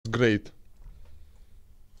great.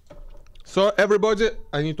 So everybody,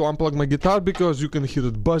 I need to unplug my guitar because you can hear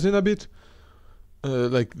it buzzing a bit.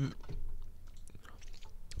 Like,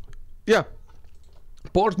 yeah.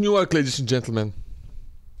 Port Newark, ladies and gentlemen.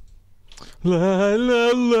 La la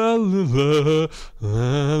la la la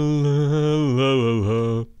la la la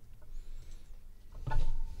la.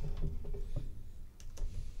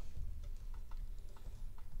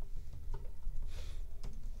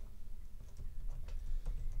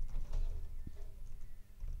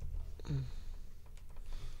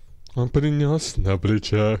 Он принес на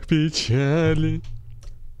плечах печали,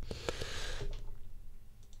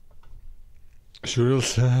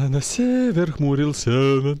 щурился на север,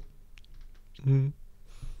 хмурился.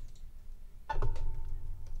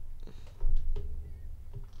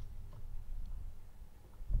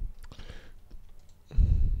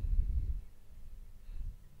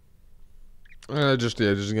 Just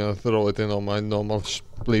gonna throw it in all my normal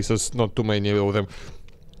places, not too many of them.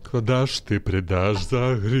 Куда ж ты предашь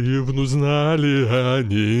за гривну, знали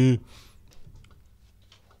они.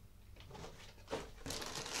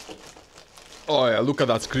 Oh yeah, look at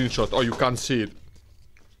that screenshot. Oh, you can't see it.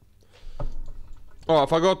 Oh, I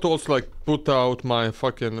forgot to also like put out my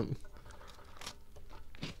fucking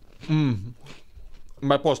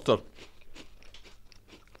my poster.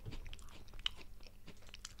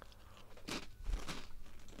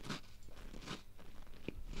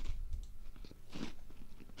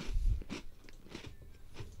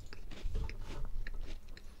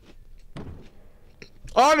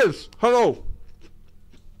 Alice, hello.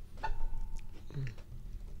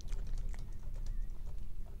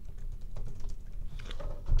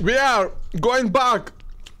 We are going back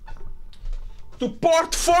to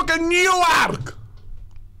Port fucking Newark.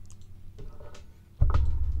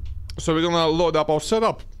 So we're gonna load up our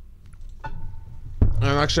setup.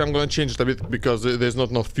 And actually I'm gonna change it a bit because there's not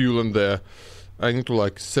enough fuel in there. I need to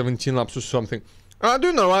like 17 laps or something. I'm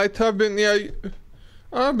doing alright. I've been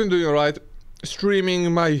doing alright.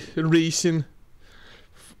 Streaming my racing.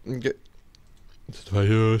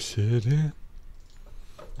 Твоё сердце.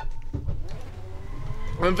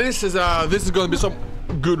 And this is gonna be some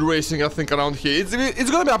good racing, I think, around here.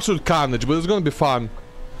 It's gonna be absolute carnage, but it's gonna be fun.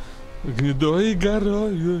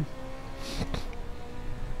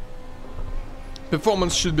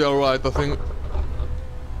 Performance should be alright, I think.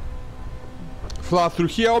 Fly through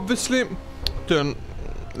here, obviously. Turn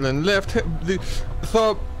then left.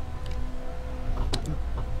 So.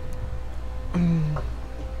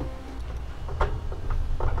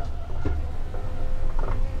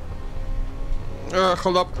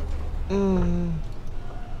 Hold up.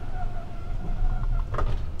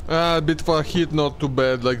 A bit for a hit, not too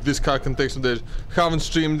bad. Like this car can take some damage. Haven't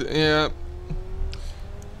streamed, yeah.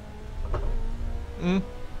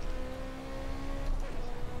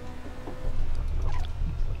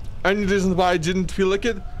 Any reason why I didn't feel like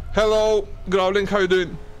it? Hello, Growling, how you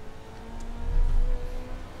doing?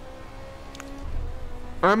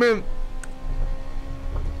 I mean,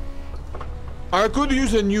 I could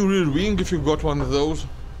use a new rear wing if you got one of those.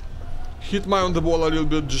 Hit my on the wall a little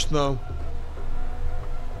bit just now.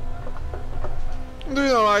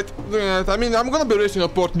 Doing alright, doing alright. I mean, I'm gonna be racing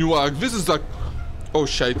at Port Newark. This is like... Oh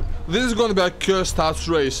shit. This is gonna be a cursed ass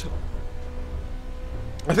race.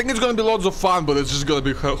 I think it's gonna be lots of fun, but it's just gonna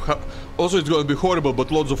be... Also, it's gonna be horrible,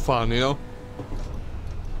 but lots of fun, you know?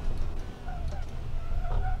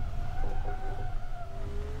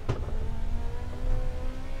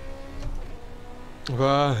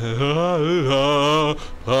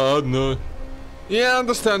 Yeah,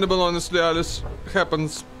 understandable, honestly, Alice.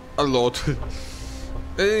 Happens a lot.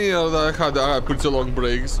 You know, I had pretty long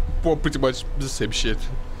breaks. Pretty much the same shit.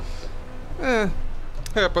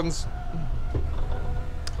 Happens.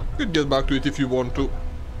 You can get back to it if you want to.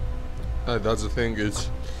 That's the thing, is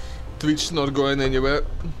Twitch's not going anywhere.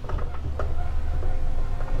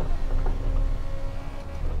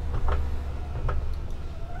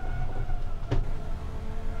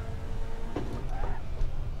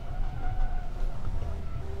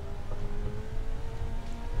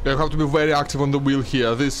 You have to be very active on the wheel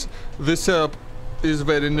here. This setup is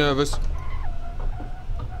very nervous.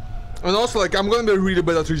 And also, like, I'm gonna be really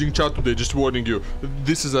bad at reading chat today, just warning you.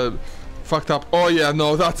 This is a fucked up... Oh yeah,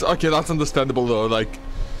 no, that's... Okay, that's understandable though, like...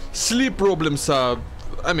 Sleep problems are...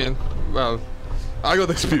 I mean, well... I got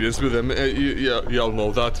experience with them, y'all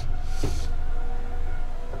know that.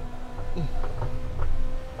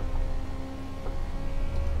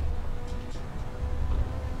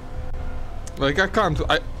 Like,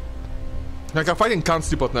 I fucking can't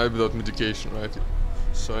sleep at night without medication, right?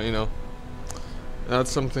 So, you know,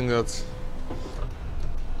 that's something that's...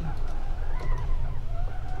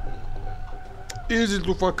 easy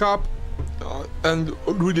to fuck up and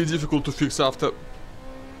really difficult to fix after.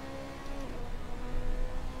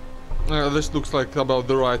 This looks like about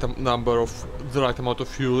the right amount of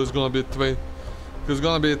fuel. It's gonna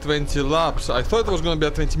be 20 laps. I thought it was gonna be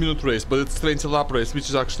a 20-minute race, but it's 20 lap race, which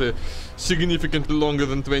is actually significantly longer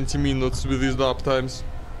than 20 minutes with these lap times.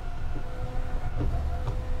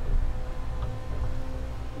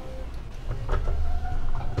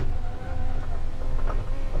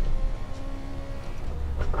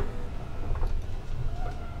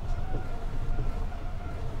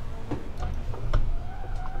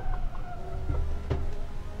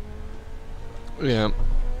 Yeah.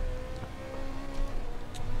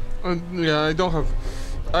 Yeah,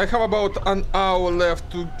 I have about an hour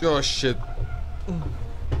left to... Oh shit.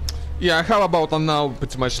 Yeah, I have about an hour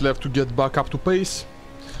pretty much left to get back up to pace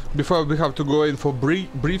before we have to go in for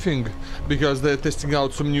briefing, because they're testing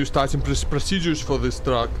out some new starting procedures for this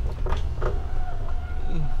track.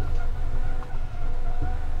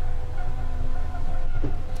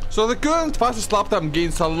 So the current fastest lap time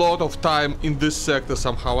gains a lot of time in this sector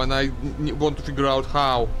somehow, and I want to figure out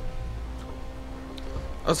how.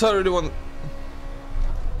 So I really want...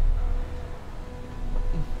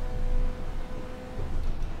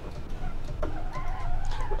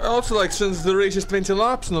 Also, like, since the race is 20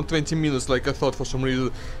 laps, not 20 minutes, like I thought for some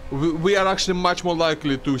reason, we are actually much more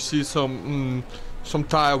likely to see some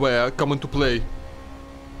tire wear come into play.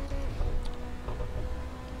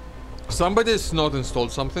 Somebody's not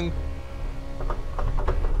installed something.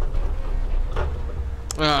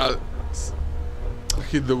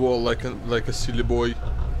 Hit the wall like a silly boy.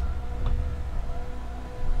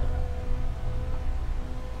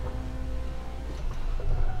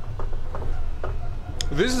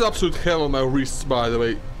 This is absolute hell on my wrists, by the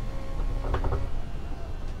way.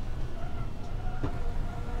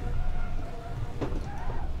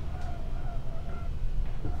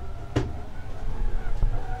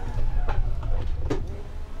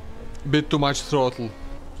 Bit too much throttle.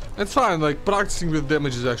 It's fine, like practicing with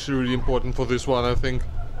damage is actually really important for this one, I think.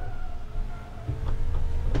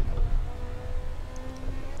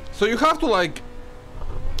 So you have to like...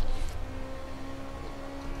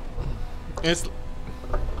 It's...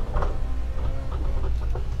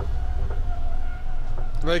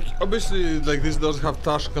 Like, obviously, like this doesn't have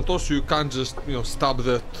traction control, so you can't just, you know, stab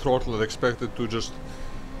the throttle and expect it to just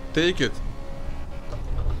take it.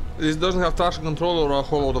 This doesn't have traction control or a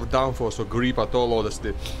whole lot of downforce or grip at all,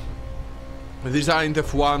 honestly. These aren't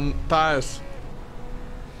F1 tires.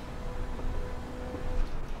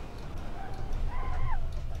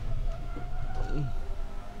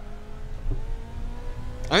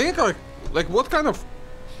 I think like what kind of...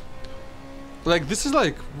 Like, this is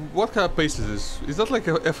like, what kind of pace is this? Is that like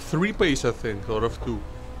a F3 pace, I think, or F2?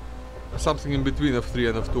 Something in between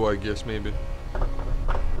F3 and F2, I guess, maybe.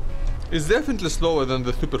 It's definitely slower than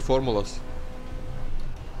the Super Formulas.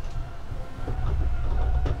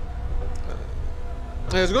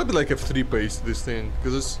 It's gotta be like F3 pace, this thing,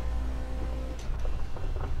 because it's...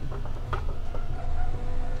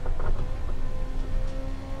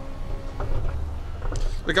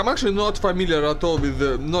 Like, I'm actually not familiar at all with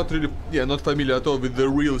the, not familiar at all with the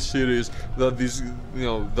real series that these, you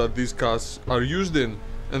know, that these cars are used in,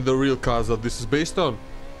 and the real cars that this is based on.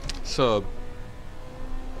 So,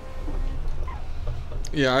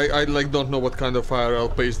 yeah, I like don't know what kind of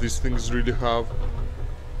IRL pace these things really have.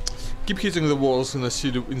 Keep hitting the walls in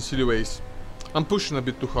silly ways. I'm pushing a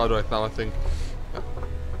bit too hard right now, I think.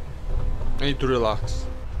 I need to relax.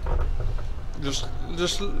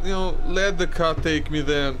 Just you know, let the car take me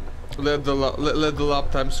there. Let the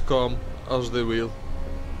lap times come as they will.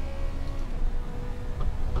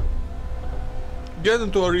 Get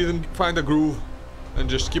into a rhythm, find a groove, and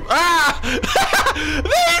just keep. Ah!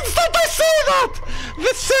 The instant I say that,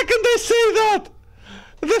 the second I say that,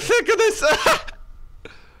 the second I say.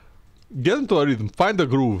 Get into a rhythm, find a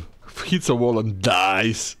groove, hits a wall and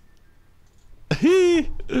dies.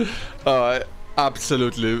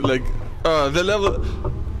 Absolutely, like the level.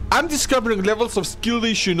 I'm discovering levels of skill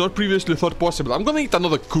issue not previously thought possible. I'm gonna eat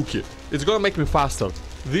another cookie. It's gonna make me faster.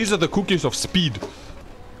 These are the cookies of speed.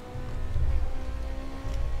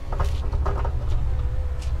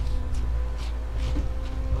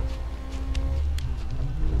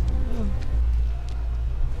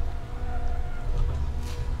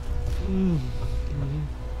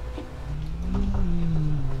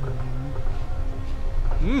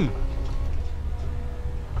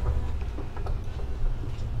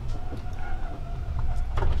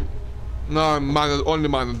 No, only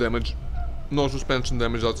minor damage. No suspension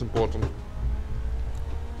damage, that's important.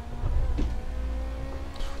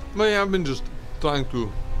 But yeah, I've been just trying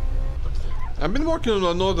to I've been working on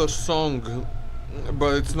another song,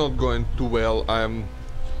 but it's not going too well. I'm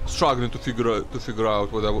struggling to figure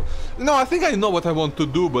out what I. No, I think I know what I want to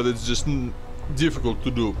do, but it's just difficult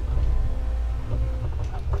to do.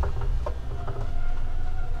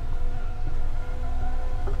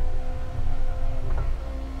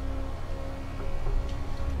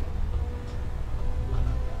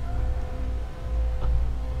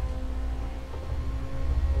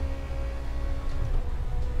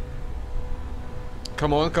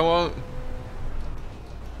 Come on, come on.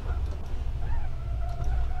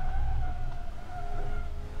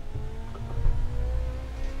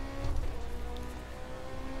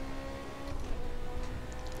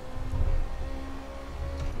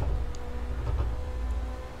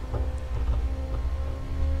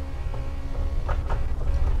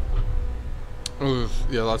 Ugh,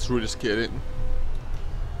 yeah, that's really scary.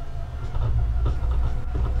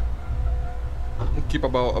 Keep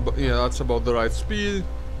about yeah, that's about the right speed.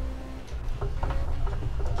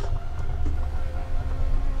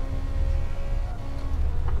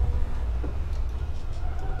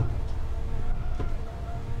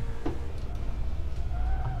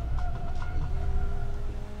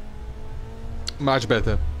 Much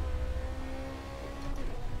better.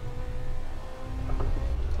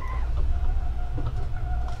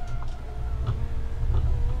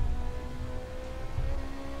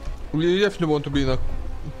 We definitely want to be in a...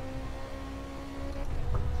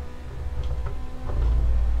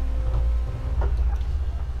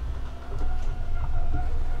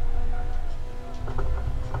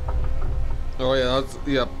 Oh yeah, that's...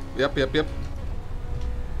 Yep.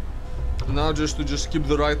 Now just to keep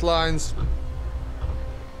the right lines.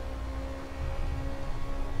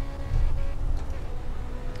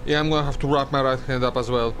 Yeah, I'm gonna have to wrap my right hand up as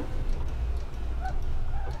well.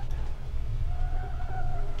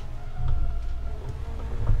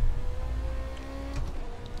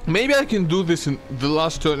 Maybe I can do this in the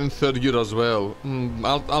last turn in third gear as well.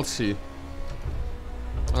 I'll see.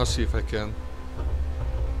 I'll see if I can.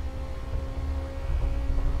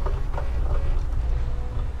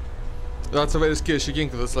 That's a very scary chicane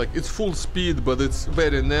because it's like, it's full speed, but it's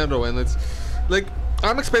very narrow, and it's like,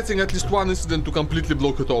 I'm expecting at least one incident to completely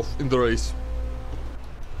block it off in the race.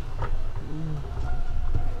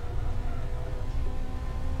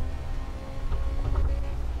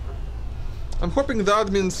 I'm hoping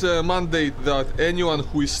that means Monday that anyone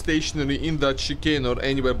who is stationary in that chicane or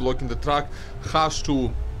anywhere blocking the track has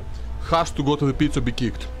to go to the pits or be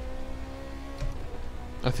kicked.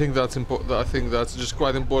 I think that's important. I think that's just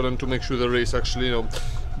quite important to make sure the race actually, you know,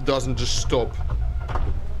 doesn't just stop.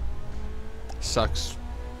 Sucks.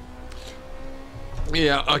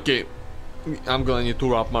 Yeah, okay. I'm gonna need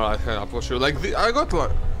to wrap my right hand up for sure. Like, I got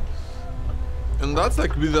like... And that's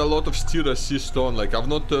like with a lot of steer assist on, like I've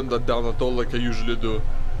not turned that down at all like I usually do.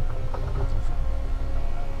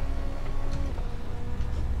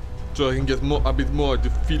 So I can get a bit more the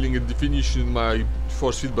feeling and definition in my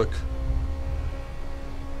force feedback.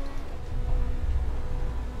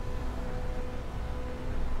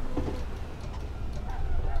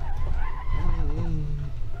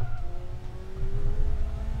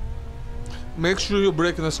 Make sure you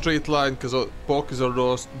break in a straight line, because Pock is a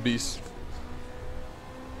roast beast.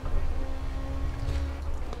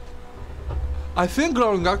 I think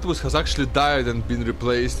Growling Octopus has actually died and been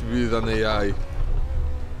replaced with an AI.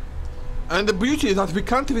 And the beauty is that we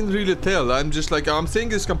can't even really tell. I'm just like, I'm saying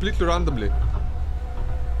this completely randomly.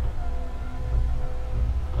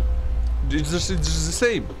 It's just the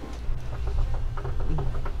same.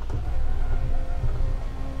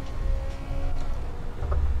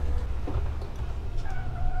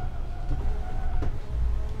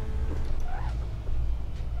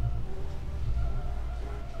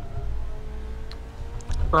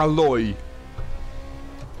 Alloy.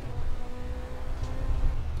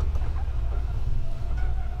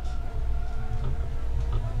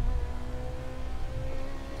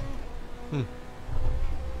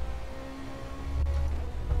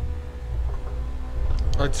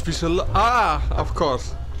 Artificial. Ah, of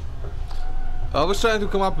course. I was trying to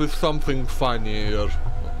come up with something funnier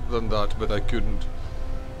than that, but I couldn't.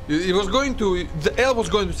 It was going to. The L was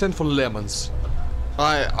going to stand for lemons.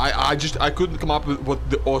 I couldn't come up with what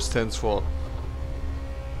the O stands for.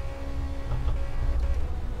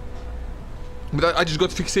 But I just got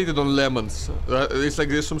fixated on lemons. It's like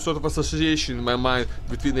there's some sort of association in my mind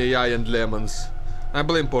between AI and lemons. I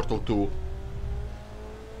blame Portal 2.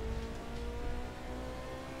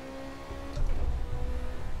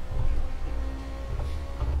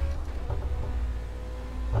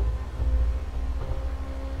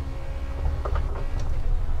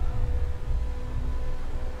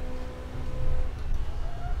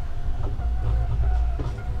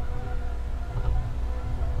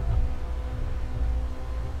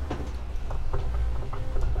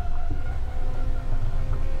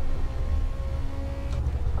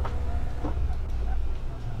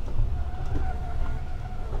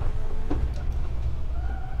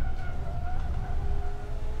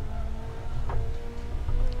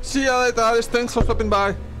 See you later, Alice. Thanks for stopping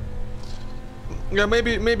by. Yeah,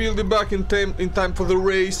 maybe you'll be back in time for the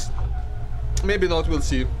race. Maybe not. We'll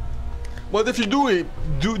see. But if you do it,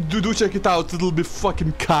 do check it out. It'll be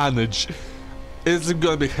fucking carnage. It's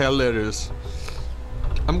gonna be hilarious.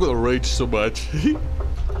 I'm gonna rage so much.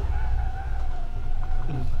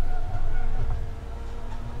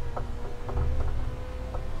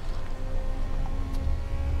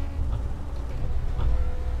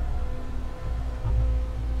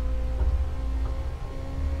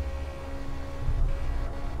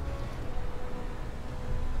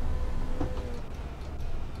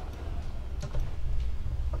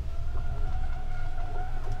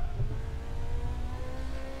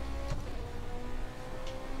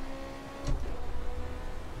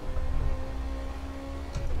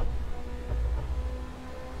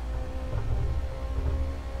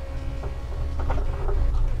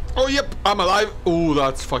 Oh, yep, I'm alive. Oh,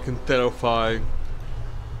 that's fucking terrifying.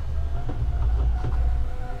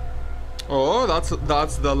 Oh,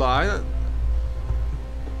 that's the line.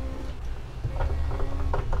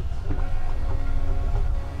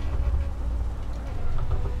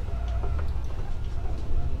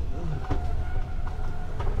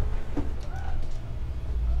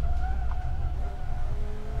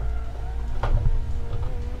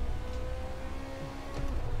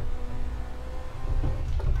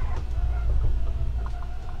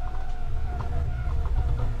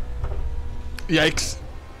 Yikes.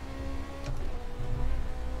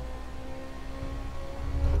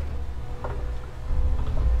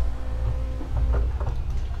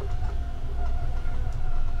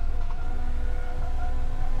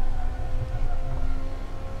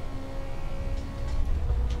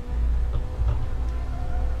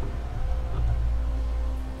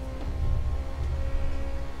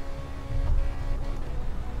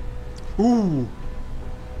 Ooh.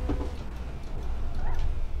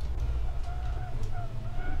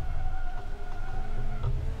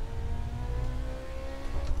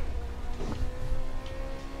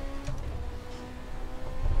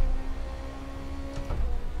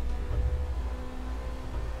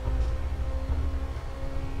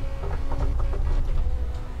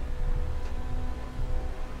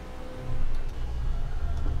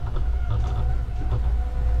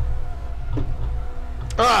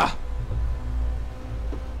 Ah!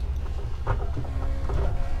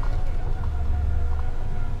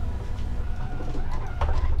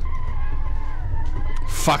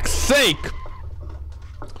 Fuck's sake!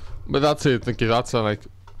 But that's it, okay, that's like...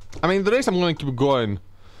 I mean, the race I'm gonna keep going.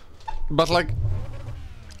 But like...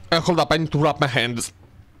 hold up, I need to wrap my hands.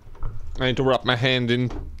 I need to wrap my hand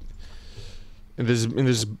in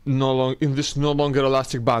this no longer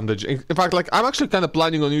elastic bandage. In fact, like, I'm actually kind of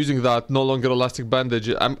planning on using that no longer elastic bandage.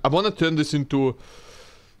 I want to turn this into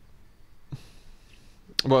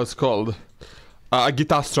what's called a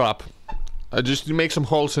guitar strap. I just make some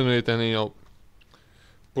holes in it and, you know,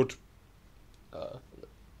 put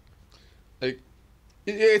like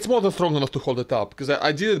it's more than strong enough to hold it up, because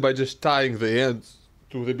I did it by just tying the ends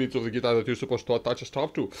to the bits of the guitar that you're supposed to attach a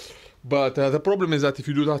strap to. But the problem is that if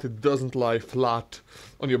you do that, it doesn't lie flat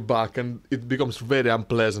on your back, and it becomes very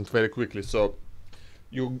unpleasant very quickly. So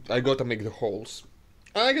I gotta make the holes.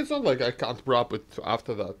 And it's not like I can't wrap it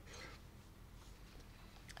after that.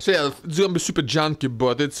 So yeah, it's gonna be super janky,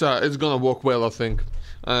 but it's gonna work well, I think.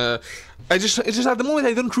 It's just at the moment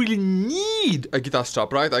I don't really need a guitar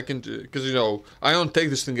strap, right? I can, because, you know, I don't take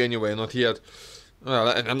this thing anyway, not yet.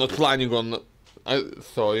 And I'm not planning on.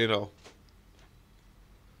 So, you know,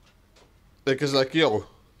 because, like, yo,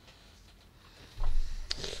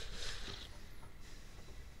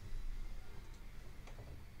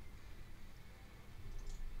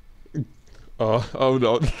 oh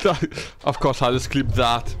no, of course I'll just clip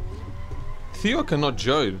that. Theo cannot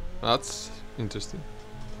join. That's interesting.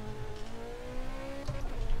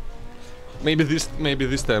 Maybe this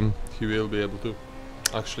time he will be able to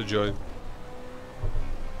actually join.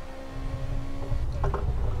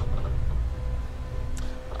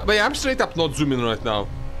 But yeah, I'm straight up not zooming right now.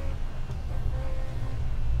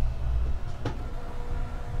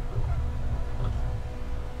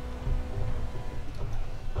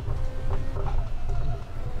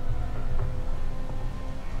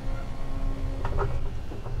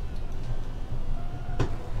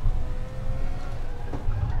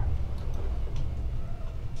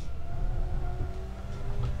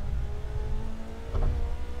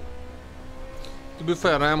 To be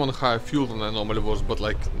fair, I am on higher fuel than I normally was, but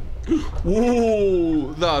like...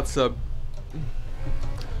 Whoa! That's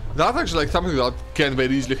actually like something that can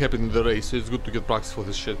very easily happen in the race, so it's good to get practice for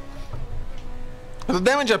this shit. The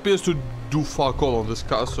damage appears to do fuck all on this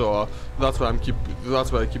car, so that's why I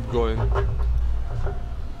keep going.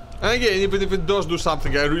 And again, even if it does do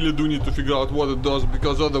something, I really do need to figure out what it does,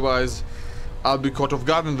 because otherwise I'll be caught off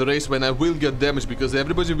guard in the race when I will get damage, because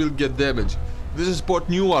everybody will get damage. This is Port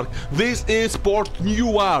Newark. This is Port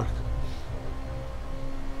Newark.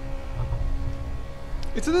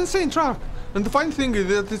 It's an insane track. And the funny thing is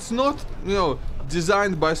that it's not, you know,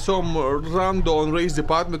 designed by some random race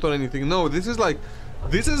department or anything. No, this is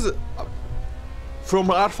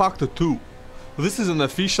from R Factor 2. This is an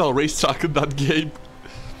official racetrack in that game.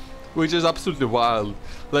 Which is absolutely wild.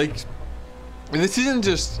 Like, this isn't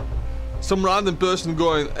just some random person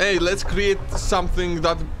going, hey, let's create something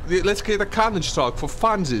that, let's create a Carnage track for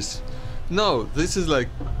funsies. No, this is like,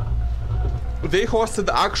 they hosted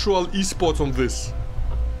actual esports on this.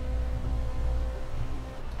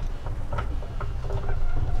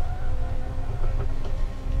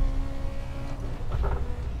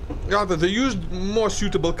 Yeah, they used more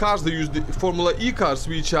suitable cars. They used the Formula E cars,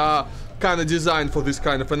 which are kind of designed for this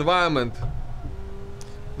kind of environment.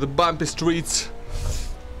 The bumpy streets,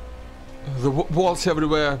 the walls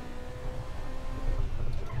everywhere.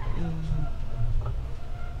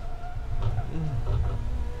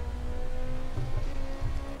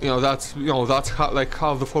 You know, that's how, like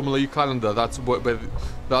how the Formula E calendar. That's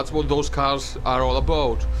what those cars are all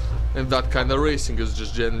about, and that kind of racing is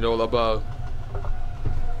just generally all about.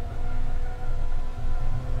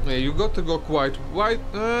 Yeah, you got to go quite wide.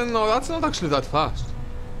 No, that's not actually that fast.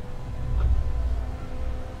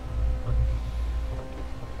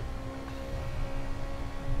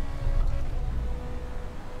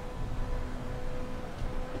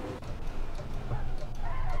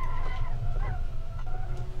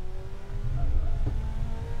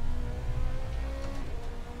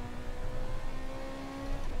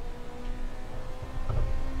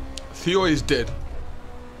 Theo is dead.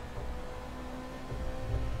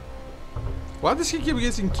 Why does he keep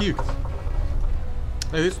getting kicked?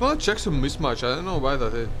 Hey, it's not a checksum mismatch. I don't know why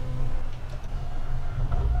that is.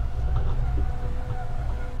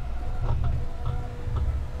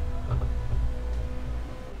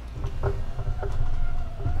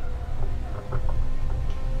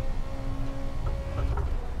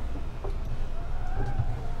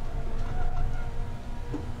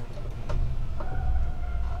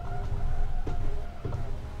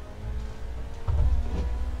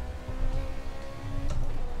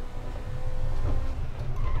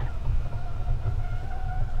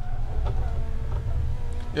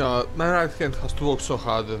 Yeah, my right hand has to work so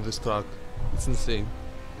hard on this track. It's insane.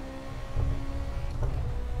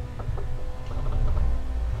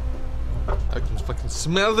 I can fucking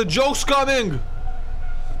smell the jokes coming!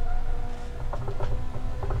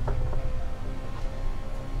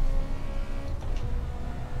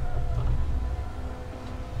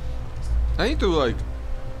 I need to like...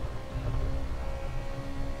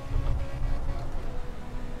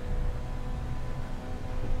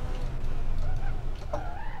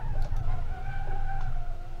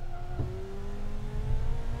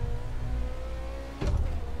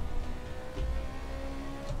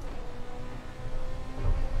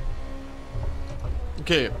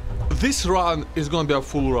 Okay, this run is gonna be a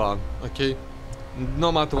full run, okay?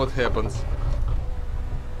 No matter what happens.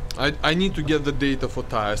 I need to get the data for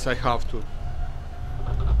tires, I have to.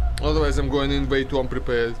 Otherwise I'm going in way too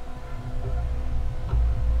unprepared.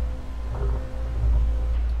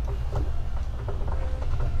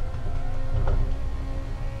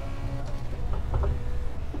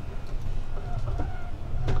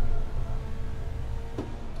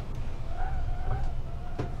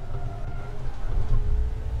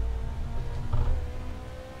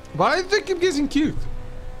 Why do they keep getting kicked?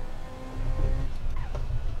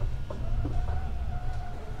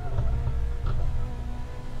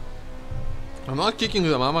 I'm not kicking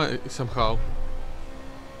them, am I? Somehow.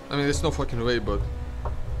 I mean, there's no fucking way, but...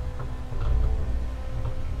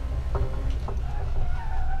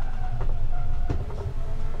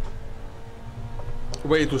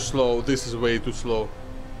 Way too slow. This is way too slow.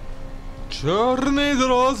 Черный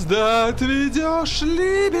дрозд, да отведешь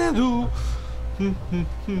лебеду.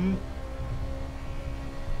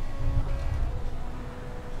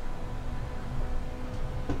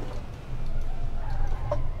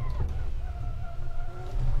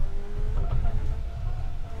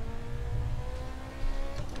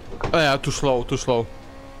 Oh yeah, too slow, too slow.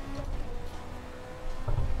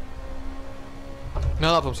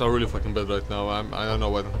 Now laptops are really fucking bad right now. I don't know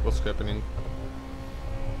what's happening.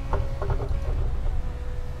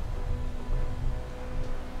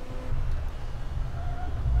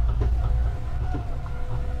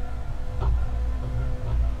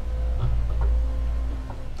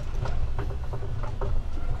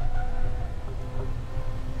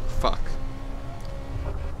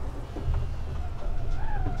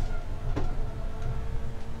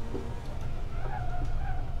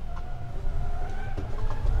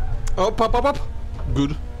 Oh, pop, pop, pop.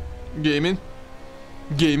 Good. Gaming.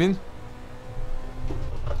 Gaming.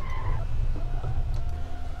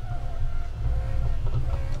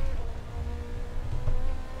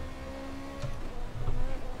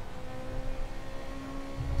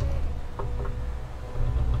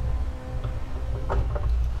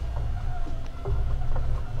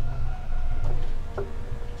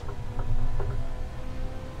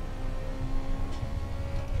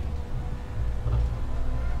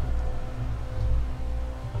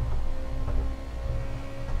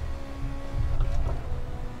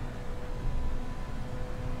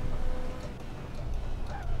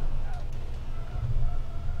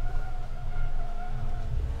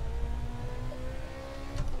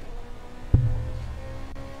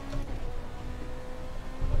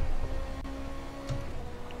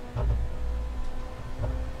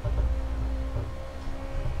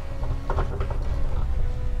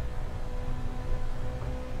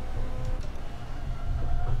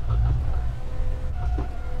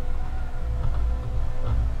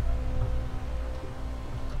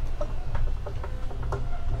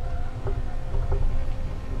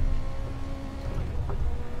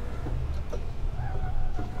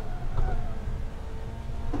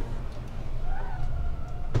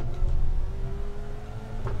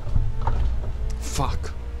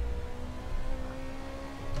 Fuck.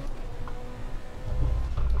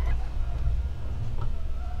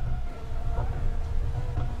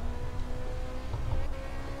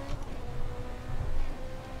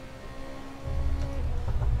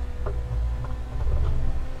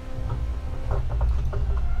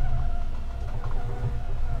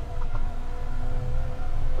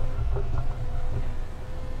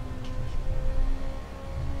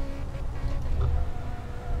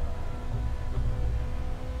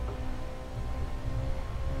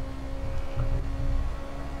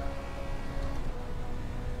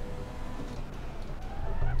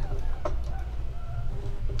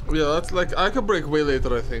 Yeah, that's like, I could break way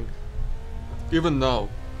later, I think. Even now.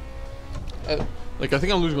 Like, I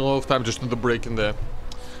think I'm losing a lot of time just on the break in there.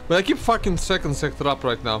 But I keep fucking second sector up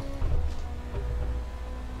right now.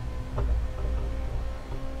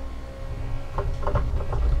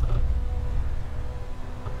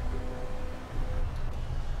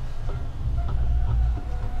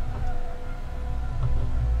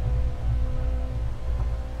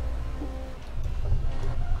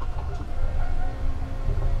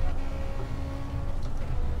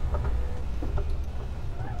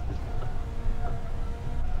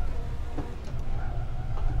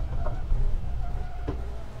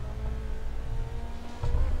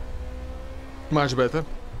 Much better.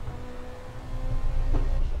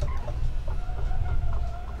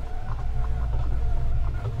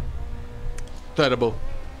 Terrible.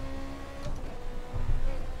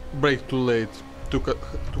 Break too late. Took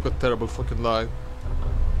a terrible fucking line.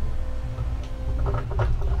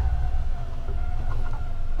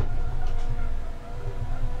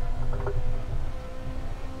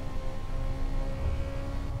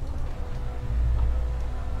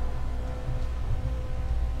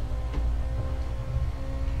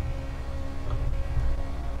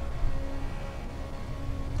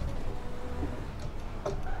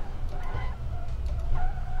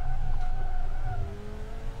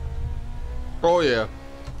 Oh yeah.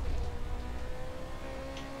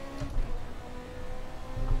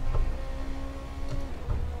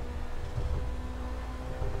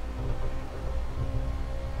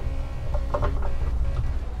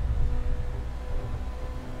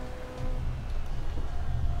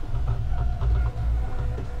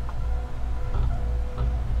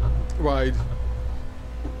 Right.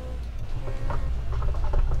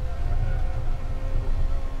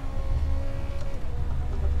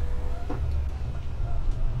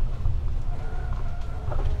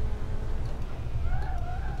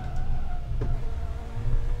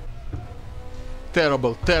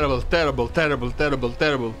 Terrible, terrible, terrible, terrible, terrible,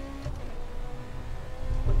 terrible.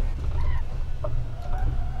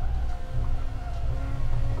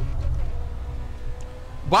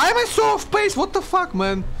 Why am I so off pace? What the fuck,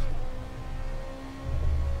 man?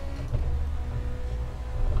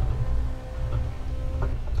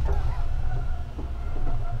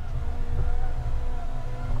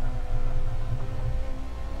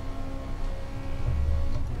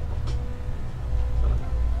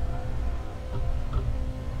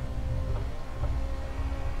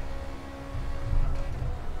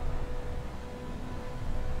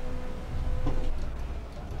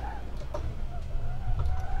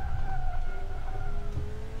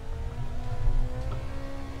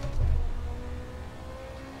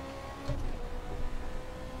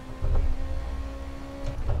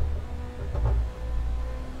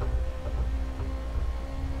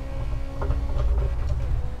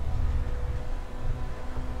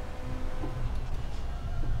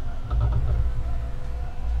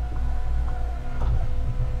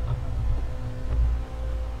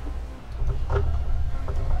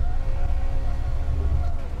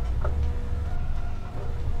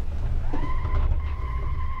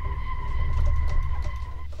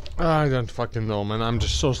 I don't fucking know, man. I'm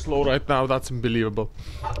just so slow right now. That's unbelievable.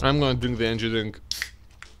 I'm gonna drink the energy drink.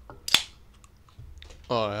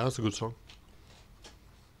 Oh, yeah, that's a good song.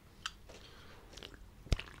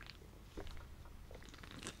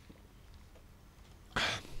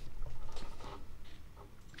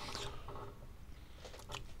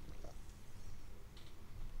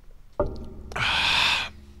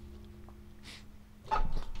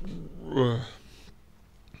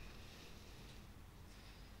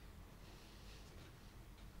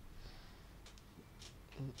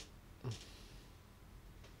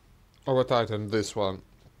 Over tighten this one.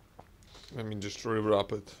 Let me just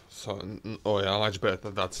rewrap it. So, oh yeah, much better.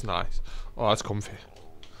 That's nice. Oh, that's comfy.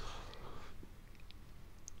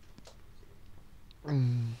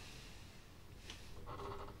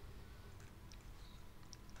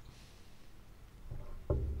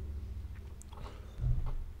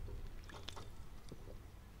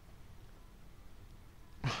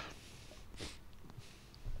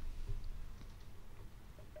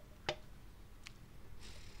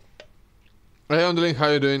 Hey, Underling, how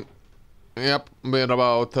you doing? Yep, we're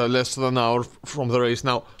about less than an hour from the race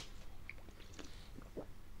now.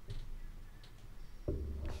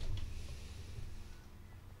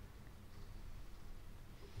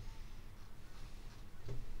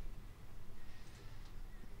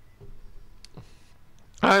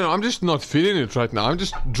 I know, I'm just not feeling it right now. I'm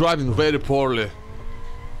just driving very poorly.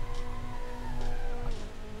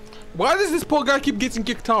 Why does this poor guy keep getting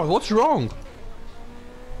kicked out? What's wrong?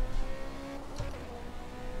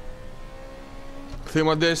 Theme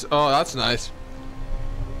of this? Oh, that's nice.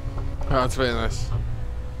 That's very nice.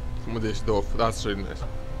 Theme of this door. That's really nice.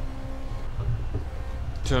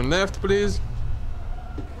 Turn left, please.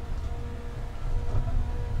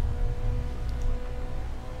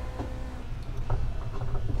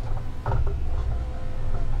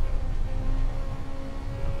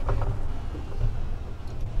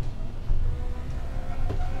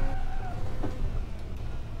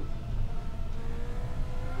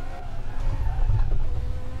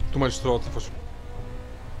 Too much throttle for sure.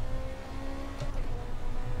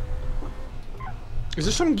 Is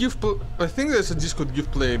there some gift play? I think there's a Discord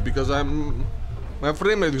gift play because my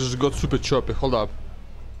frame rate just got super choppy. Hold up.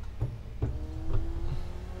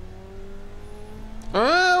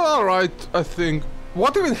 Alright, I think.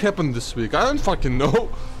 What even happened this week? I don't fucking know.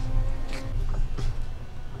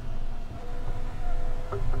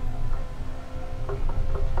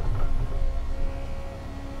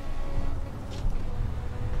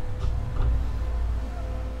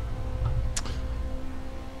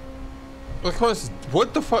 Like,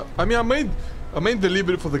 what the fuck? I mean, I made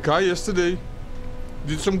delivery for the guy yesterday.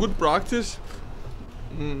 Did some good practice.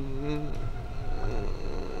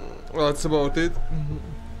 Well, that's about it.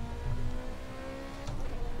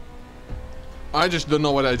 I just don't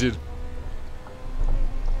know what I did.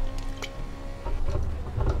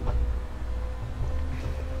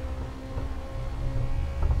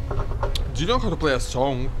 Do you know how to play a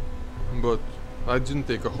song? But I didn't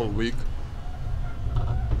take a whole week.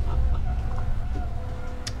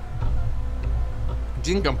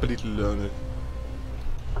 Didn't completely learn it.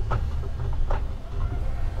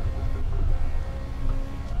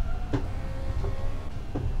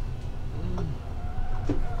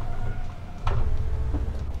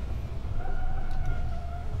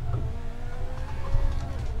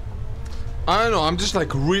 I don't know, I'm just like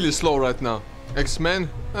really slow right now. X-Men?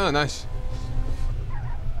 Oh, nice.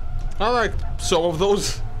 I like some of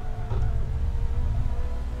those.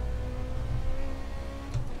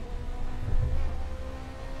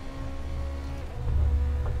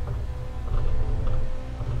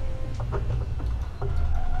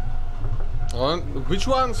 Which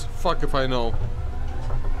ones? Fuck if I know.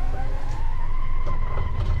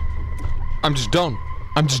 I'm just done.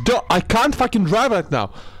 I'm just done. I can't fucking drive right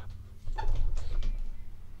now.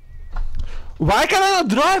 Why can I not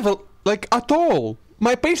drive like at all?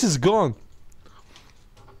 My pace is gone.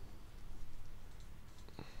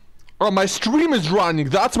 Oh, my stream is running.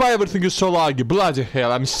 That's why everything is so laggy. Bloody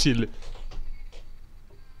hell, I'm silly.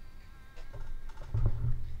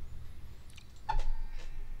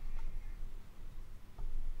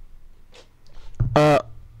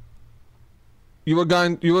 You were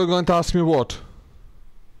going to ask me what?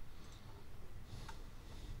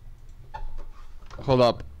 Hold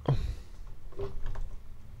up.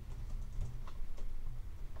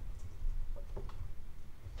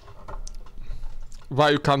 Why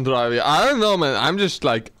you can't drive? I don't know, man. I'm just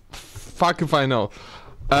like, fuck if I know.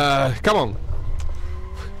 Come on.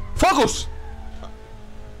 Focus!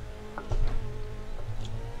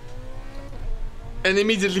 And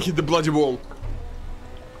immediately hit the bloody wall.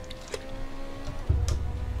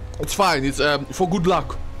 It's fine, it's for good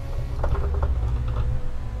luck.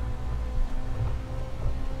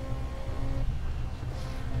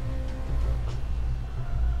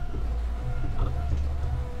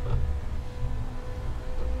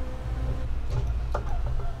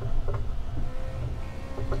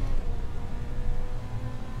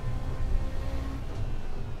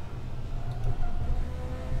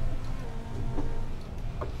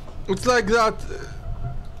 It's like that,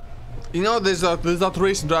 you know, there's that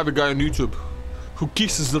racing driver guy on YouTube who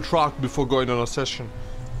kisses the truck before going on a session.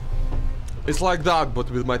 It's like that, but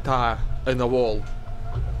with my tire and a wall.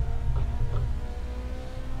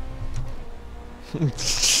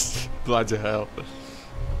 Bloody hell.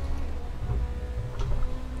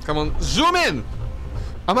 Come on, zoom in!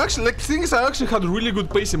 I'm actually, like, things I actually had really good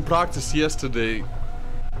pace in practice yesterday.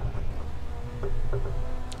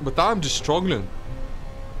 But I'm just struggling.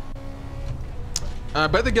 I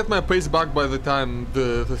better get my pace back by the time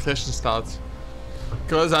the session starts,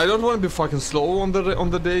 cause I don't want to be fucking slow on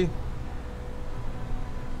the day.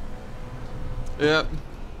 Yeah.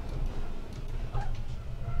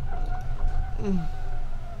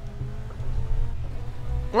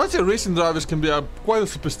 I'd say racing drivers can be quite a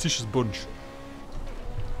superstitious bunch.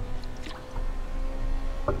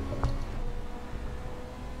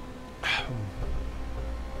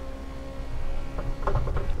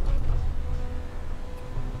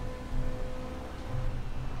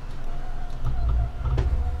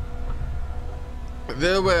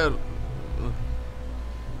 There were...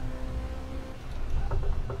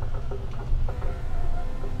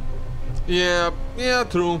 Yeah,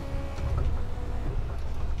 true.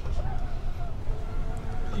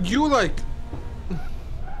 You like...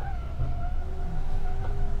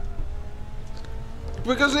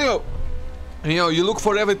 Because, you know, you look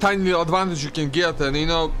for every tiny little advantage you can get, and, you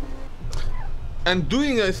know... And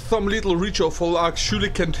doing some little ritual for luck surely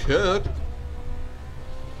can't hurt.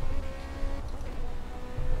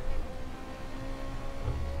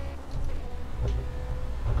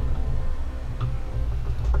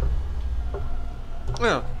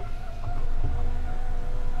 Yeah.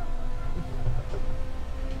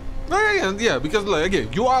 Yeah, because like again,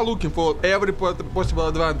 you are looking for every possible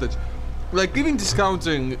advantage. Like even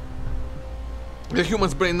discounting the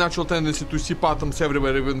human's brain natural tendency to see patterns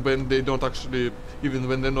everywhere, even when they don't actually, even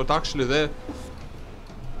when they're not actually there.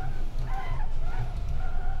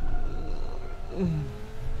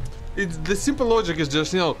 It's the simple logic is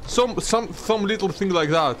just, you know, some little thing like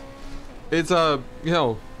that. It's you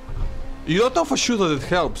know. You don't know for sure that it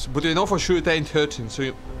helps, but you know for sure it ain't hurting, so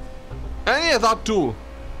you... And yeah, that too.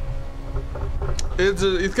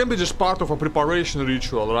 It can be just part of a preparation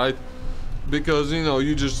ritual, right? Because, you know,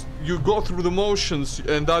 you go through the motions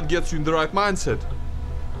and that gets you in the right mindset.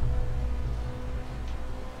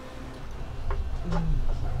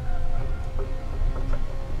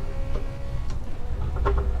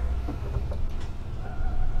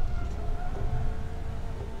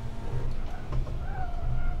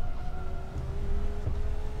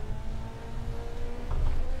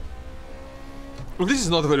 Well, this is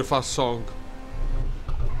not a very fast song.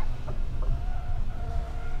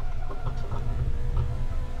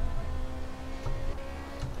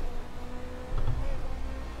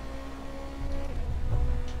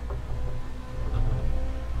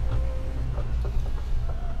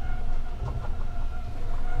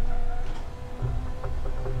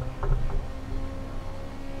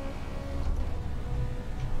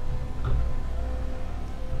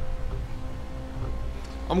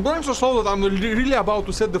 I'm going so slow that I'm really about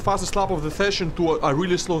to set the fastest lap of the session to a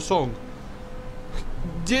really slow song.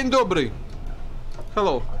 Dzień dobry.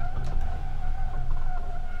 Hello.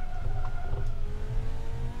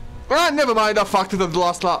 Never mind, I fucked it at the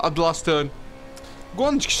last turn.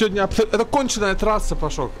 Гоночки сегодня, это конченая трасса,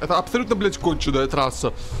 Пашок. Это абсолютно, блядь, конченая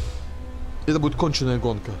трасса. Это будет конченая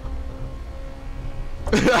гонка.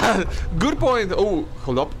 Good point. Oh,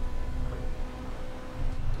 hold up.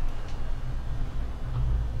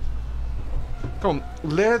 Come on,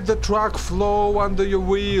 let the track flow under your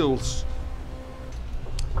wheels.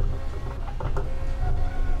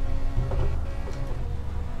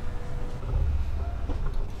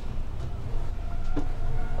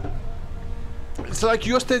 It's like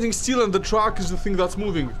you're standing still and the track is the thing that's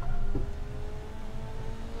moving.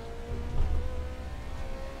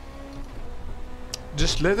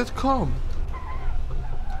 Just let it come.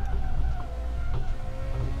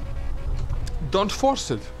 Don't force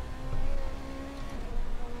it.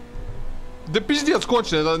 Да пиздец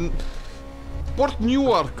конченый, это порт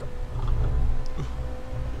Newark.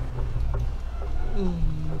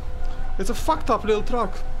 It's a fucked up little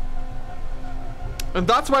track. And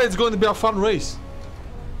that's why it's going to be a fun race.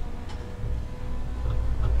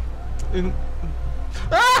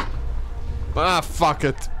 Ah! Ah, fuck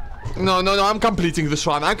it. No, I'm completing this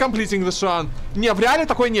run. I'm completing this run. Не, в реале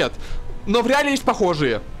такой нет. Но в реале есть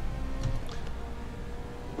похожие.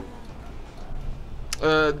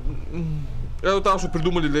 Это там, что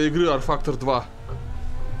придумали для игры R-Factor 2.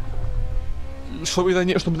 Чтобы на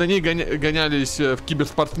ней гонялись в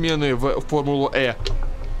киберспортсмены в Формулу Э.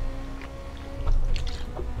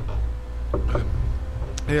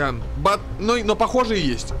 Yeah. Но похожие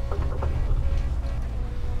есть.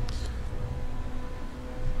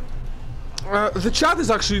 The chat is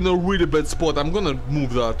actually in a really bad spot. I'm gonna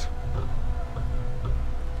move that.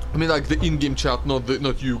 I mean, like the in-game chat,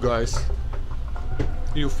 not you guys.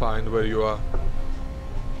 You find where you are.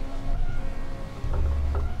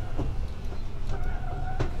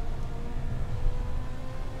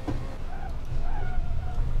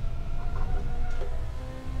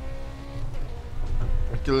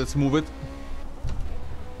 Okay, let's move it.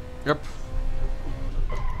 Yep.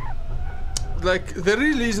 Like, there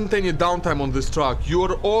really isn't any downtime on this track. You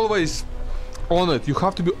are always on it. You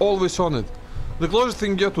have to be always on it. The closest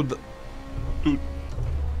thing you get to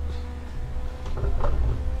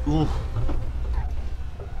Ooh.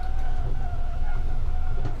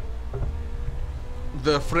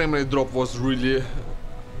 The frame rate drop was really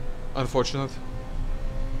unfortunate.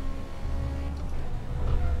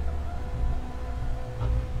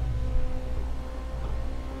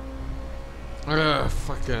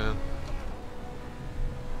 Fucking.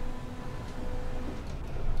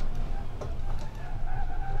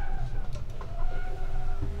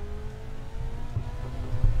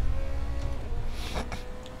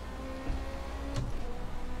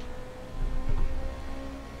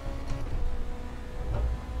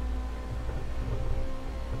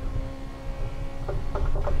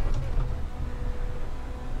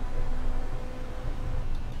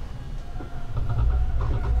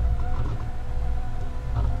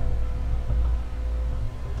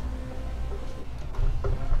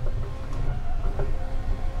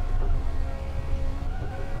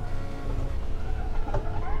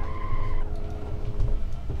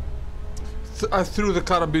 I threw the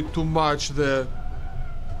car a bit too much there.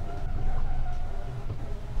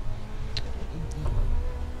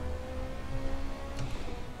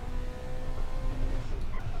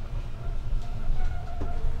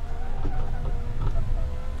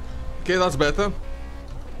 Okay, that's better.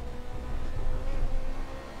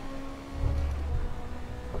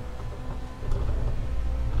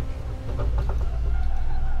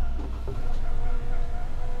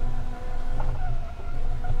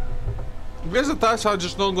 I guess the tires are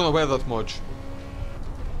just not gonna wear that much.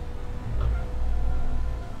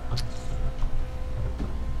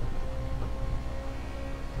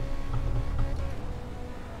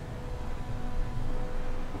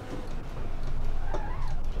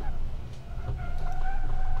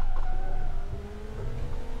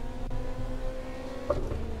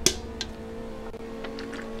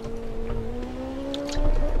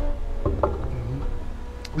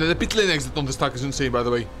 The pit lane exit on this track is insane, by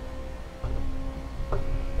the way.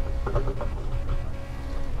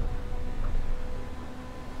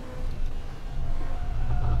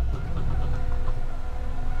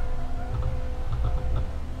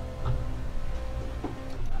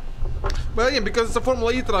 But again, because it's a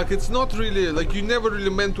Formula E track, it's not really, like, you never really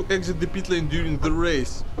meant to exit the pit lane during the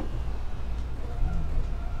race.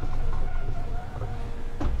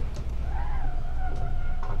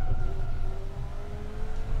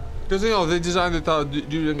 Because, you know, they designed it out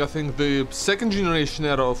during, I think, the second generation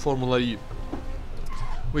era of Formula E.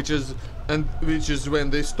 Which is when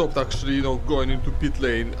they stopped actually, you know, going into pit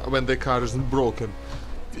lane when the car isn't broken.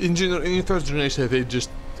 In the first generation, they just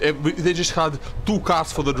had two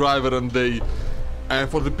cars for the driver, and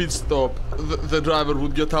for the pit stop, the driver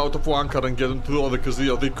would get out of one car and get into the other, because, you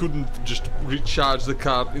know, they couldn't just recharge the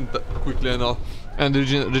car quickly enough, and the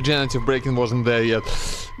regenerative braking wasn't there yet.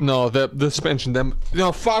 No, the suspension, you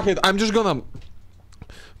know, fuck it. I'm just gonna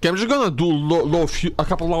do a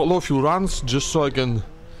couple low fuel runs just so I can,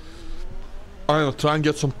 I don't know, try and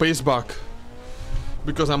get some pace back,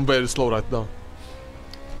 because I'm very slow right now.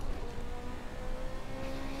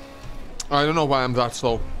 I don't know why I'm that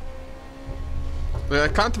slow. I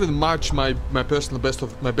can't even match my personal best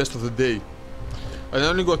of the day. I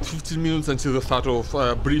only got 15 minutes until the start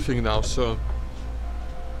of briefing now, so.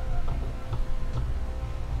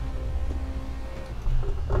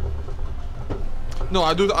 No,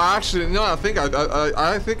 I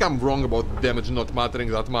think I'm wrong about damage not mattering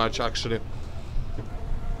that much, actually.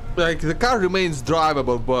 Like, the car remains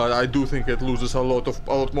drivable, but I do think it loses a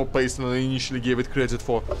lot more pace than I initially gave it credit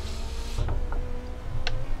for.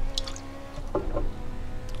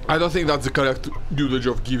 I don't think that's the correct usage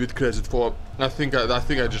of give it credit for. I think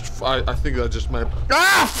that just my.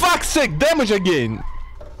 Ah, fuck's sake! Damage again!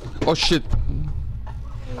 Oh shit!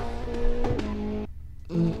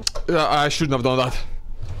 Yeah, I shouldn't have done that.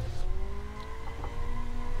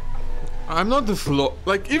 I'm not the slow.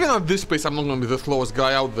 Like even at this pace, I'm not gonna be the slowest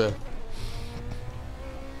guy out there.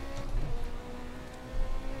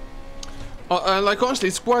 And like honestly,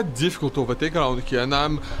 it's quite difficult to overtake around here, and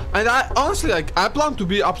I honestly like I plan to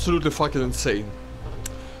be absolutely fucking insane.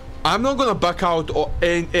 I'm not gonna back out or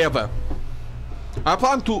ever.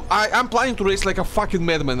 I'm planning to race like a fucking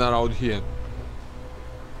madman around here.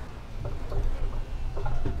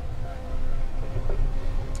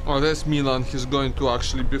 Oh, that's Milan. He's going to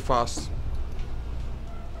actually be fast.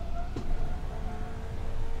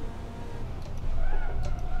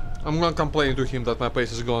 I'm gonna complain to him that my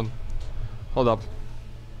pace is gone. Hold up.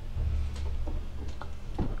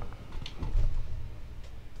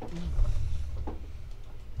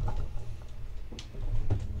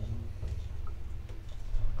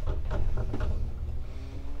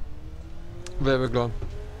 There we go.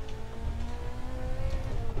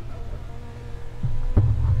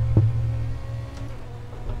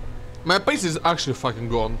 My pace is actually fucking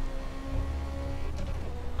gone.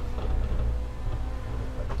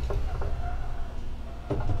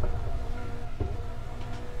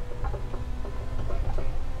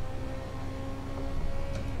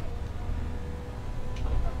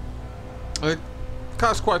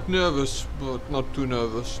 Car's quite nervous, but not too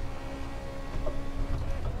nervous.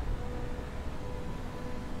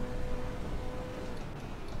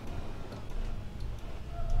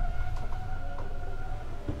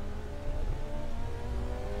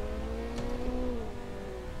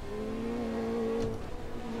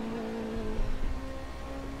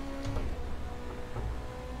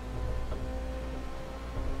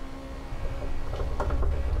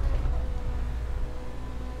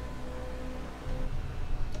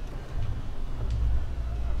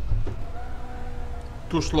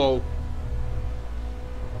 Too slow.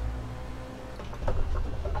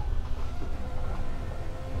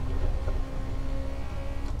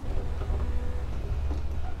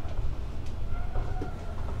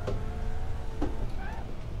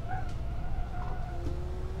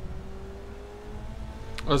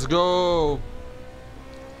 Let's go.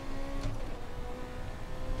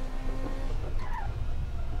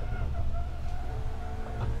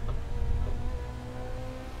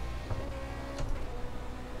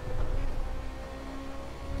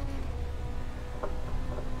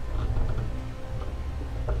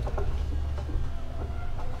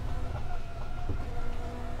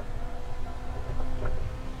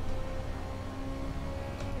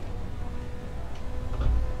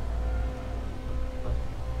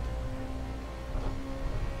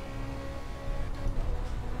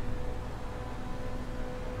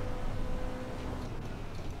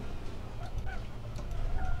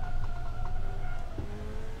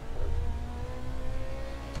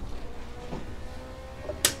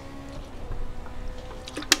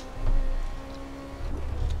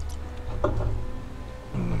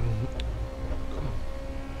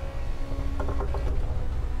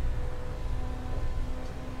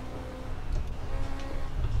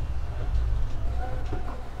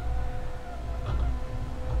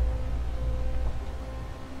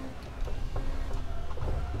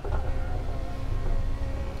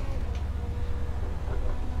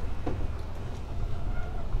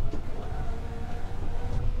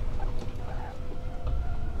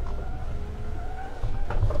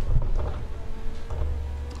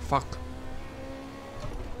 Fuck.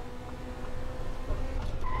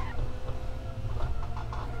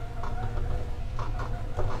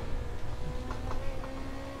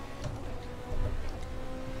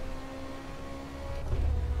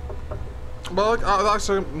 But like,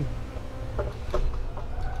 actually,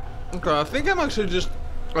 okay, I think I'm actually just.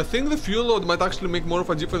 I think the fuel load might actually make more of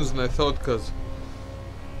a difference than I thought, because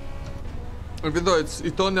even though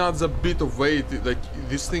it only adds a bit of weight, like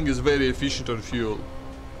this thing is very efficient on fuel.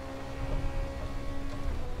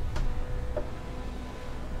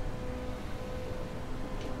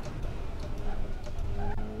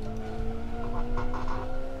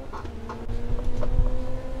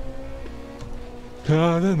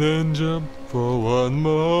 Got an engine for one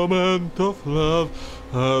moment of love.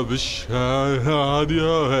 I wish I had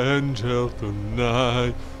your angel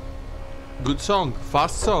tonight. Good song,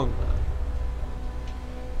 fast song.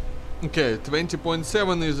 Okay,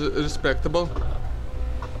 20.7 is respectable,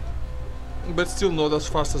 but still not as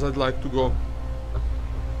fast as I'd like to go.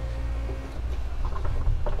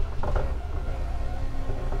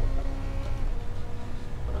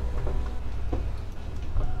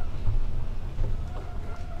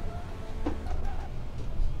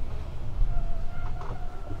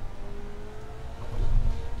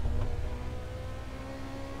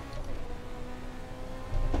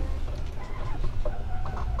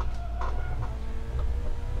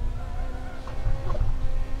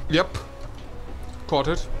 Yep. Caught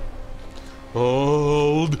it.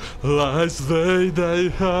 Old lies they die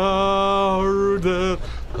harder.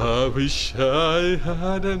 I wish I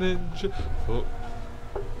had an engine. Oh.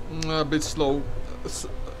 A bit slow.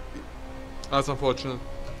 That's unfortunate.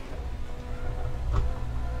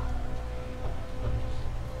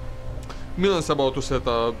 Milan's about to set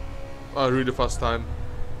a really fast time,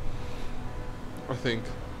 I think.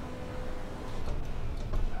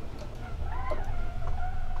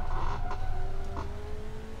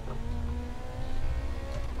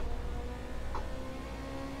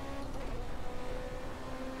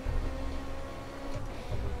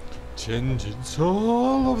 Changing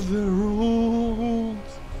all of the rules.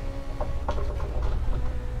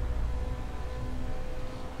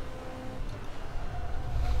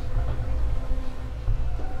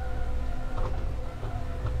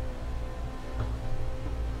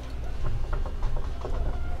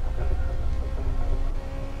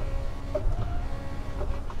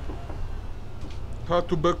 Had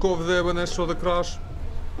to back off there when I saw the crash.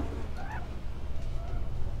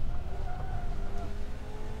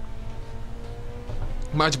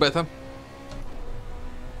 Much better.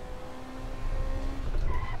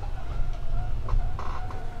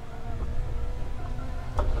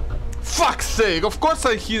 Fuck's sake! Of course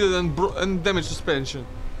I hit it and damaged suspension.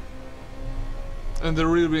 And the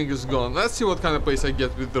rear wing is gone. Let's see what kind of pace I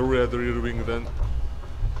get with the red rear wing then.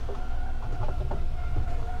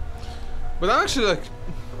 But I'm actually like...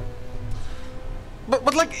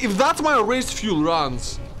 But like, if that's my race fuel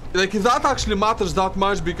runs, like if that actually matters that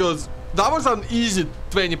much, because that was an easy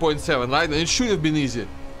 20.7, right? And it should have been easy.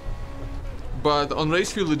 But on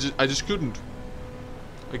race fuel, I just couldn't.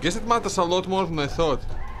 I guess it matters a lot more than I thought.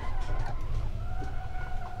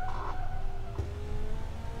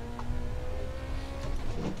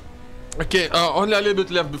 Okay, only a little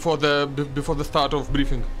bit left before the start of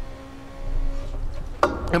briefing.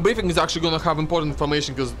 And briefing is actually gonna have important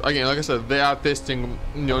information because, again, like I said, they are testing,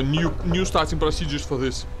 you know, new starting procedures for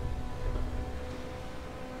this.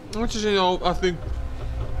 Which is, you know, I think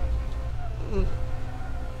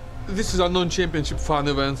this is a non-championship fun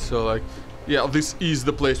event, so like, yeah, this is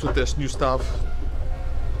the place to test new stuff.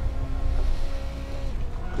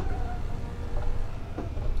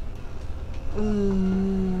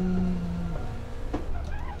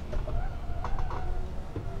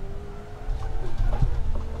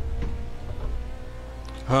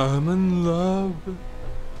 I'm in love.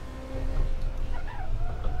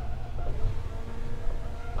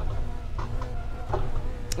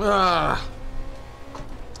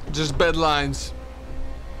 Just bad lines.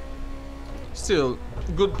 Still,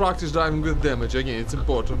 good practice driving with damage. Again, it's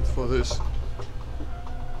important for this.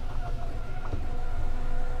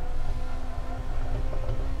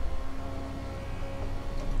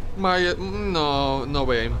 No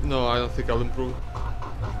way. No, I don't think I'll improve.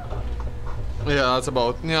 Yeah, that's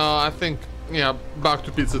about. Yeah, I think. Yeah, back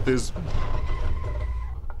to pits it is.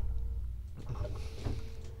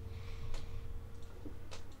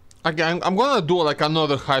 Again, I'm gonna do like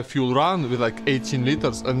another high fuel run with like 18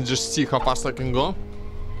 liters and just see how fast I can go.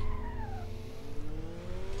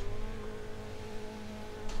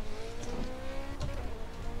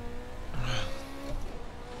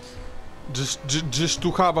 Just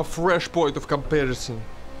to have a fresh point of comparison.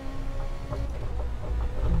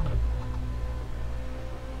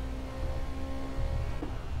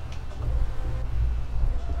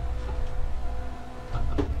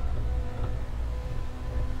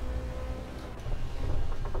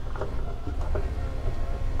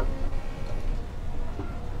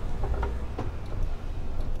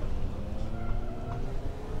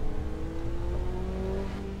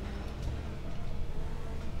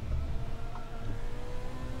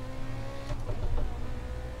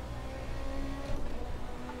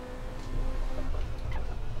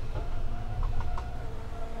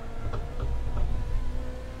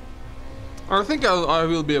 I think I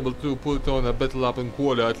will be able to put on a better lap in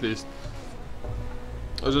quali at least.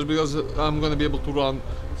 Just because I'm gonna be able to run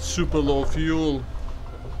super low fuel.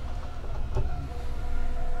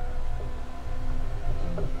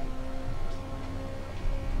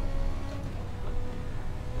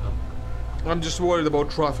 I'm just worried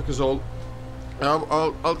about traffic is all.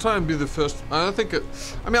 I'll try and be the first. I don't think.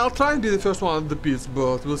 I mean, I'll try and be the first one at the pits,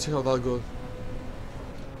 but we'll see how that goes.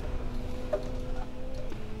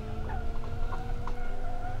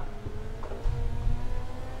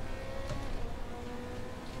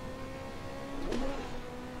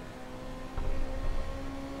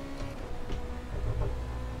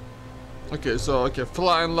 Okay, so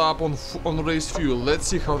flying lap on race fuel. Let's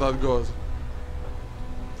see how that goes.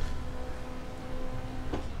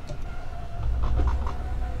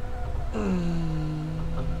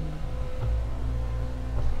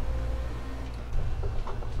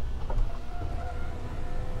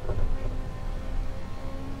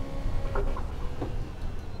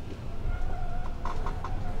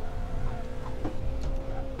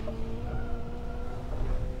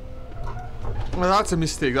 That's a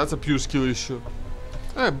mistake. That's a pure skill issue.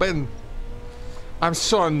 Ben, I'm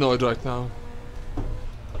so annoyed right now.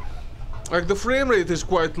 Like the frame rate is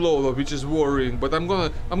quite low, though, which is worrying. But I'm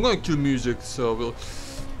gonna kill music, so we'll.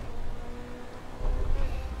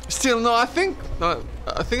 Still, no. I think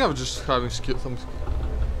I'm just having skill.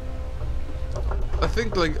 I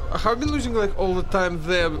think like I've been losing like all the time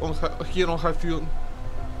there on here on high fuel.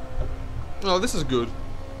 Oh, this is good.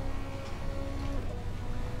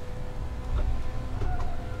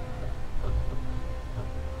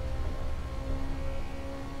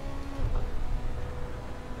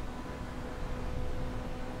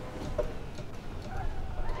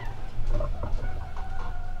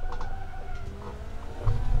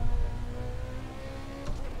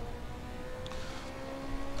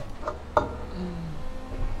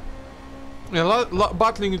 Yeah,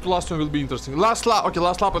 battling into last one will be interesting. Last lap, okay,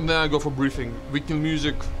 last lap, and then I go for briefing. We kill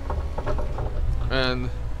music and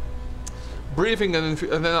briefing, and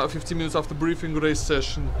then 15 minutes after briefing, race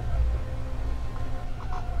session.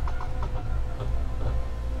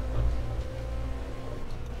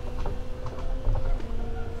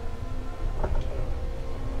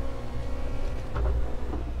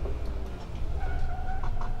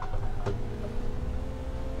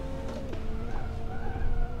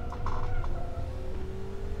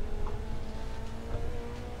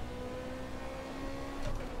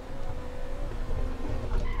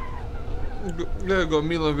 There you go,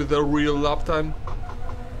 Milan with a real lap time.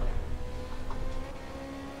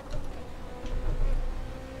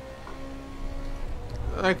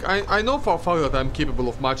 Like I know for a fact that I'm capable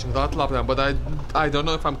of matching that lap time, but I don't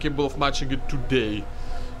know if I'm capable of matching it today,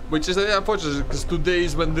 which is unfortunate because today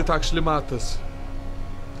is when it actually matters.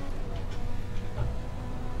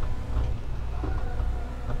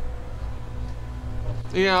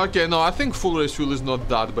 Yeah, okay, no, I think full race fuel is not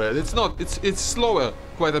that bad. It's not, it's slower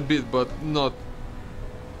quite a bit, but not.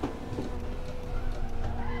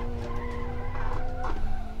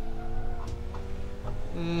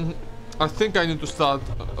 I think I need to start.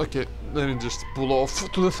 Okay, let me just pull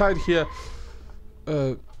off to the side here.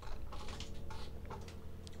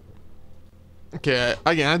 Okay,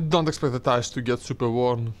 again, I don't expect the tires to get super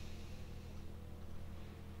worn.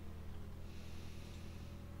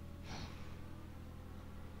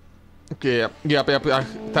 Okay, yep,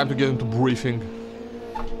 time to get into briefing.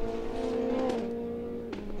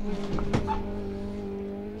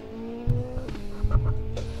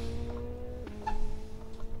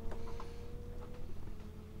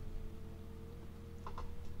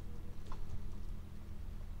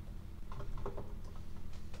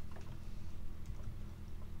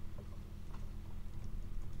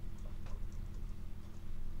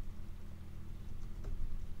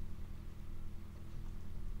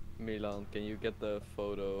 Milan, can you get the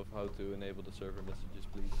photo of how to enable the server messages,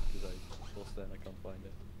 please? Because I lost it and I can't find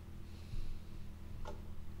it.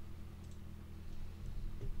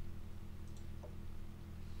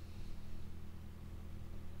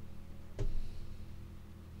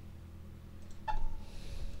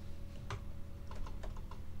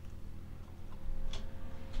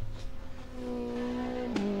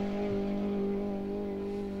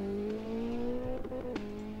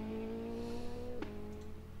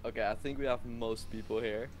 Okay, I think we have most people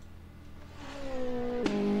here.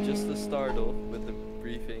 Just to start off with the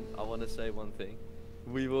briefing, I want to say one thing.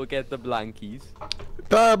 We will get the blankies.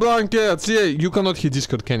 The blankets! Yeah, you cannot hit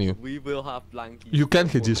Discord, can you? We will have blankies. You can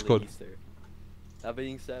hit Discord. Easter. That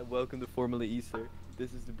being said, welcome to Formally Easter.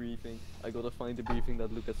 This is the briefing. I gotta find the briefing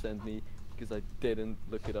that Lucas sent me, because I didn't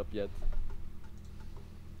look it up yet.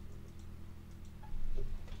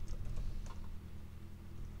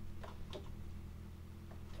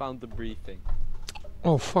 Found the briefing.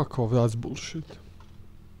 Oh, fuck off, that's bullshit.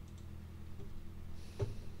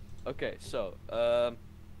 Okay, so,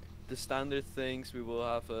 the standard things, we will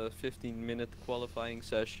have a 15-minute qualifying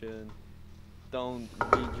session. Don't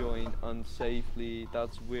rejoin unsafely,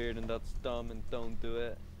 that's weird and that's dumb and don't do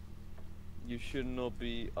it. You should not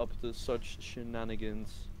be up to such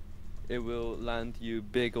shenanigans. It will land you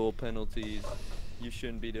big ol' penalties. You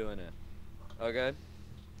shouldn't be doing it. Okay?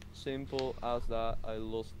 Simple as that. I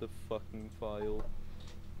lost the fucking file.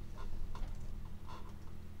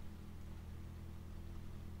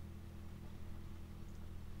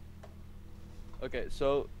 Okay,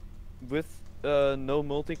 so with no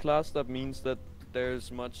multi-class, that means that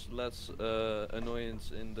there's much less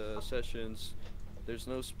annoyance in the sessions. There's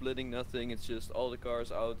no splitting, nothing. It's just all the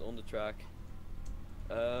cars out on the track.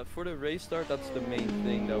 For the race start, that's the main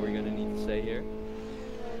thing that we're gonna need to say here.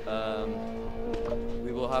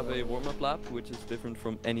 We will have a warm-up lap, which is different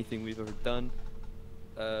from anything we've ever done.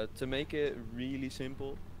 To make it really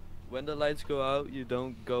simple, When the lights go out, you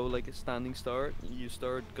don't go like a standing start. You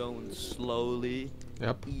start going slowly,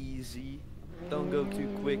 Yep. easy. Don't go too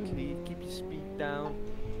quickly. Keep your speed down.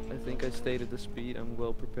 I think I stated the speed. I'm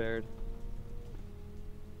well prepared.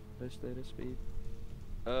 I stated speed.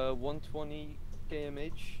 120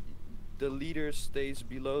 kmh. The leader stays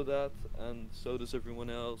below that, and so does everyone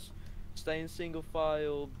else. Stay in single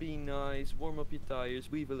file. Be nice. Warm up your tires.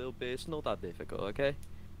 Weave a little bit. It's not that difficult, okay?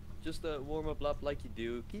 Just a warm up lap like you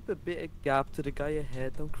do. Keep a bit of gap to the guy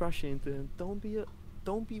ahead. Don't crash into him. Don't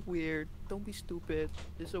be weird. Don't be stupid.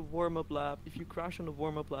 It's a warm up lap. If you crash on the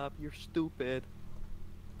warm up lap, you're stupid.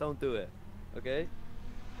 Don't do it. Okay?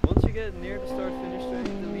 Once you get near the start finish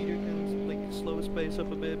straight, the leader can like slow his pace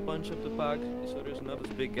up a bit, bunch up the pack so there's not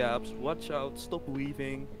as big gaps. Watch out, stop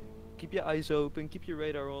weaving. Keep your eyes open, keep your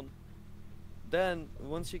radar on. Then,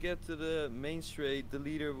 once you get to the main straight, the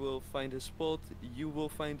leader will find his spot, you will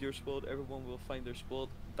find your spot, everyone will find their spot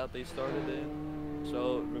that they started in.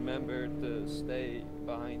 So remember to stay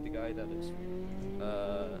behind the guy that is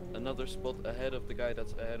another spot ahead of the guy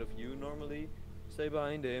that's ahead of you normally. Stay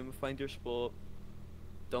behind him, find your spot.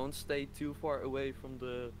 Don't stay too far away from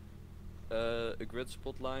the grid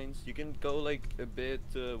spot lines. You can go like a bit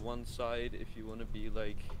to one side if you want to be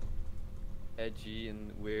like edgy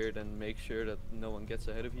and weird and make sure that no one gets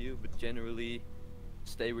ahead of you, but generally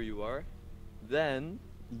stay where you are. Then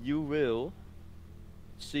you will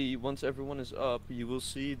see, once everyone is up, you will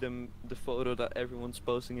see the photo that everyone's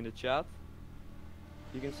posting in the chat.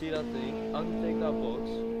 You can see that thing, untake that box.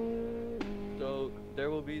 So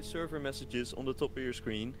there will be server messages on the top of your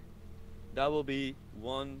screen. That will be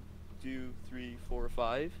 1, 2, 3, 4,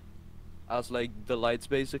 5 as like the lights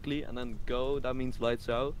basically, and then go, that means lights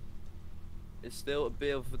out. It's still a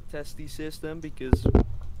bit of a testy system because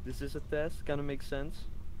this is a test, kinda makes sense.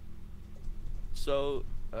 So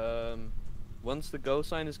once the go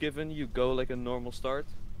sign is given, you go like a normal start.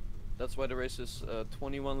 That's why the race is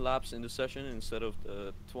 21 laps in the session instead of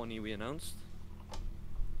the 20 we announced.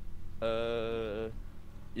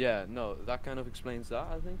 Yeah, no, that kind of explains that,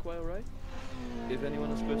 I think, quite alright. If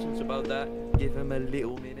anyone has questions about that, give him a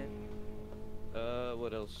little minute.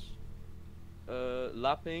 What else?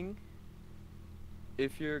 Lapping.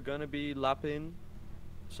 If you're gonna be lapping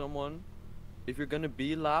someone, if you're gonna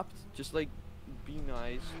be lapped, just like be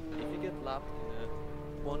nice. If you get lapped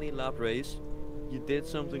in a 20 lap race, you did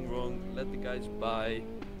something wrong, let the guys by.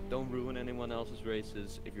 Don't ruin anyone else's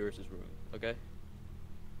races if yours is ruined, okay?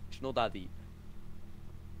 It's not that deep.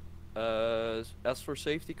 As for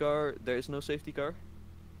safety car, there is no safety car.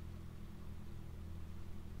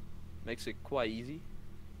 Makes it quite easy.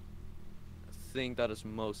 I think that is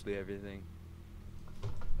mostly everything.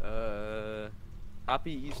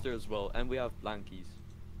 Happy Easter as well, and we have blankies.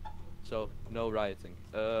 So, no rioting.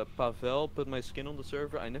 Pavel put my skin on the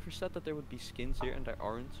server. I never said that there would be skins here, and there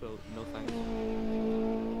aren't, so no thanks.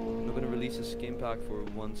 I'm not gonna release a skin pack for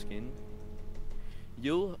one skin.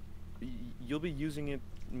 You'll be using it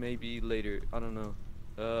maybe later, I don't know.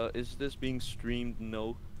 Is this being streamed?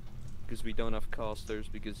 No, because we don't have casters,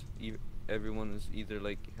 because everyone is either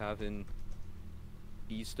like having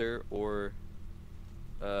Easter or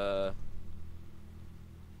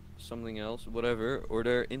something else, whatever, or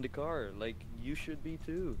they're in the car, like you should be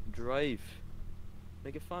too. Drive,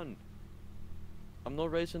 make it fun. I'm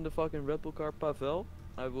not racing the fucking Red Bull car, Pavel.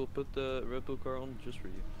 I will put the Red Bull car on just for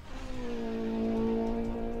you.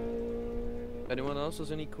 Anyone else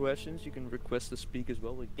has any questions, you can request to speak as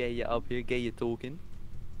well. We get you up here, get you talking.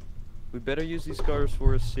 We better use these cars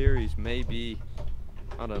for a series, maybe.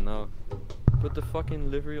 I don't know. Put the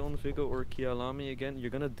fucking livery on Vigo or Kialami again.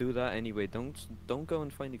 You're gonna do that anyway. Don't go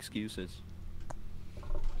and find excuses.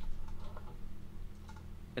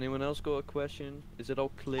 Anyone else got a question? Is it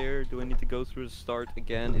all clear? Do I need to go through the start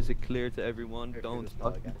again? Is it clear to everyone? Don't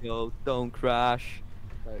fucking go. Don't crash.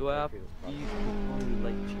 Do I have these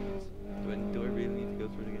like cheese? Do I really need to go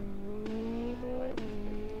through it again?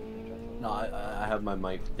 No, I have my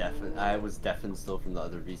mic deafened. I was deafened still from the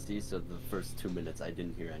other VC, so the first 2 minutes I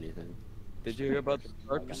didn't hear anything. Did you hear about the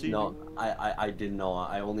start procedure? No, I didn't know.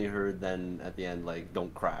 I only heard then at the end like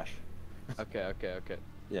don't crash. Okay.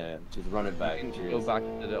 Yeah, just run it back. Go back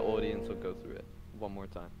to the audience or go through it one more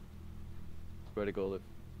time. Swear to God,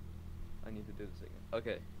 I need to do this again.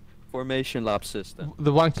 Okay. Formation lap system.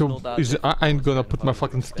 The one is I ain't gonna put my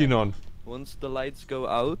fucking skin on. Once the lights go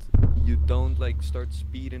out, you don't like start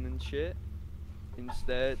speeding and shit.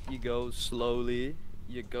 Instead, you go slowly.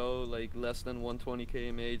 You go like less than 120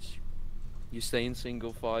 kmh. You stay in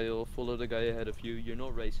single file, follow the guy ahead of you. You're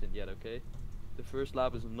not racing yet, okay? The first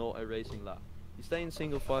lap is not a racing lap. You stay in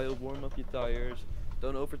single file, warm up your tires.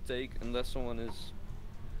 Don't overtake unless someone is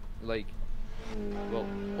like, well,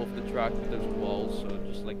 off the track, but there's walls, so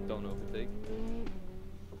just like don't overtake.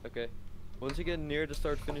 Okay. Once you get near the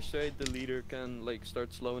start-finish straight, the leader can like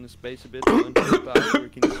start slowing his pace a bit, and where he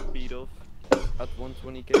can speed off at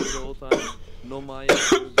 120 km the whole time. No Maya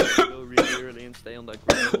will go really early and stay on that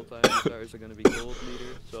grid the whole time. The tires are gonna be cold,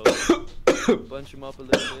 leader, so bunch him up a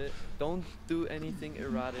little bit. Don't do anything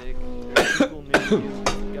erratic. There's people near you.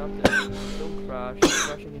 Captain, don't crash.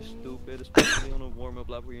 Crashing is stupid, especially on a warm-up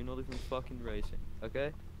lap where you're not even fucking racing.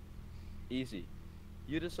 Okay? Easy.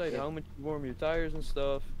 You decide how much you warm your tires and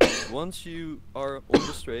stuff. Once you are on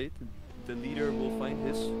the straight, the leader will find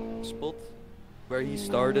his spot where he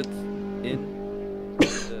started in.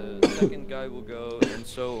 The second guy will go, and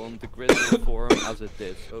so on. The grid will form as it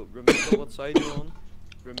is. So remember what side you're on.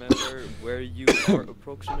 Remember where you are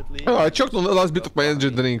approximately. Oh, I choked on the last bit of my energy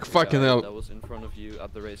drink. Fucking hell. That was in front of you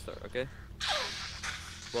at the race start, okay?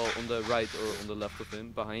 Well, on the right or on the left of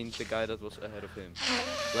him, behind the guy that was ahead of him.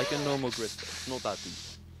 Like a normal grid start, it's not that deep.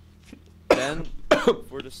 Then,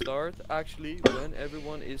 for the start, actually, when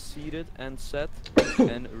everyone is seated and set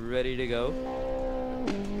and ready to go,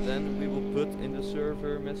 then we will put in the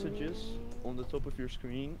server messages on the top of your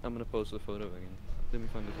screen. I'm gonna post the photo again. Let me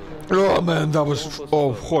find the photo. Oh man, that was.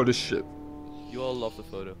 Oh, holy shit. You all love the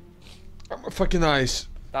photo. Fucking nice.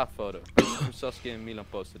 That photo. Saskia and Milan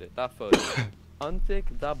posted it. That photo. Untick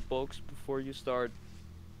that box before you start,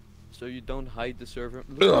 so you don't hide the server.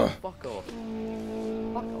 Look, fuck off.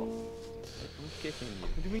 Fuck off. I'm kicking you.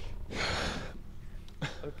 What do you mean?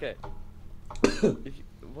 Okay. If you,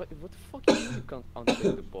 what the fuck you mean you can't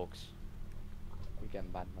untick the box? We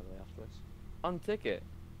get banned by the way afterwards. Untick it.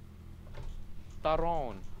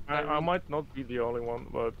 Taron. I might not be the only one,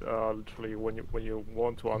 but literally when you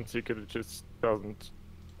want to untick it, it just doesn't.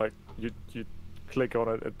 Like you click on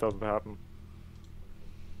it, it doesn't happen.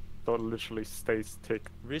 So it literally stays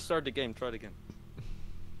ticked. Restart the game. Try it again.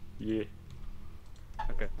 Yeah.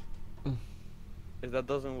 Okay. If that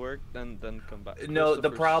doesn't work, then come back. No,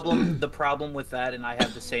 the problem with that, and I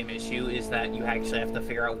have the same issue, is that you actually have to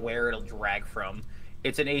figure out where it'll drag from.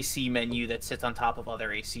 It's an AC menu that sits on top of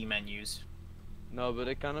other AC menus. No, but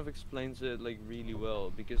it kind of explains it like really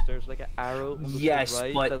well, because there's like an arrow on the Yes, top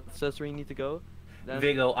right but that says where you need to go. Then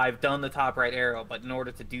Vigo, I've done the top right arrow, but in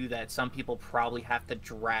order to do that, some people probably have to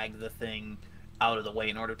drag the thing out of the way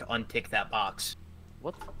in order to untick that box.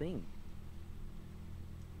 what thing?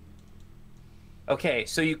 Okay,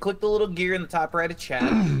 so you click the little gear in the top right of chat,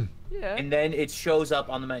 Yeah. and then it shows up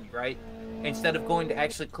on the menu, right? Instead of going to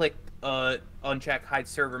actually click uncheck hide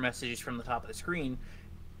server messages from the top of the screen,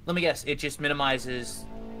 let me guess, it just minimizes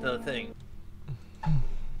the thing.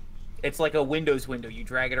 It's like a Windows window, you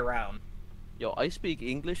drag it around. Yo, I speak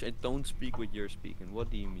English. I don't speak what you're speaking.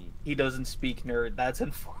 What do you mean? He doesn't speak, nerd. That's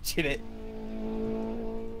unfortunate.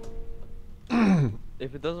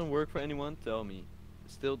 If it doesn't work for anyone, tell me.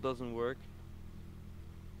 It still doesn't work.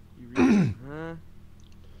 You really,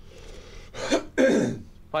 huh?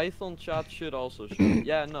 Python chat should also show.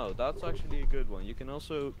 Yeah, no, that's actually a good one. You can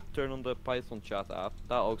also turn on the Python chat app.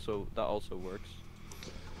 That also works.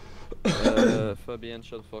 Fabienne,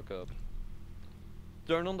 shut the fuck up.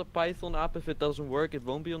 Turn on the Python app. If it doesn't work, it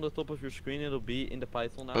won't be on the top of your screen. It'll be in the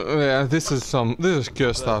Python app. Yeah, this is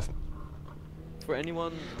good stuff. For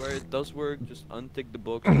anyone where it does work, just untick the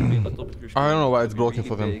box. It'll be on the top of your screen. I don't know why it's It'll be blocking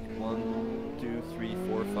for them. big. 1, 2, 3,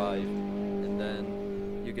 4, 5, and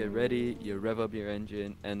then you get ready. You rev up your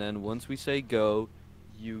engine, and then once we say go,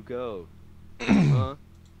 you go. Huh?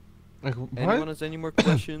 Like, Anyone has any more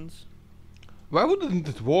questions? why wouldn't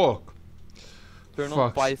it work? Turn on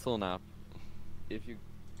Fuck. Python app. If you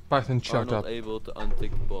Python are chat not up. able to untick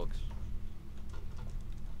the box.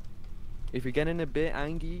 If you're getting a bit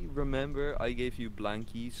angry, remember I gave you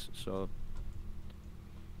blankies, so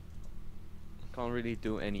can't really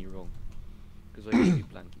do any wrong, because I gave you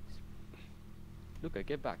blankies. Look, I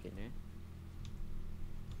get back in here.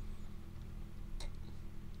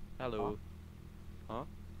 Hello. Huh?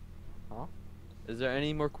 Huh? Is there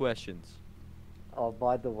any more questions? Oh,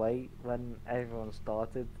 by the way, when everyone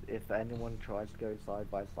started, if anyone tried to go side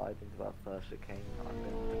by side into that first chicane, I'm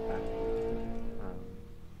going to ban you.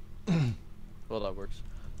 Well, that works.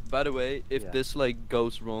 By the way, if Yeah. this like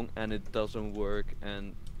goes wrong and it doesn't work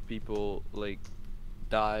and people like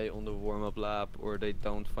die on the warm-up lap or they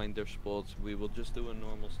don't find their spots, we will just do a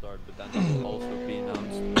normal start, but then it will also be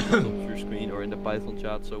announced on the top of your screen or in the Python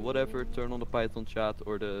chat. So whatever, turn on the Python chat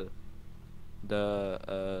or the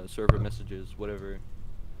server messages, whatever.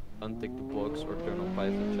 Untick the box or turn on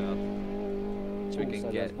Python chat. So freaking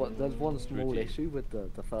Also, get. there's one small routine. issue with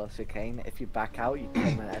the first chicane. If you back out, you kill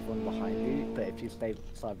everyone behind you. But if you stay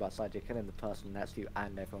side by side, you're killing the person next to you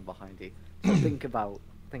and everyone behind you. So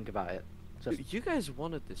think about it. Just You guys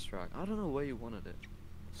wanted this track. I don't know why you wanted it.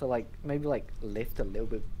 so like maybe like lift a little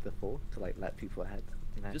bit before to like let people ahead.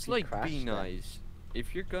 You know, if Just you like crash, be then- nice.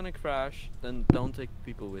 If you're gonna crash, then don't take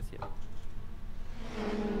people with you.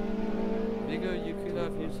 Vigo, you could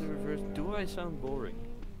have used the reverse. Do I sound boring?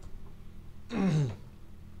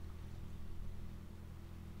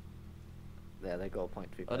 Yeah, they got a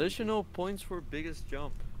point to be. Additional points for biggest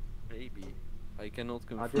jump. Maybe. I cannot I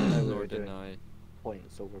didn't know confirm we nor were doing- deny.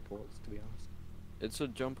 points or reports, to be honest. It's a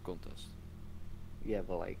jump contest. Yeah,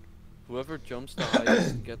 but like Whoever jumps the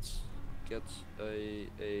highest gets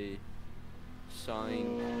a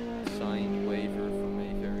signed waiver from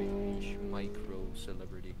a very niche micro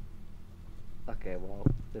celebrity. okay, well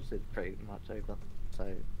this is pretty much over.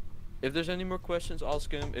 So If there's any more questions,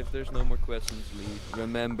 ask him. If there's no more questions, leave.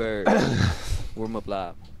 Remember, warm up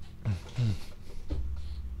lab.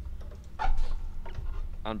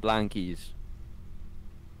 And blankies.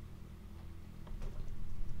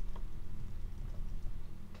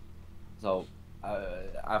 So,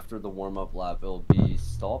 after the warm-up lap, it'll be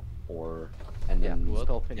stop or and yeah, then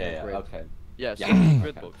stop in yeah, your grid. okay. Yeah, Yeah. so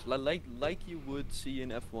grid Okay. box. Like you would see in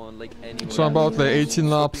F1, like anywhere. So about the else. 18 Stop in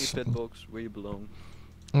laps. your pit box where you belong.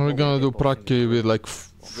 We're gonna do Praki with like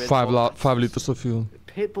Red 5 liters of fuel.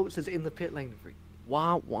 Pit box is in the pit lane.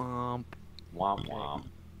 Womp womp. Womp womp.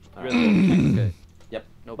 Red box. Okay. Yep.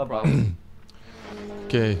 No Bye-bye. problem.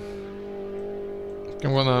 Okay.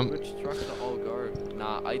 I'm gonna. Switch truck to Algarve.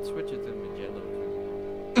 Nah, I'd switch it to Magello.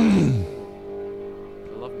 I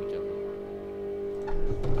love Magello.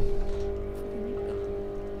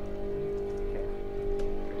 Okay.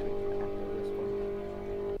 Pretty sure you can handle this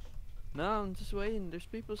one. No, I'm just waiting. There's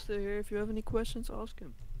people still here. If you have any questions, ask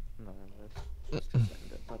him. No, let's just end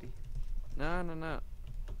it, buddy. No.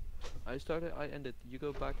 I started, I ended. You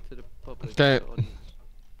go back to the public. Okay. the audience.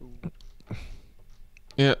 Ooh.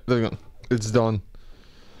 Yeah, there you go. It's done.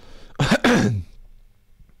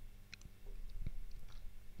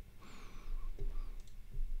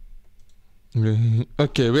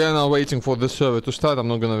 Okay, we are now waiting for the server to start. I'm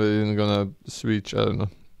not gonna switch. I don't know.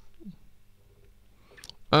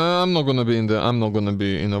 I'm not gonna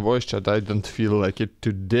be in a voice chat. I don't feel like it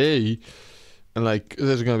today. And like,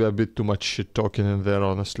 there's gonna be a bit too much shit talking in there,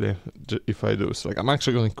 honestly. If I do, so like, I'm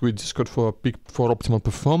actually gonna quit Discord for optimal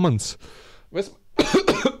performance. Where's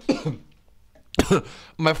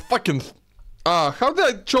my fucking? How did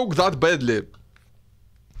I choke that badly?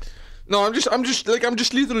 No, I'm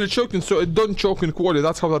just literally choking, so I don't choke in quality.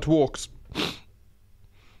 That's how that works.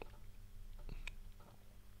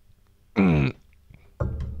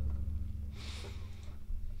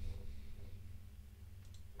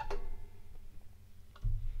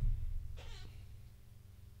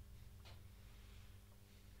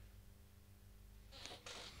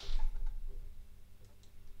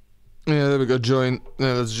 Yeah, there we go. Join.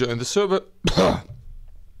 Yeah, let's join the server.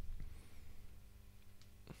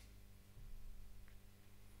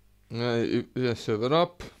 Yeah, server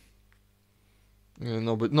up. Yeah,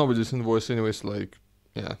 nobody's in voice anyways. Like,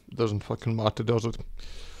 yeah, doesn't fucking matter, does it?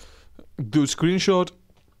 Do screenshot.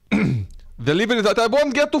 The livery that I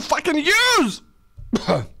won't get to fucking use.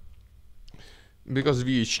 Because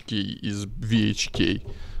VHK is VHK.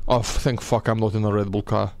 Oh, thank fuck I'm not in a Red Bull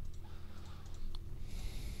car.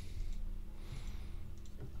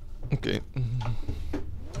 Okay.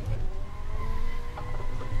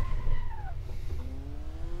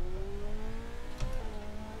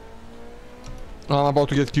 I'm about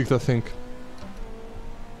to get kicked, I think.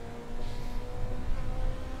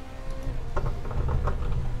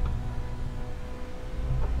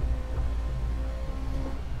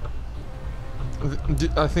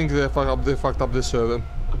 I think they fucked up the server.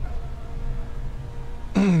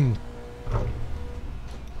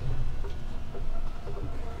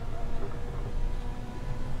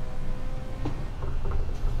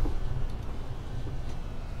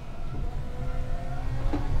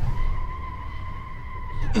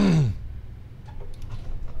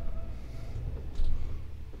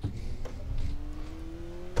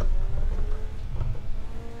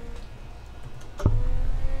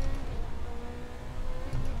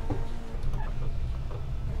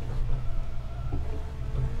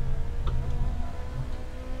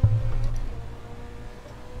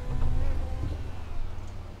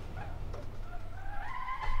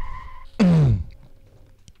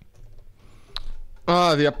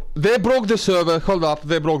 Yep. They broke the server. Hold up.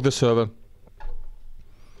 They broke the server.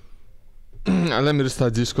 Let me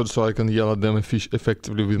restart Discord so I can yell at them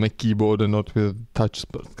effectively with my keyboard and not with touch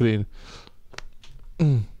screen.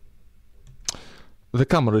 The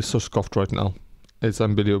camera is so scuffed right now. It's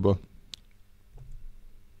unbelievable.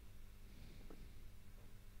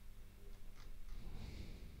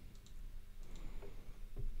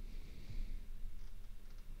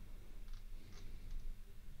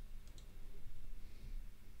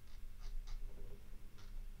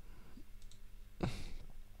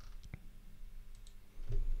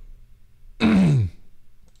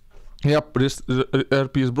 Yep, this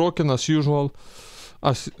RP is broken as usual.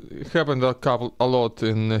 As it happened a lot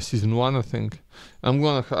in season 1, I think.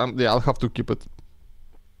 Yeah, I'll have to keep it.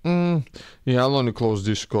 Yeah, I'll only close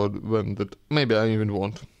Discord when that. Maybe I even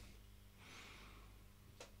won't.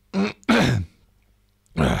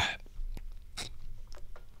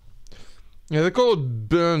 Yeah, they call it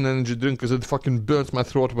burn energy drink because it fucking burns my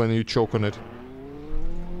throat when you choke on it.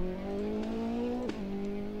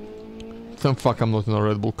 Then fuck, I'm not in a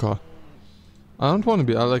Red Bull car. I don't want to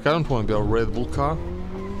be, I don't want to be a Red Bull car.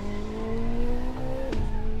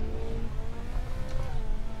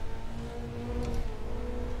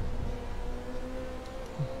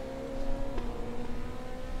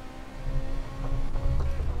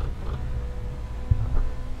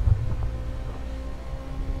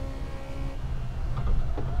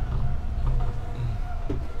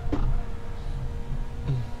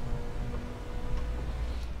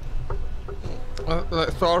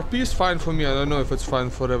 So RP is fine for me, I don't know if it's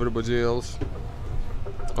fine for everybody else.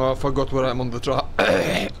 Oh, I forgot where I'm on the track.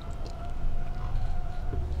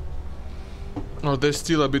 Oh, there's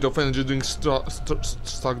still a bit of energy drink stuck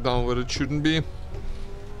down where it shouldn't be.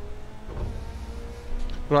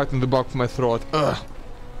 Right in the back of my throat. Ugh.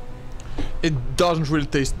 It doesn't really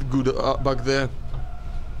taste good back there.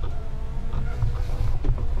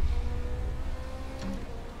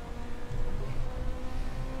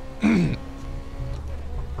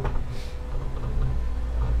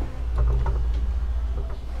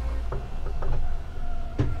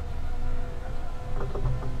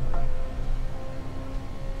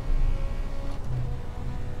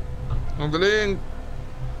 The link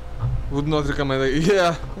would not recommend it.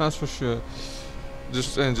 Yeah, that's for sure.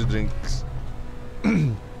 Just energy drinks.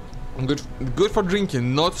 Good for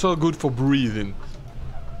drinking, not so good for breathing.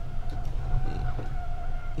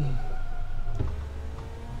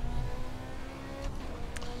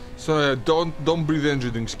 So don't breathe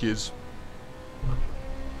energy drinks, kids.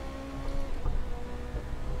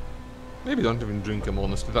 Maybe don't even drink them,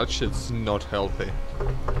 honestly. That shit's not healthy.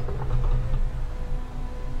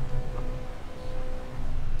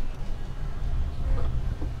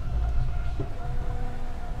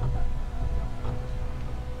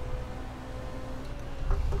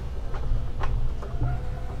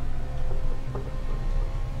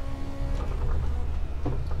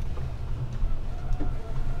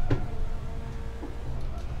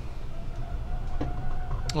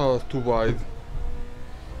 Oh, too wide.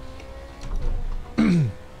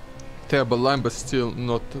 Terrible line, but still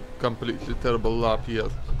not completely terrible lap yet.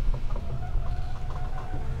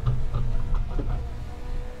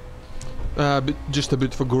 Just a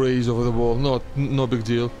bit of a graze over the wall, no big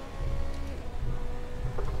deal.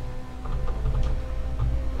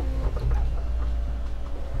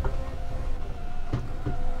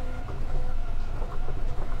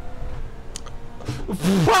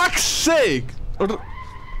 Fuck's sake!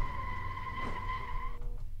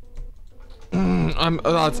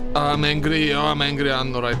 I'm angry. Oh, I'm angry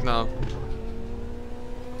Anno right now.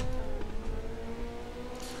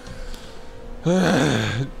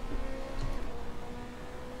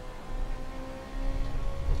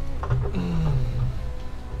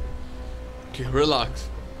 Okay, relax.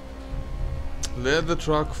 Let the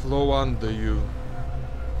truck flow under you.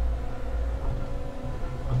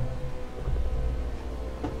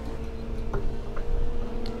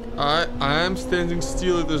 I am standing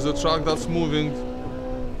still. There's a truck that's moving.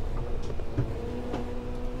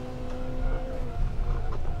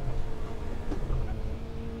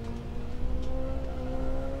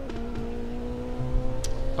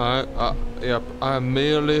 Yep, I'm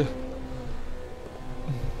merely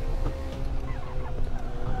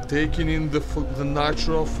taking in the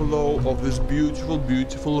natural flow of this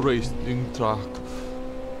beautiful racing track.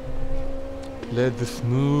 Let the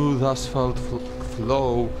smooth asphalt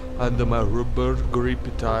flow under my rubber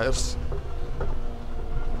grippy tires.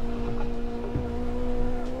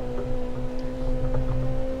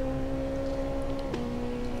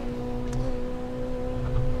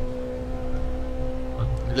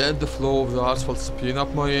 Let the flow of the asphalt spin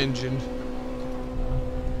up my engine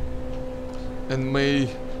and may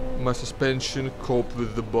my suspension cope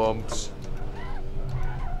with the bumps.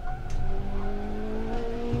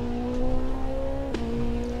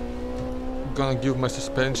 gonna give my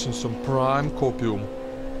suspension some prime copium.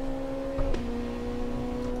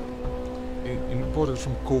 Imported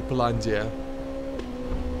from Copelandia.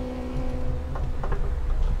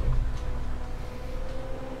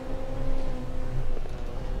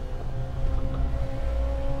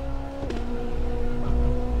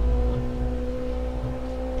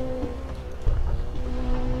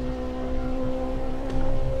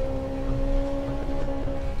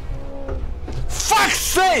 Fuck's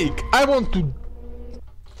sake! I want to.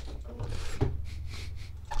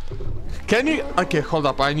 Can you? Okay, hold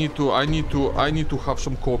up. I need to have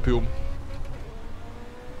some copium.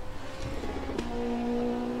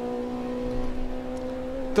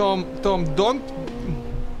 Tom, don't.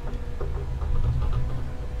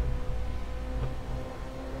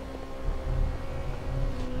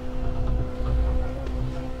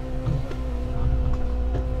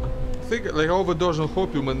 I think like I overdosed on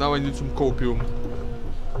copium and now I need some copium.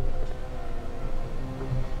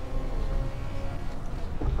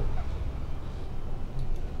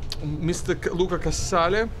 Mr. Luca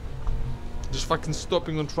Casale, just fucking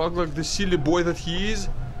stopping on truck like the silly boy that he is.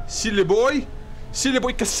 Silly boy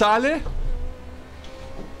Casale.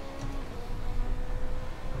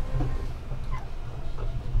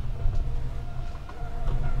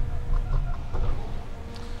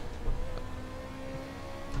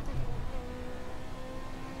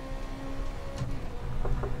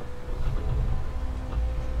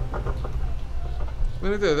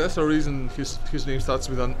 That's the reason his name starts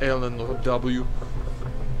with an L and not a W.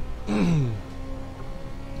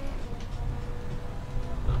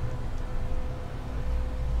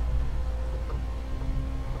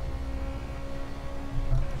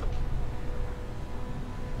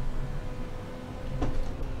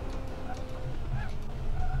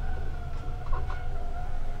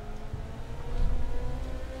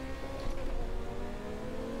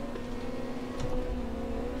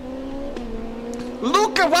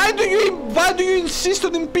 Luca, why do you insist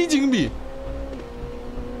on impeding me?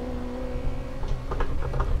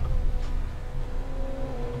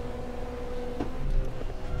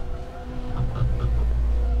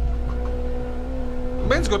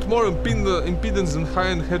 Man's got more impedance than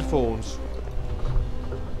high-end headphones.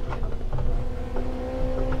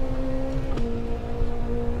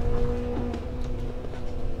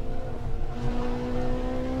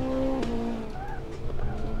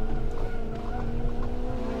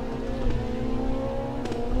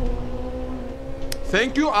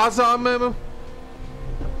 Thank you, Azam.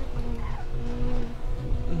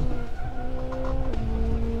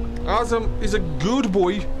 Azam is a good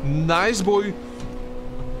boy, nice boy.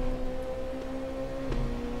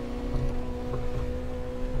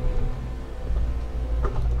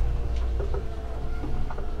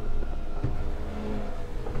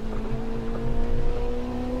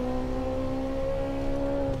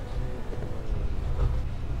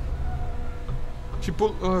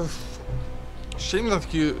 People, shame that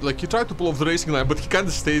he tried to pull off the racing line, but he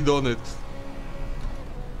kinda stayed on it.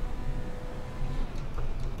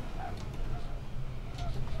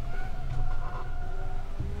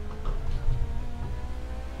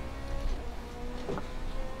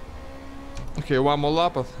 Okay, one more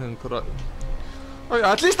lap, I think. Right. Oh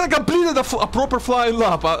yeah, at least I completed a proper flying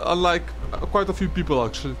lap, unlike quite a few people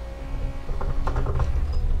actually.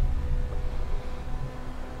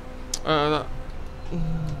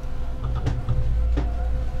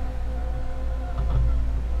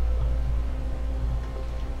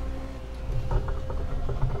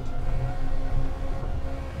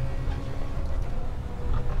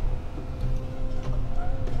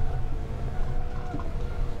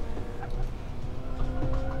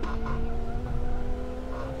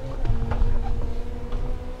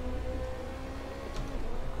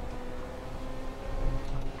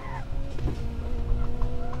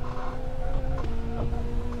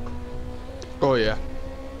 Oh yeah.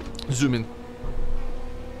 Zoom in.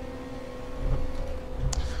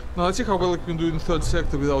 Now let's see how well I can do in third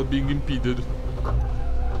sector without being impeded.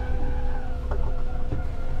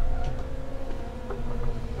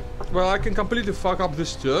 Well, I can completely fuck up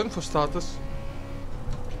this turn for starters.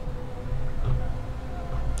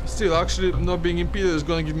 Still, actually, not being impeded is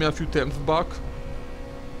gonna give me a few tenths back.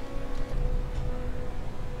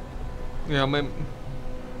 Yeah, man.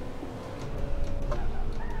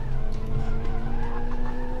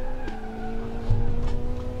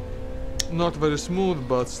 Not very smooth,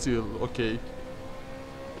 but still okay.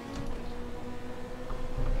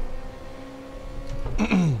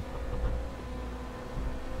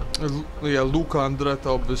 Yeah, Luca Andretta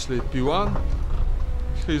obviously P1.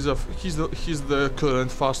 He's the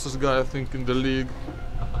current fastest guy I think in the league.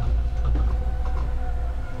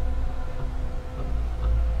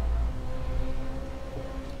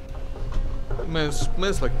 Man,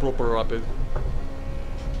 smells like proper rapid.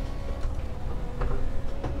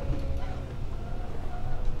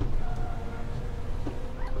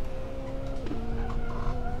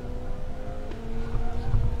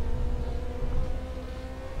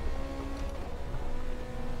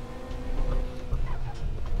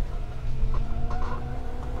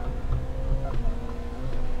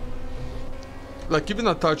 Like even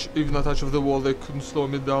a touch of the wall, they couldn't slow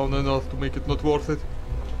me down enough to make it not worth it.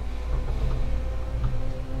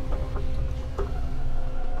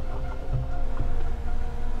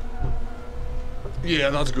 Yeah,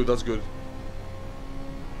 that's good, that's good.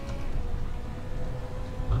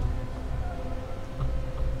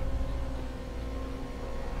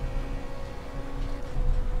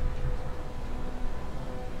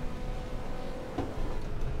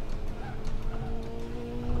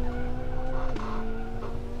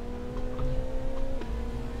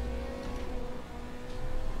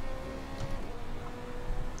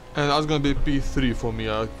 And that's gonna be P3 for me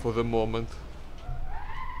for the moment.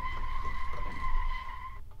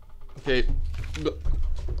 Okay,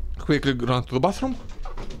 quickly run to the bathroom.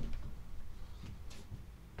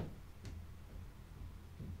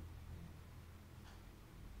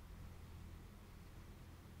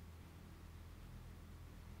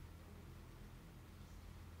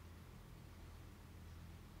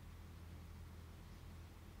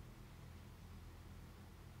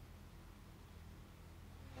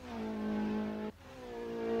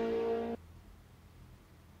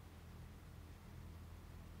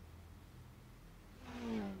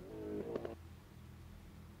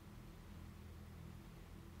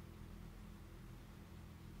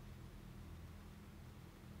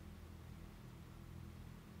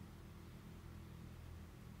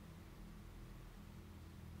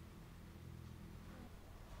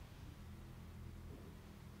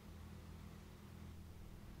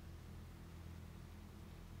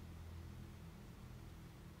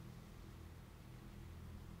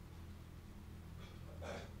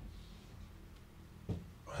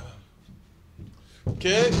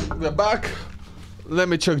 Okay, we're back. Let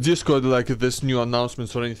me check Discord, like if there's new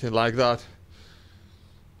announcements or anything like that.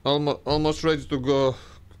 Almost ready to go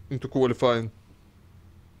into qualifying.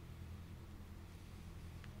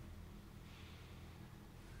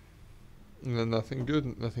 Nothing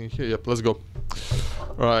good, nothing here. Yep, let's go.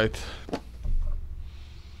 Right.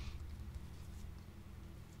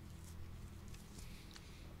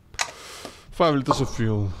 Five liters of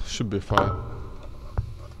fuel should be fine.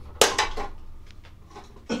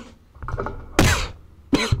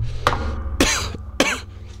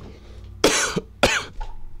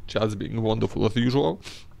 Chad's being wonderful as usual.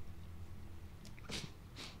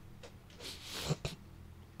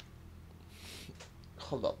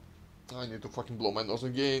 Hold up. I need to fucking blow my nose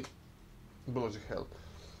again. Bloody hell.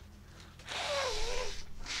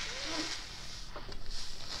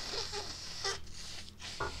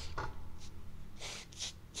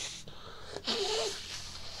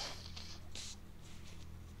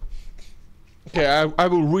 Okay, I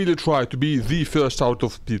will really try to be the first out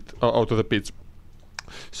of the pits.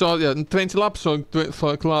 So yeah, 20 laps, so I'm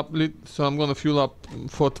gonna fuel up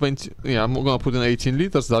for 20. Yeah, I'm gonna put in 18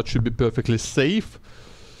 liters. That should be perfectly safe.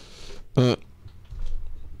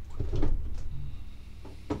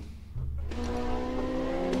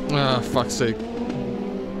 Fuck's sake.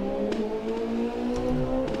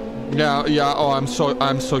 Yeah. Oh, I'm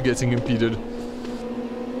so getting impeded.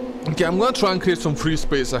 Okay, I'm gonna try and create some free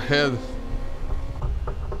space ahead.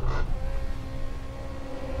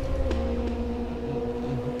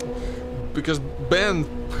 Because Ben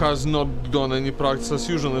has not done any practice as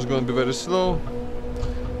usual, it's going to be very slow.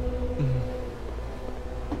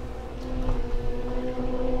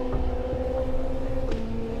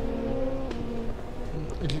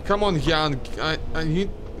 Come on, Jan, he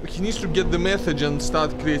needs to get the message and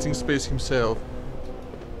start creating space himself.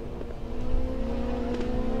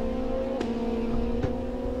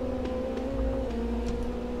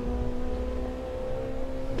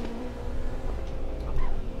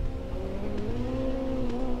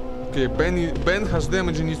 Okay, Ben has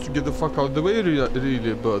damage and needs to get the fuck out of the way,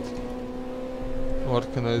 really, but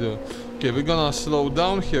what can I do? Okay, we're gonna slow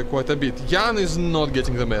down here quite a bit. Jan is not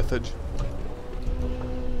getting the message.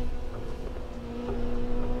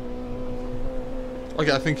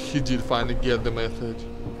 Okay, I think he did finally get the message.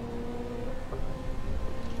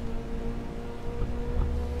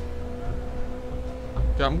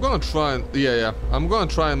 Okay, I'm gonna try and I'm gonna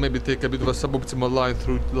try and maybe take a bit of a suboptimal line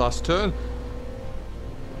through last turn.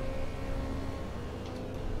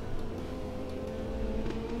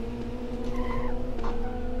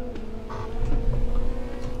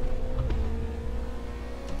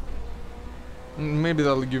 Maybe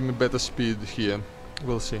that'll give me better speed here.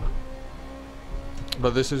 We'll see.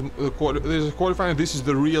 But this is qualifying. This is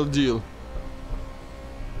the real deal.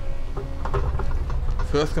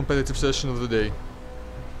 First competitive session of the day.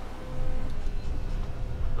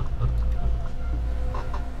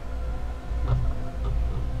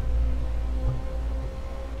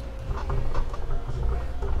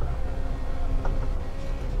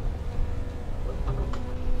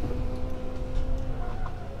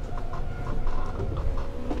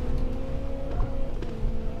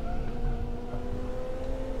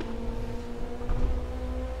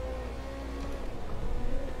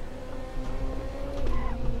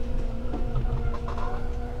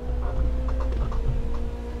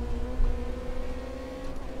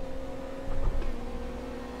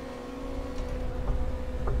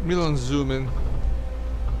 Milan zoom in.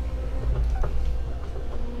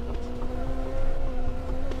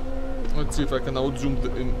 Let's see if I can outzoom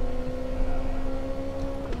the in.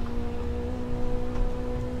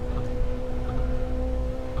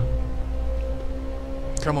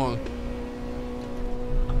 Come on.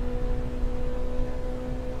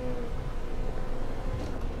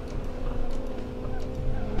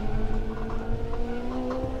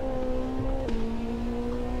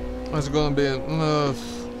 It's gonna be a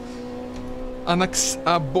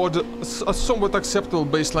somewhat acceptable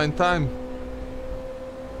baseline time.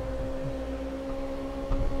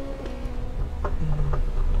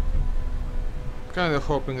 Kind of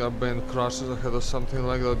hoping that Ben crashes ahead or something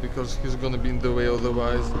like that, because he's gonna be in the way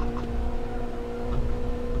otherwise.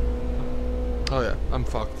 Oh yeah, I'm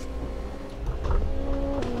fucked.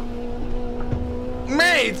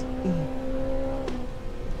 Mate!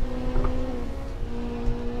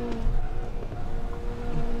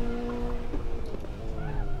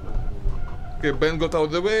 Okay, Ben got out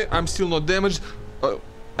of the way. I'm still not damaged,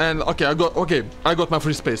 and okay, I got my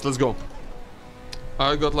free space. Let's go.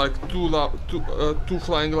 I got like two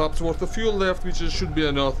flying laps worth of fuel left, which should be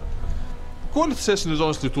enough. Quality session is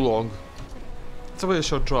honestly too long. It's a very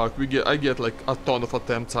short track. I get like a ton of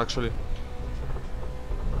attempts actually.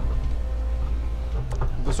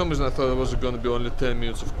 For some reason I thought it was gonna be only 10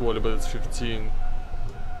 minutes of quality, but it's 15.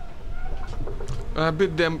 A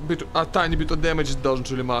tiny bit of damage, it doesn't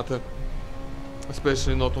really matter.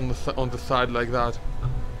 Especially not on the side like that.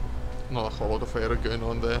 Not a whole lot of air going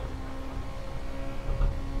on there.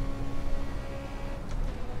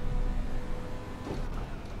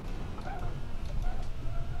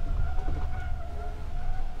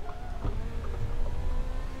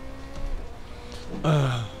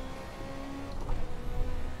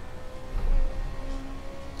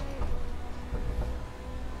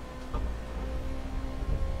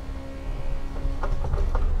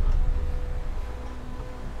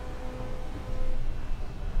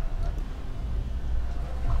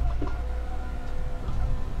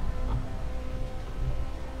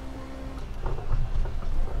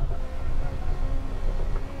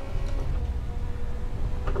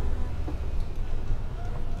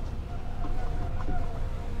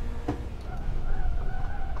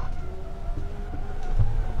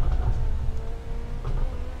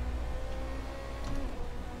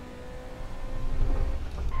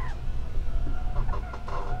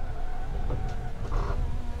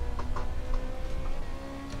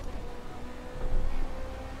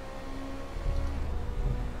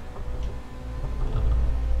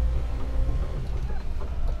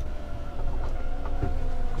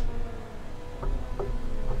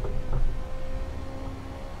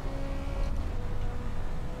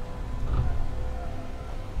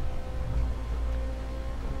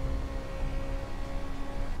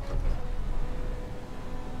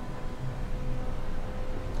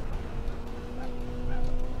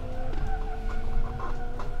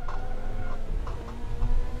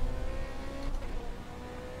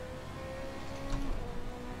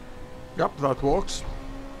 Yep, that works.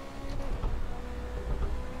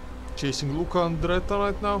 Chasing Luca and Dretta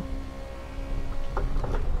right now.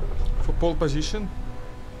 For pole position.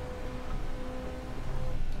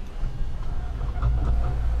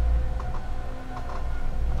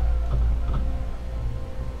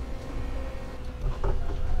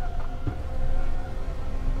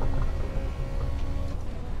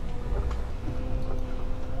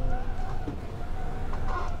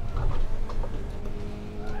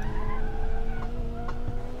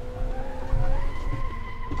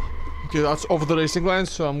 Okay, that's over the racing line,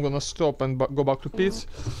 so I'm gonna stop and go back to pits.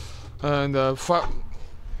 And okay,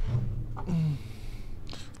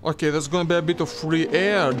 there's gonna be a bit of free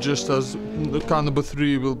air just as the car number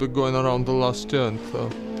 3 will be going around the last turn, so.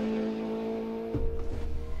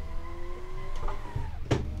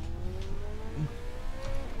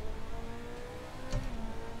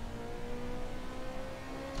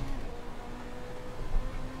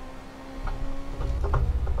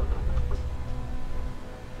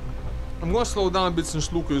 I'm gonna slow down a bit since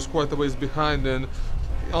Luca is quite a ways behind and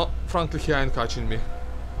frankly he ain't catching me.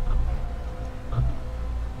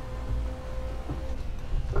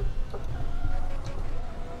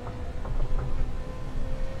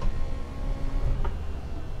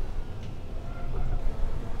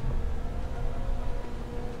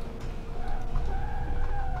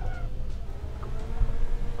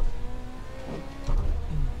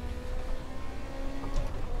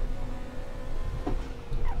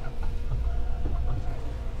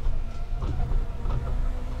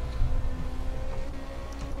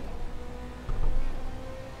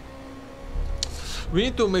 We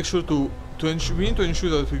need to make sure we need to ensure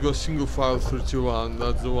that we go single file 31.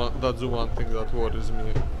 That's the one thing that worries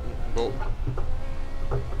me.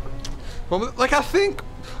 But like I think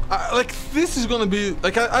like this is gonna be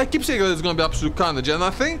like I keep saying that it's gonna be absolute carnage, and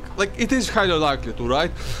I think like it is highly likely to,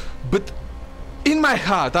 right? But in my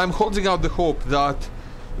heart I'm holding out the hope that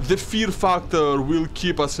the fear factor will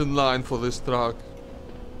keep us in line for this track.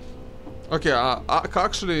 Okay,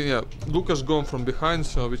 actually yeah, Luca's gone from behind,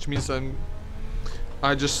 so which means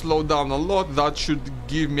I just slowed down a lot. That should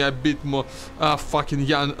give me a bit more. Fucking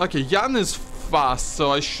Jan. Okay, Jan is fast, so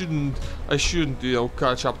I shouldn't, you know,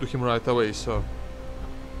 catch up to him right away. So.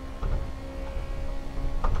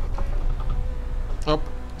 Oh,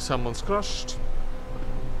 someone's crushed.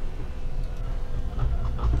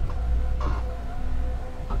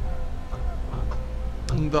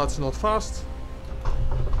 That's not fast.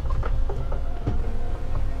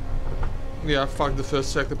 Yeah, fuck the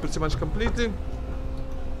first sector pretty much completely.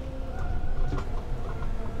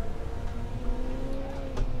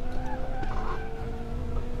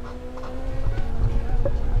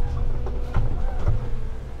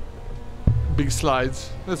 Big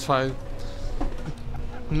slides, that's fine.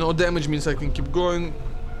 No damage means I can keep going.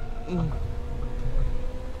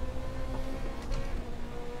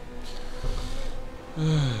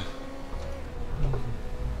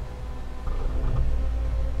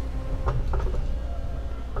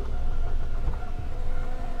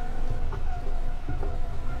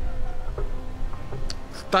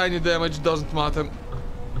 Tiny damage, doesn't matter.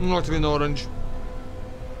 Not even orange.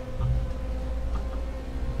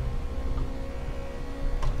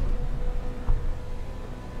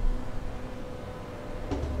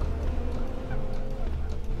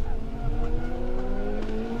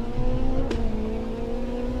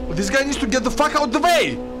 This guy needs to get the fuck out the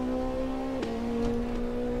way!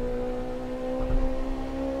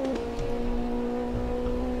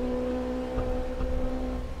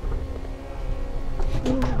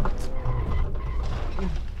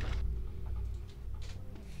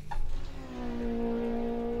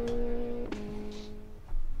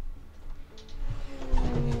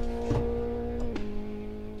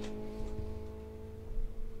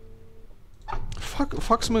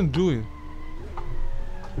 Fuck's man doing?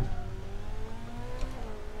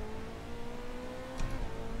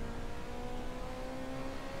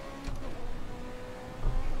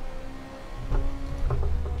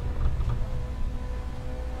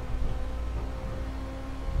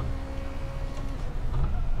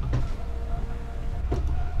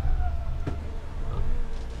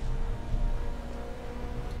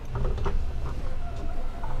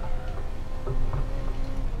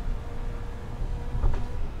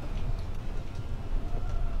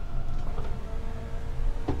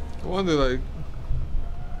 Wonder like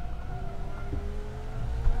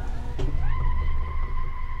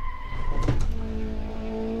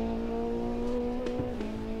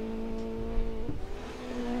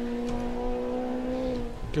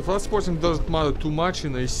okay, fast sporting doesn't matter too much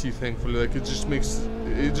in AC, thankfully. Like it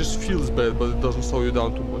just feels bad, but it doesn't slow you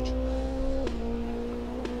down too much.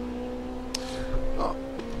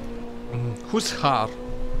 Who's Hard?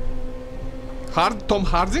 Tom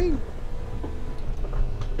Harding?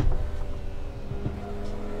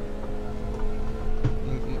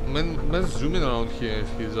 Let's zoom in around here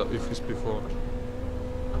if he's before.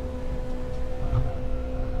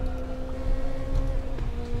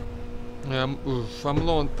 I'm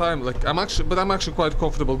low on time. Like I'm actually quite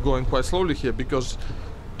comfortable going quite slowly here because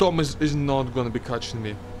Tom is not gonna be catching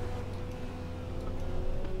me.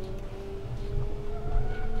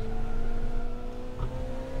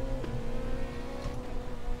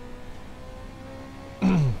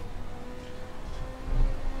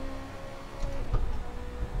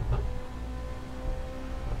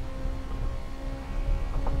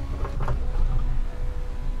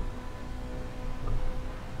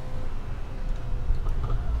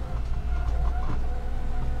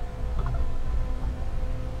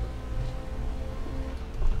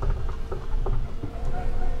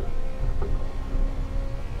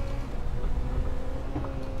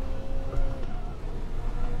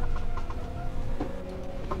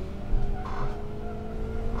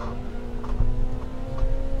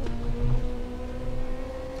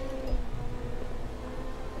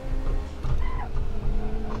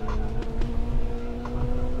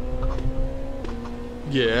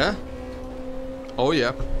 Yeah. Oh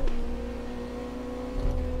yeah.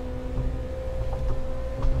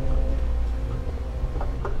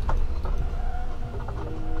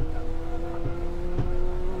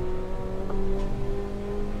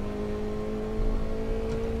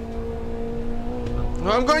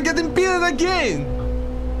 I'm gonna get impeded again!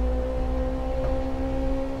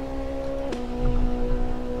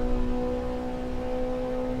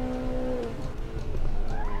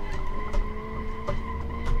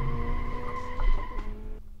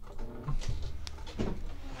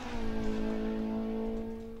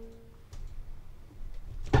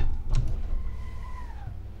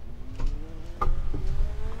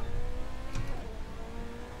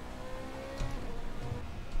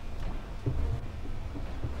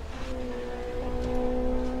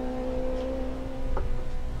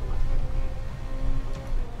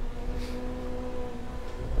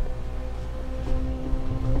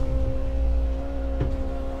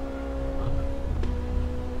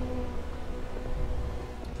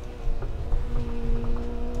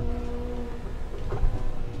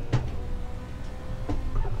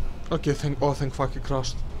 Okay, thank fuck it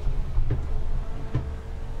crashed.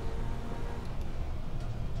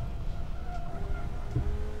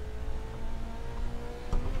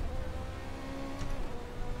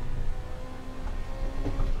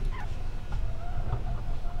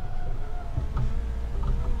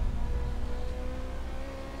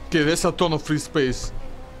 Okay, there's a ton of free space.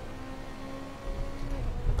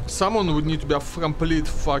 Someone would need to be a complete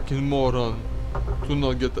fucking moron to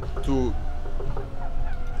not get to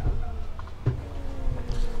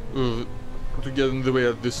get in the way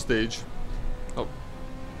at this stage. Oh.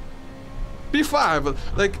 P5,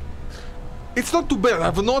 like, it's not too bad.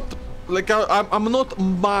 I've not, like, I'm not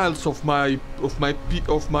miles of my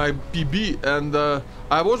PB, and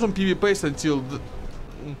I was on PB pace until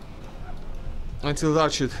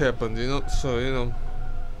that shit happened, you know. So you know.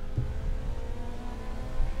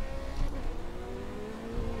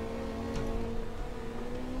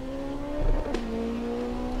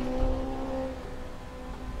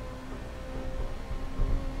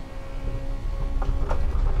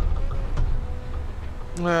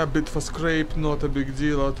 A bit of a scrape, not a big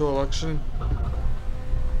deal at all, actually.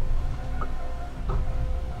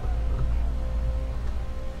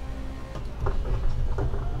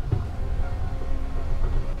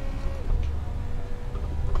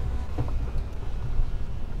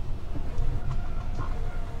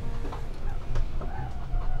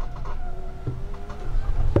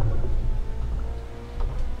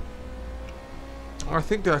 I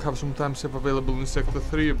think I have some time save available in Sector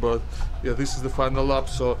 3, but yeah, this is the final lap,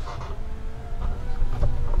 so...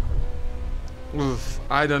 Oof,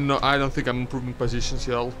 I don't know, I don't think I'm improving positions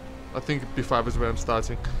yet. I think P5 is where I'm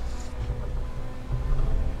starting.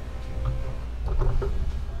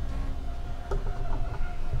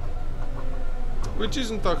 Which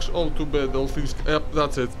isn't actually all too bad, all things... Yep,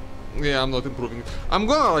 that's it. Yeah, I'm not improving. I'm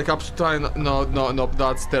gonna like try... No,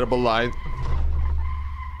 that's terrible line.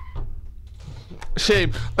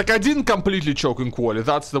 Shame. Like, I didn't completely choke in quali.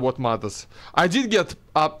 That's what matters. I did get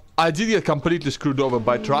completely screwed over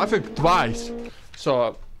by traffic twice.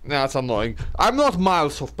 So that's annoying. I'm not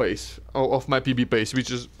miles off pace, of my PB pace,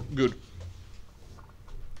 which is good.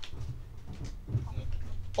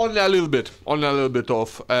 Only a little bit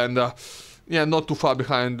off, and yeah, not too far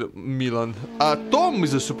behind Milan. Tom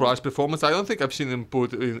is a surprise performance. I don't think I've seen him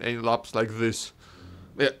put in any laps like this.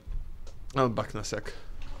 Yeah, I'll be back in a sec.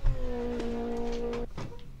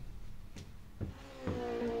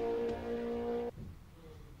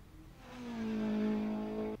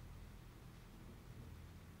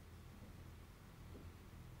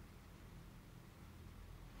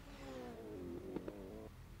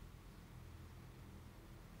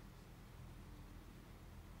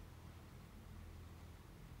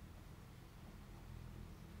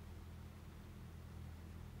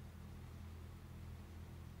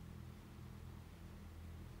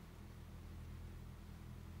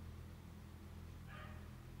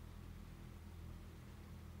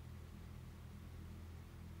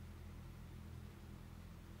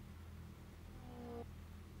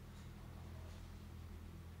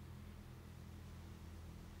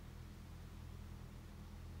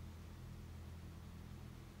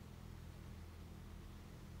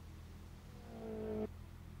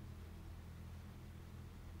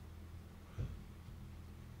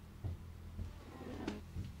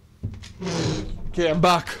 Okay, I'm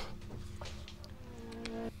back.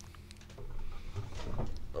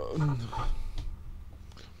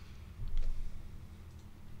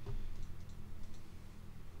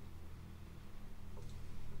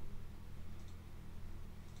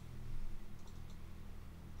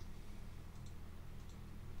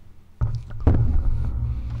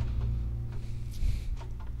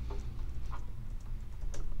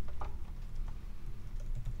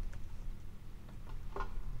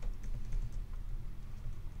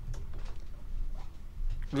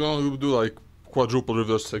 We're gonna do like quadruple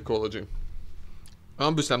reverse psychology.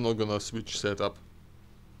 Obviously, I'm not gonna switch setup.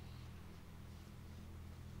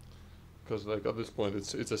 Because like at this point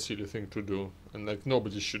it's a silly thing to do, and like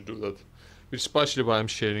nobody should do that, which is partially why I'm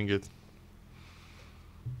sharing it.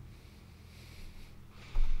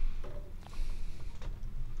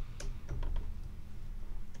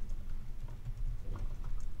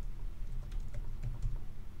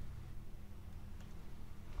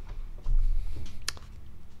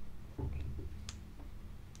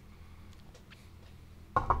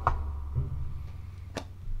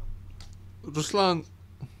 Ruslan.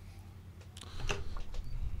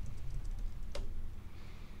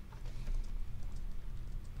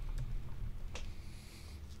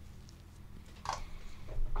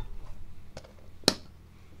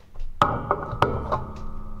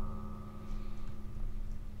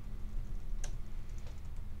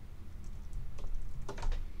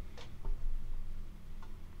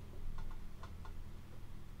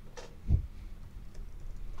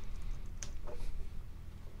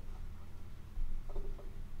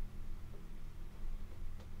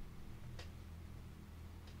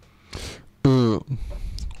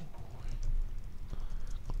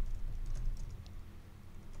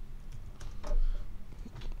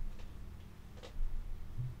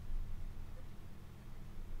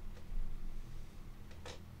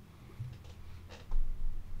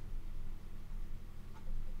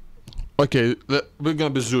 Okay, we're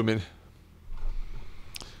gonna be zooming.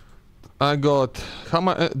 I got how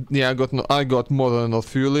much? Yeah, I got more than enough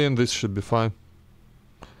fuel in. This should be fine.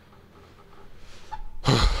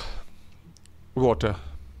 Water.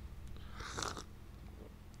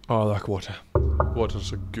 Oh, I like water.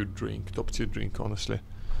 Water's a good drink, top tier drink, honestly.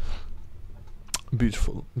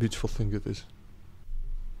 Beautiful, beautiful thing it is.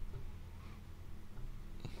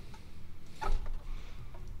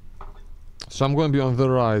 So I'm going to be on the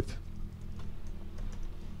right.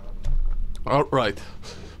 All right.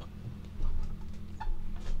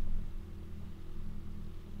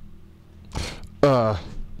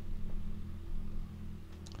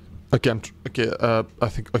 Okay, I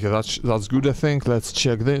think okay, that's good. I think let's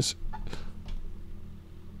check this.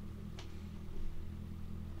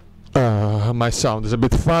 My sound is a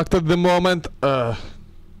bit fucked at the moment. Yeah,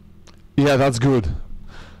 that's good.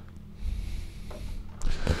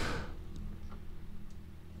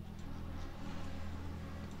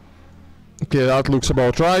 Okay, that looks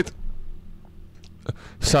about right.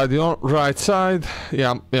 Side on right side.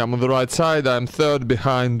 Yeah, I'm on the right side. I'm third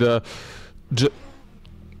behind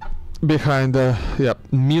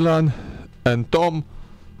Milan and Tom.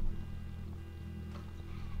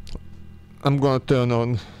 I'm gonna turn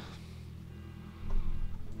on.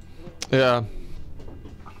 Yeah.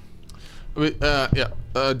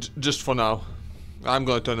 Just for now. I'm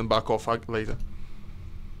gonna turn them back off later.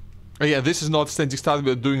 Yeah, this is not staging start.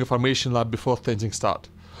 We're doing a formation lab before staging start.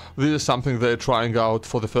 This is something they're trying out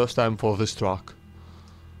for the first time for this track.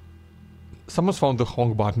 Someone's found the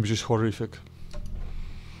honk button, which is horrific.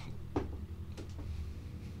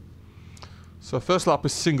 So first lap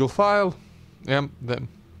is single file. Yeah, then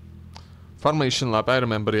formation lap, I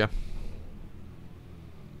remember, yeah.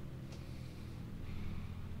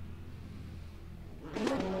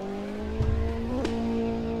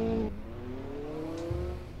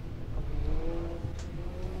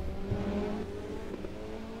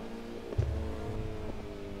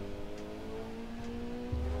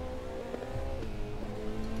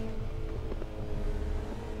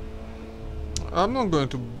 I'm not going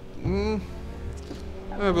to.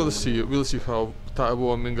 We'll see. We'll see how tire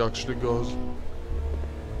warming actually goes.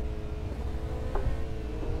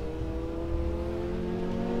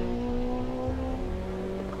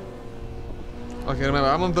 Okay, remember,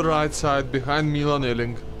 I'm on the right side behind Milan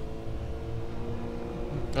Elling.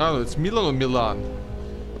 I don't know, it's Milan or Milan.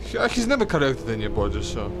 He's never corrected anybody,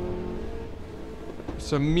 so.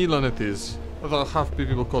 So Milan it is. Although half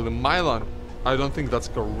people call him Milan. I don't think that's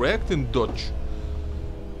correct in Dutch.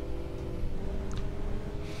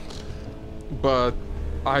 But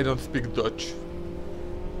I don't speak Dutch.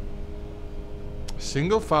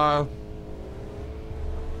 Single file.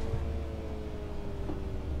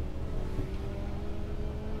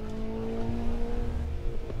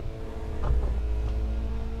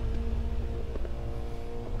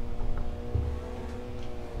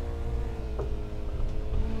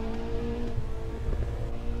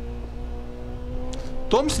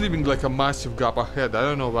 Tom's leaving like a massive gap ahead, I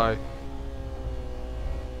don't know why.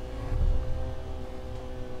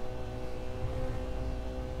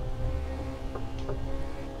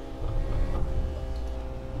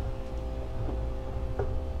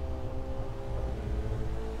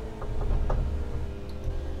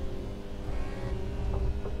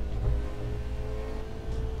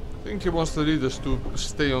 think he wants the leaders to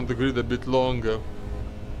stay on the grid a bit longer.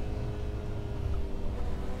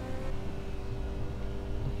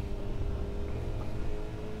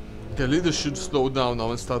 Okay, leaders should slow down now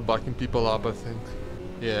and start backing people up, I think.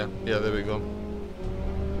 Yeah, there we go.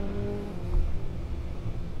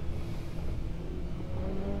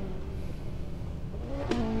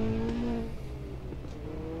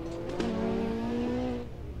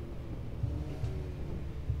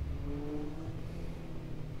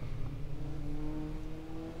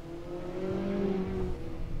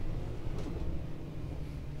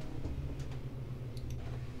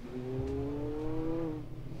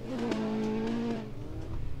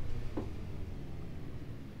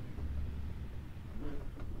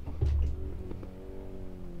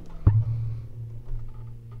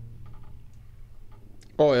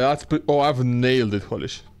 Oh yeah, that's oh, I've nailed it, holy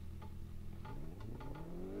shit.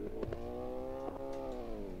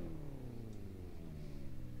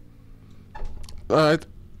 Alright,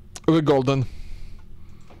 we're golden.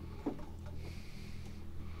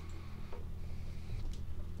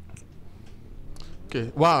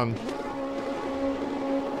 Okay, one.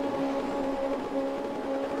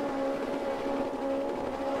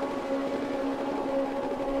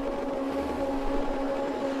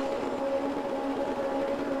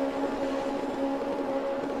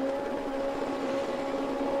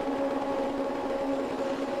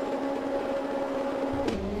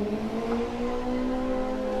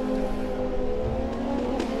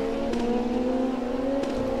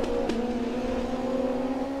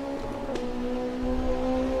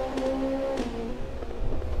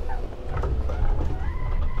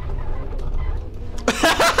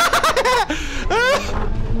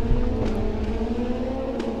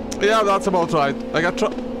 Yeah, that's about right.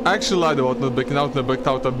 I actually lied about not backing out and I backed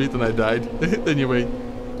out a bit and I died. Anyway.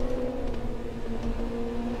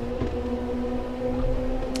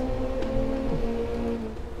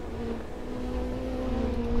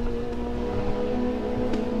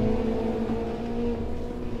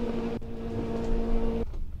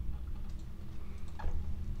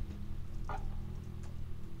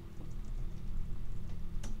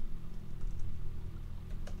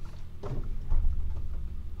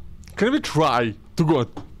 Can we try to go?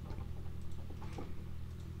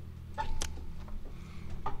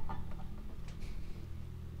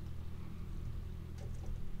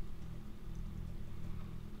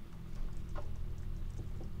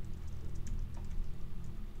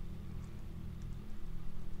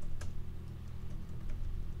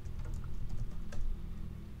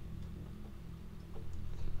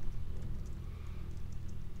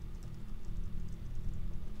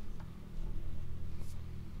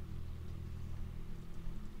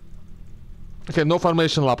 Okay, no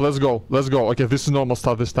formation lap. Let's go. Let's go. Okay, this is normal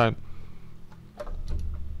start this time.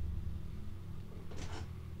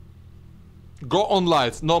 Go on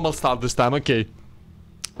lights. Normal start this time. Okay.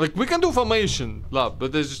 Like, we can do formation lap,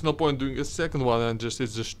 but there's just no point doing a second one and just,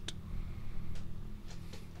 it's just...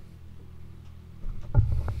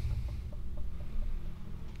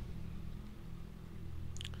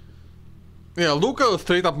 Yeah, Luca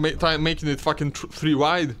straight up making it fucking 3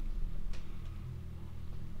 wide.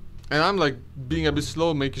 And I'm like being a bit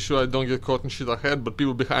slow, making sure I don't get caught in shit ahead, but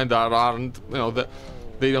people behind aren't, you know,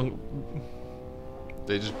 they don't,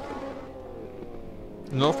 they just,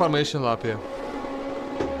 no formation lap here.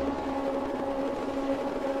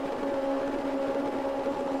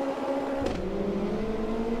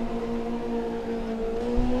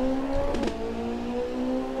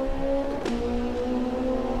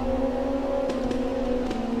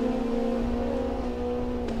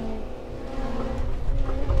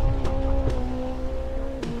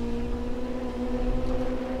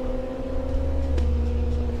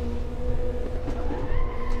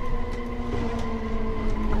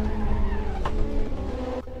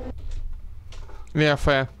 Yeah,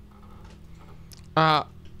 fair. I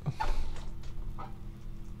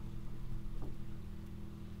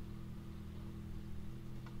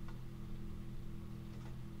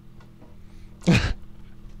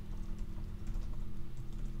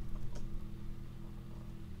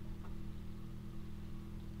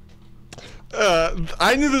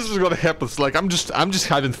knew this was gonna happen. So, like, I'm just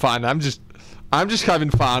having fun. I'm just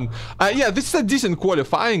having fun. Yeah, this is a decent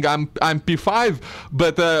qualifying. I'm P5,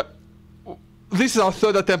 but this is our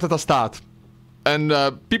 3rd attempt at a start, and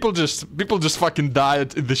people just fucking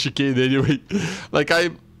died in the chicane anyway. Like,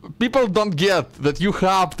 people don't get that you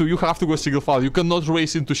have to go single file. You cannot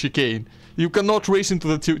race into chicane. You cannot race into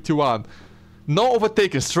the T1. No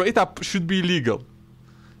overtaking. Straight up should be illegal.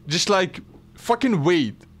 Just like fucking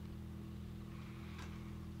wait.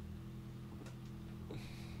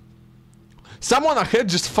 Someone ahead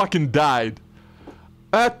just fucking died.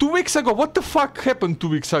 2 weeks ago, what the fuck happened 2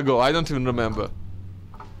 weeks ago? I don't even remember.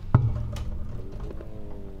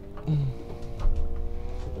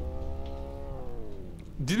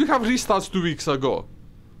 Did we have restarts 2 weeks ago?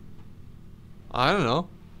 I don't know.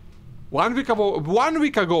 1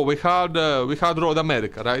 week ago we had Road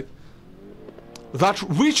America, right?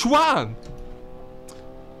 Which one?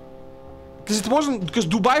 Because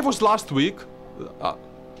Dubai was last week.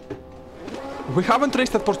 We haven't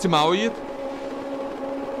raced at Portimao yet.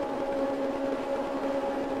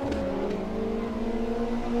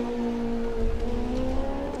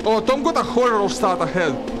 Oh, Tom got a horror start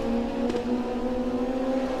ahead.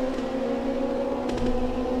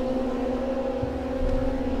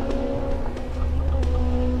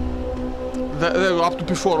 They're up to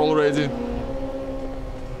P4 already.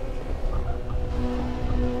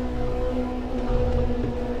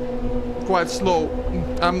 Quite slow.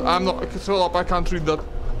 I'm not slow up, I can't read that.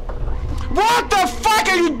 What the fuck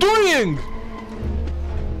are you doing?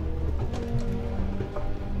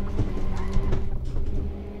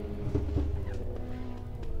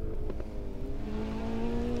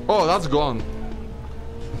 Oh, that's gone.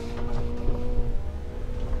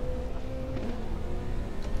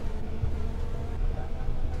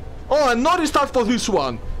 Oh, and no restart for this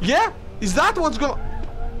one. Yeah? Is that what's gonna...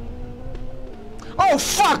 Oh,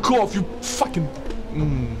 fuck off, you fucking...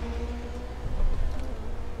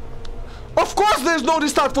 Of course there's no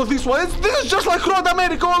restart for this one. This is just like Road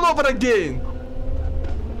America all over again.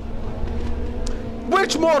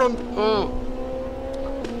 Which moron...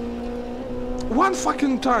 one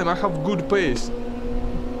fucking time I have good pace.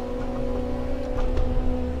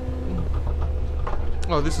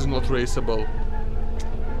 Oh, this is not raceable.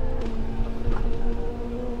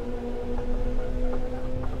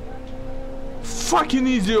 Fucking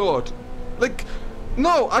idiot! Like,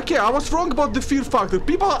 no, okay, I was wrong about the fear factor.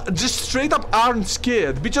 People just straight up aren't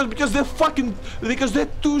scared because they're fucking, because they're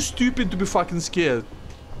too stupid to be fucking scared.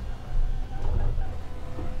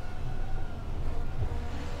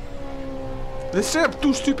 They're straight up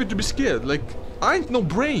too stupid to be scared. Like, I ain't no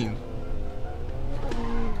brain.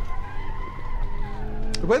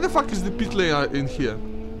 Where the fuck is the pit lane in here?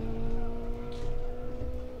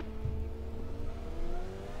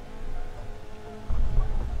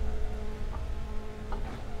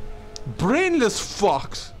 Brainless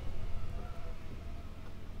fucks.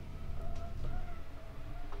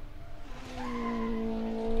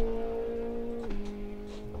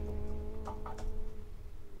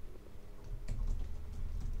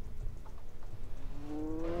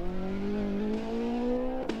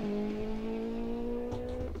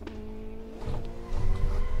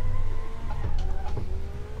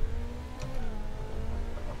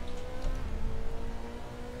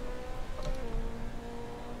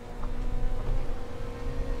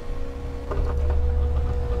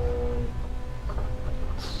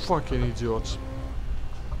 Fucking idiots.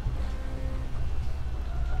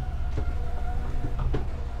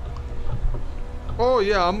 Oh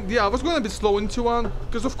yeah, yeah, I was going a bit slow into one,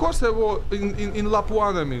 because of course I was in lap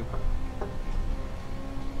 1, I mean.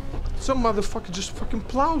 Some motherfucker just fucking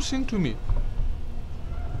plows into me.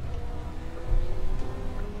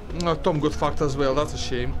 Oh, Tom got fucked as well, that's a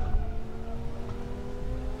shame.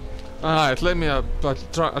 Alright, let me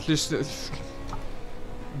try at least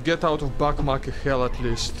get out of backmarket hell at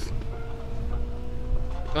least.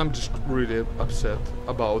 I'm just really upset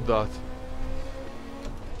about that.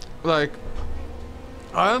 Like,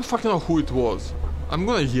 I don't fucking know who it was. I'm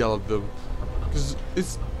gonna yell at them. Because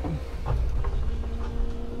it's...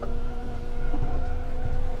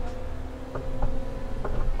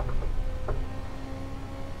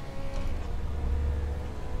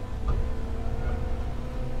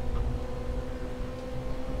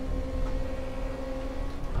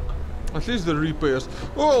 At least the repairs.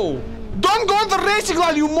 Oh! Don't go on the racing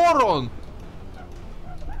line, you moron!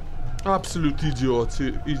 Absolute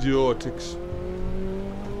idiotics.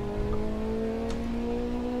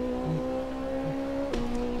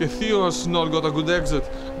 Okay, Theo's not got a good exit,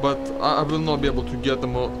 but I will not be able to get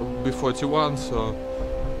them before T1, so...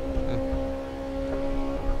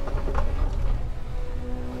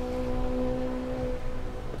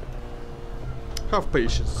 Have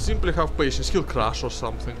patience. Simply have patience. He'll crash or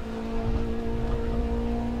something.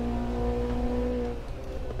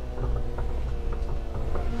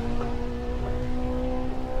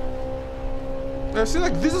 I feel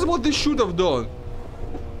like this is what they should have done.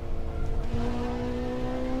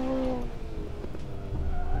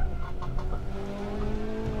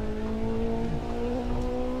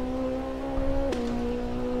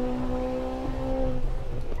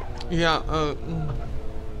 Yeah,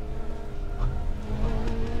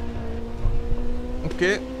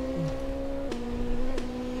 Okay.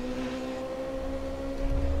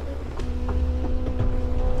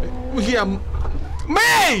 Yeah,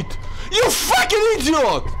 mate! You fucking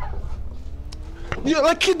idiot! You,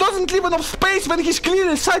 like, he doesn't leave enough space when he's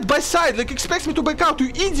clearly side by side. Like, expects me to back out, you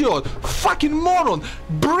idiot! Fucking moron!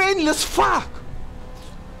 Brainless fuck!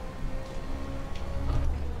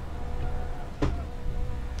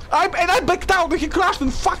 I backed out and he crashed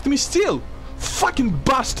and fucked me still! Fucking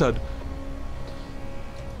bastard!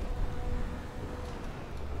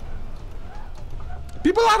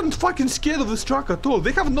 People aren't fucking scared of this truck at all.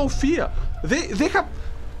 They have no fear. They have...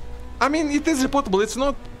 I mean, it is reportable. It's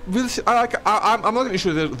not... I'm not really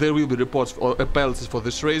sure there will be reports or penalties for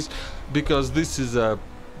this race, because this is a...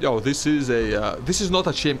 Yo, this is not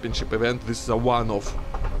a championship event. This is a one-off.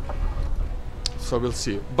 So we'll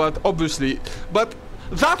see. But obviously... But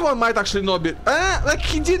that one might actually not be... like,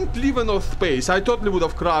 he didn't leave enough space. I totally would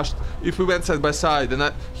have crashed if we went side by side,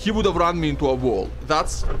 and he would have run me into a wall.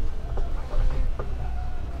 That's...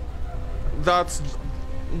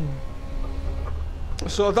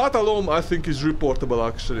 So that alone I think is reportable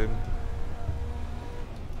actually.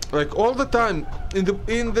 Like all the time in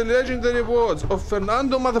the legendary words of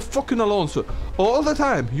Fernando motherfucking Alonso, all the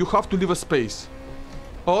time you have to leave a space.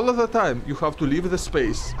 All of the time you have to leave the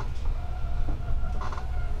space.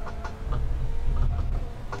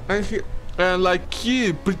 And like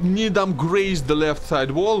he pretty damn grazed the left side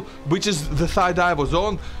wall, which is the side I was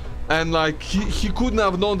on, and like he couldn't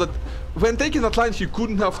have known that. When taking that line, he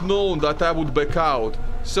couldn't have known that I would back out.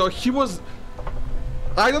 So he was...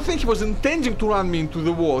 I don't think he was intending to run me into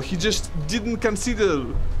the wall. He just didn't consider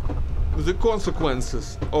the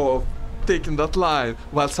consequences of taking that line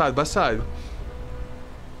while side by side.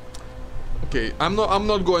 Okay, I'm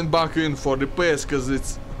not going back in for repairs because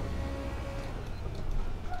it's...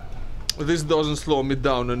 This doesn't slow me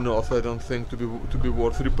down enough, I don't think, to be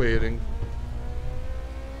worth repairing.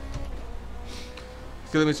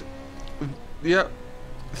 Okay, let me... Yeah,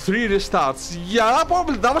 3 restarts. Yeah,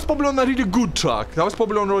 that was probably on a really good track. That was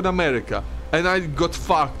probably on Road America, and I got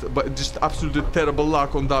fucked, but just absolutely terrible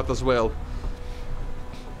luck on that as well.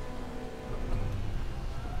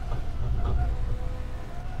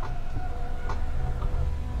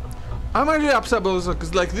 I'm really upset about this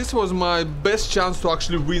because like this was my best chance to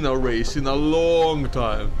actually win a race in a long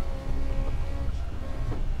time.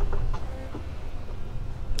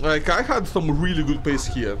 Like I had some really good pace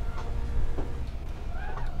here.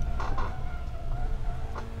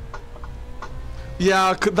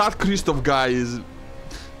 Yeah, that Christoph guy is,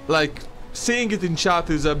 like, saying it in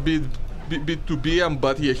chat is a bit too BM,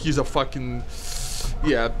 but yeah, he's a fucking,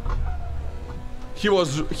 yeah. He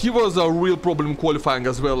was a real problem qualifying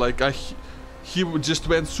as well. Like he just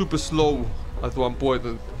went super slow at one point,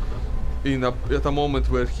 at a moment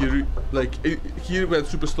where he went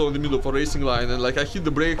super slow in the middle of a racing line, and like I hit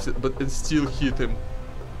the brakes, but it still hit him.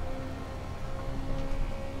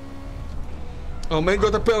 Oh man,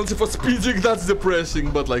 got a penalty for speeding, that's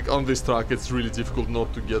depressing, but like on this track it's really difficult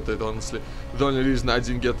not to get it, honestly. The only reason I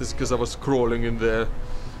didn't get this because I was crawling in there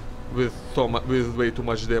with way too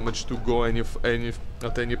much damage to go at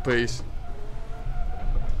any pace.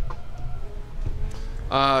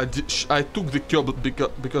 I took the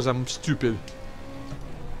curb because I'm stupid.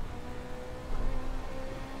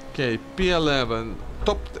 Okay, P11.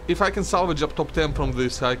 If I can salvage up top 10 from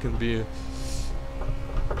this, I can be...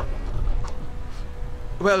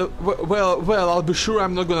 Well, I'll be sure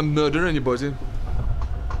I'm not gonna murder anybody.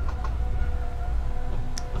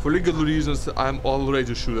 For legal reasons, I'm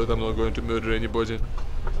already sure that I'm not going to murder anybody.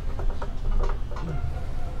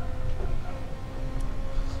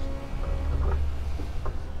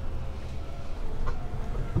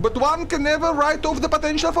 But one can never write off the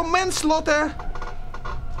potential for manslaughter,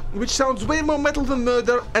 which sounds way more metal than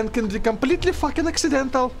murder and can be completely fucking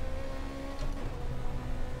accidental.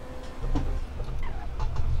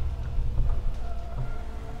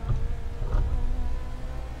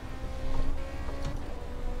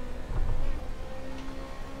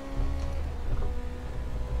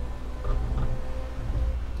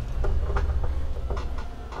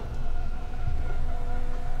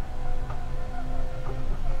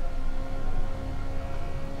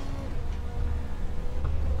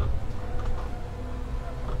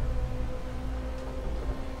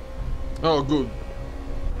 Oh, good.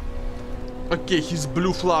 Okay, he's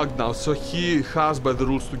blue flagged now, so he has by the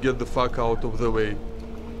rules to get the fuck out of the way.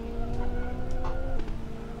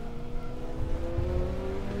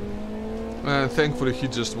 And thankfully he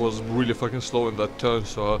just was really fucking slow in that turn,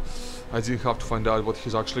 so I didn't have to find out what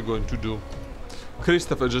he's actually going to do.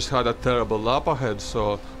 Christopher just had a terrible lap ahead,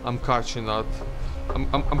 so I'm catching that.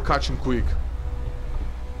 I'm catching quick.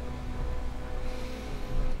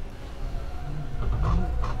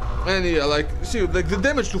 And yeah, like, see, like the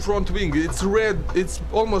damage to front wing, it's red, it's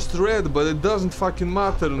almost red, but it doesn't fucking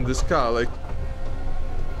matter in this car, like...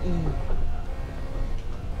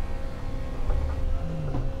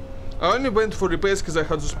 I only went for repairs because I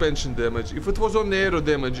had suspension damage. If it was only aero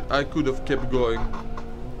damage, I could have kept going.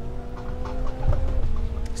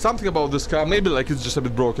 Something about this car, maybe like it's just a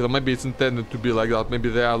bit broken, or maybe it's intended to be like that, maybe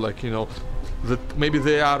they are like, you know, maybe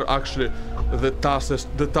they are actually the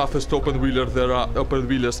toughest open wheelers there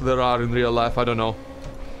are in real life. I don't know.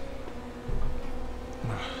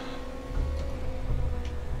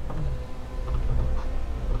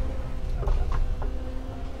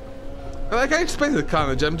 Like, I expected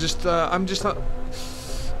Carnage. I'm just the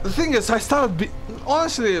thing is, I started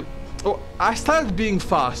being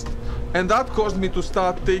fast, and that caused me to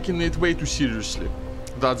start taking it way too seriously.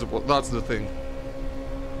 That's the thing.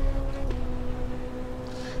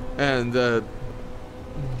 And then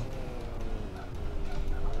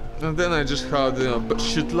I just had, you know,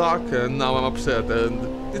 shit luck, and now I'm upset.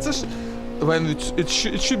 And it's just when it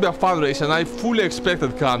should be a fun race, and I fully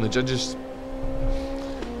expected Carnage.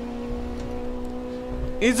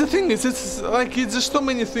 It's the thing is, it's like, it's just so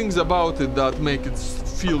many things about it that make it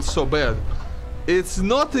feel so bad. It's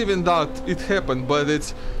not even that it happened, but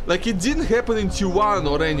it's like it didn't happen in T1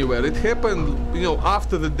 or anywhere. It happened, you know,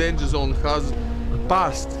 after the danger zone has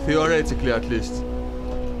passed, theoretically at least.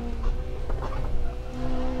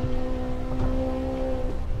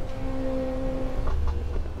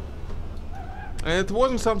 And it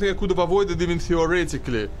wasn't something I could have avoided even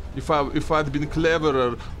theoretically if I'd been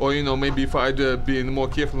cleverer, or, you know, maybe if I'd been more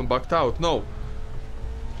careful and backed out. No,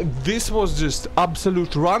 this was just absolute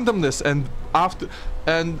randomness, and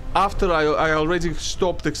after I already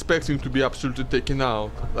stopped expecting to be absolutely taken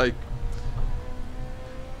out. Like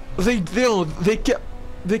they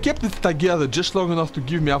kept it together just long enough to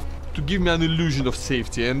give me an illusion of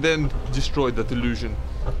safety, and then destroyed that illusion.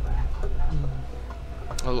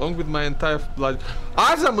 Along with my entire blood.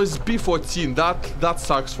 Azam is P14. That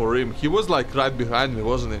sucks for him. He was like right behind me,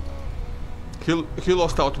 wasn't he? He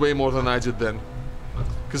lost out way more than I did then,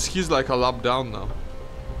 cause he's like a lap down now.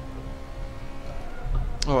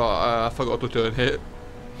 Oh, I forgot to turn here.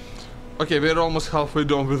 Okay, we're almost halfway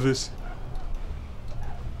done with this.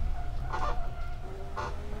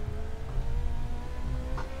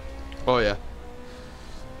 Oh yeah.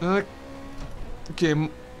 Okay.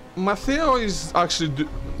 Matteo is actually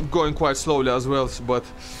going quite slowly as well, but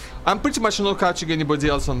I'm pretty much not catching anybody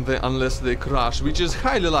else unless they crash, which is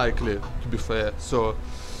highly likely, to be fair. So,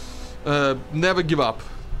 never give up.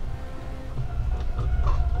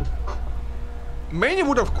 Many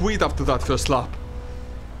would have quit after that first lap,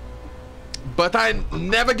 but I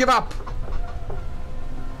never give up.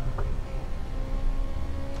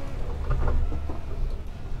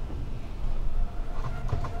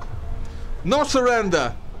 No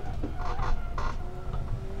surrender.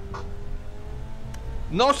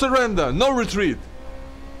 No surrender, no retreat.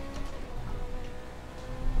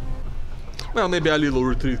 Well, maybe a little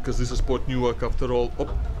retreat, because this is Port Newark after all.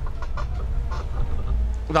 Oh.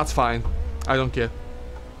 That's fine. I don't care.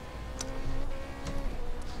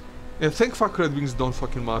 Yeah, thank fuck red wings don't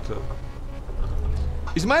fucking matter.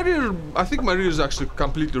 Is my rear... I think my rear is actually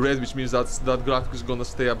completely red, which means that graphic is gonna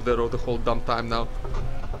stay up there all the whole damn time now.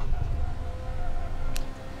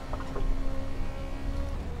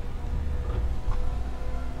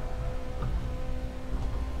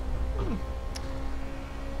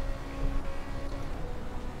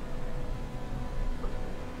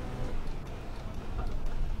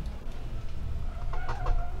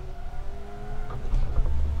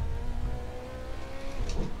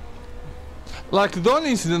 Like, the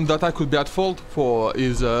only incident that I could be at fault for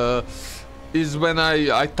is when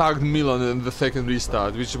I tagged Milan in the second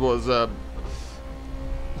restart, which was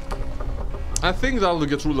I think that'll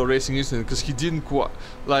get ruled a racing incident, because he didn't quite,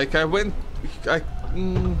 like,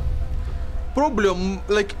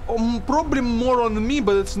 probably more on me,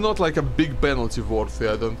 but it's not like a big penalty worthy,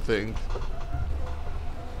 I don't think.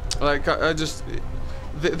 Like, I just,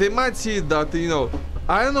 they might see it that, you know,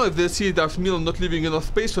 I don't know if they see it as Milan not leaving enough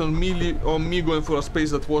space, or me going for a space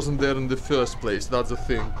that wasn't there in the first place. That's the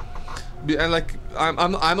thing. And like,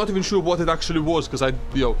 I'm not even sure what it actually was, because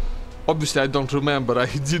you know, obviously I don't remember. I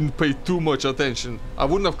didn't pay too much attention. I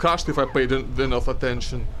wouldn't have crashed if I paid enough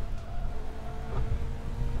attention.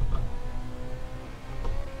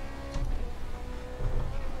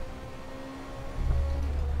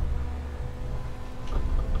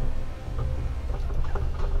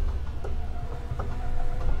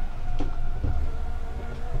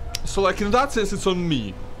 So like, in that sense, it's on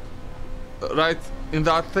me, right? In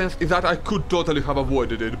that sense, in that I could totally have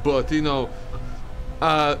avoided it, but you know,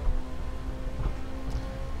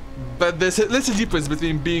 But there's a difference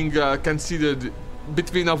between being considered,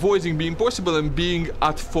 between avoiding being possible and being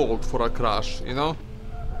at fault for a crash, you know?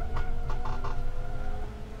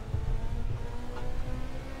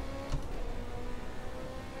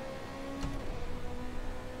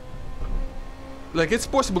 Like, it's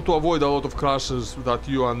possible to avoid a lot of crashes that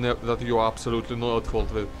you are absolutely not at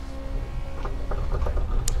fault with.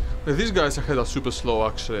 But these guys ahead are super slow,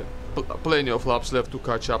 actually. Plenty of laps left to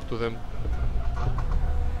catch up to them.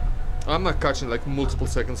 I'm not catching like multiple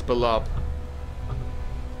seconds per lap.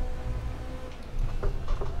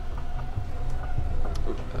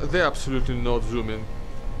 They're absolutely not zooming.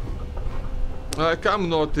 Like, I'm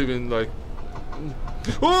not even like...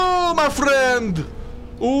 Oh, my friend!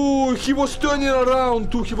 Oh, he was turning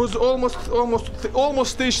around too. He was almost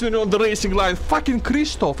stationary on the racing line. Fucking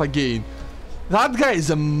Christoph again. That guy is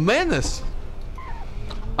a menace.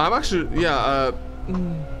 I'm actually, yeah,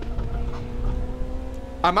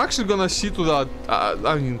 I'm actually gonna see to that.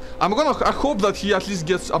 I mean, I hope that he at least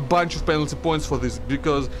gets a bunch of penalty points for this,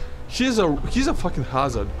 because he's a fucking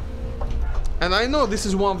hazard. And I know this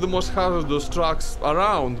is one of the most hazardous tracks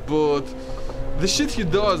around, but the shit he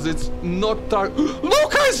does, it's not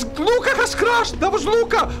Luca has crashed! That was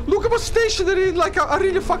Luca! Luca was stationary in like a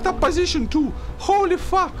really fucked up position too. Holy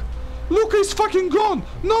fuck! Luca is fucking gone!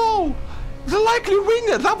 No! The likely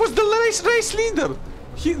winner! That was the race leader!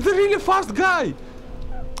 The really fast guy!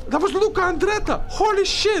 That was Luca Andretta! Holy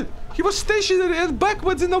shit! He was stationary and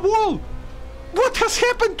backwards in the wall! What has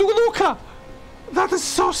happened to Luca? That is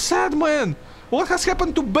so sad, man! What has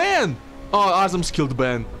happened to Ben? Oh, Azam's killed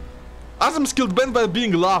Ben. Azam's killed Ben by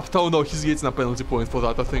being laughed. Oh no, he's getting a penalty point for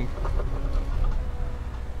that, I think.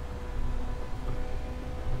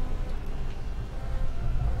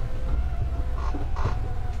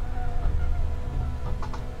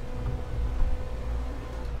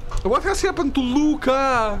 What has happened to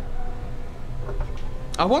Luca?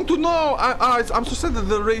 I want to know. I'm so sad that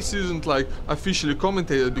the race isn't like officially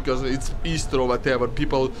commentated because it's Easter or whatever.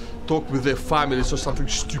 People talk with their families or something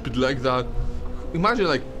stupid like that. Imagine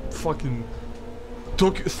like fucking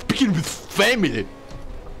speaking with family.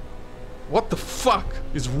 What the fuck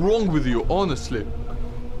is wrong with you, honestly?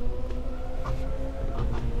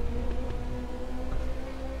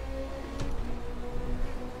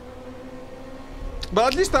 But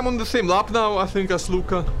at least I'm on the same lap now, I think, as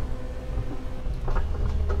Luca.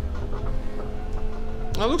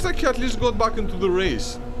 It looks like he at least got back into the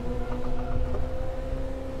race.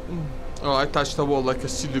 Oh, I touched the wall like a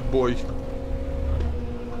silly boy.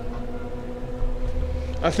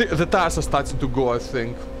 I think the tires are starting to go, I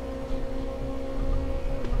think.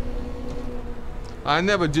 I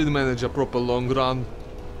never did manage a proper long run.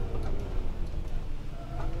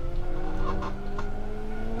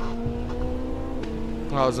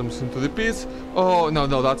 Azam's into the pits. Oh, no,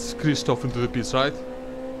 that's Christoph into the pits, right?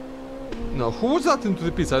 No, who was that into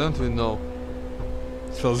the pits? I don't even know.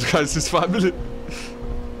 Those guys, his family.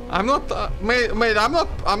 I'm not, mate, I'm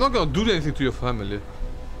not gonna do anything to your family.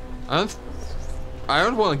 I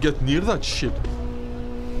don't wanna get near that shit.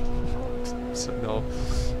 So, no.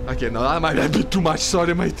 Okay, no, that might be too much,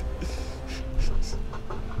 sorry, mate.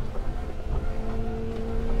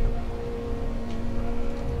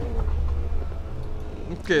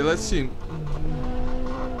 Okay, let's see.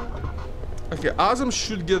 Okay, Azam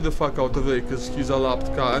should get the fuck out of there because he's a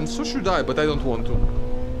lapped car, and so should I, but I don't want to.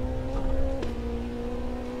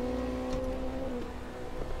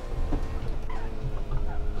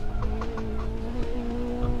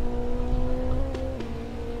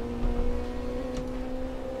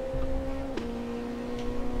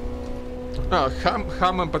 Oh,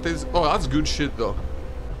 ham and potatoes. Oh, that's good shit though.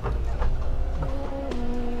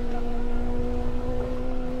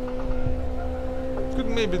 Could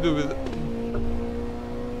maybe do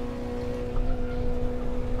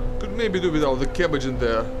without the cabbage in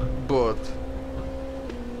there, but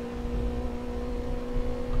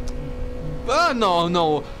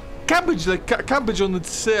no, cabbage, like cabbage on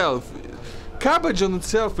itself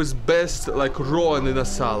is best like raw and in a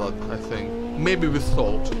salad, I think, maybe with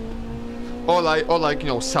salt, or like you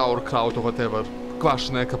know, sauerkraut or whatever,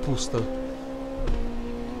 kvašeная kapusta.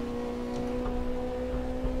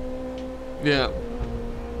 Yeah.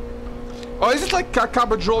 Or is it like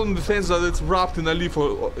cabbage roll in the sense that it's wrapped in a leaf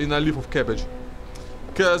of cabbage?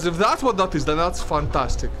 Because if that's what that is, then that's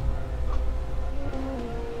fantastic.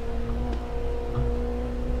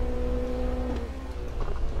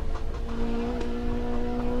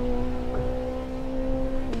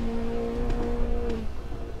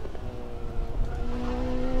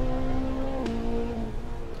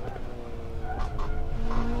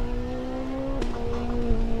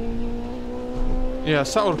 Yeah,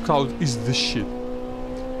 sauerkraut is the shit.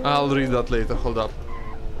 I'll read that later, hold up.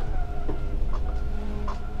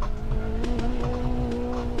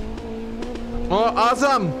 Oh,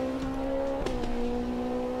 Azam!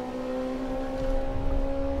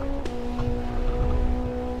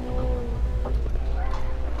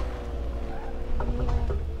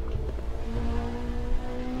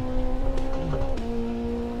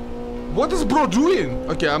 What is bro doing?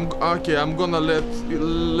 Okay, I'm gonna let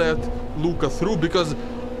Luca through because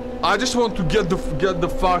I just want to get the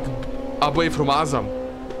fuck away from Azam.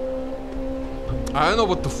 I don't know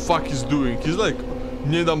what the fuck he's doing. He's like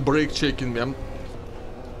needle brake checking me.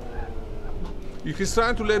 If he's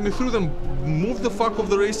trying to let me through, then move the fuck off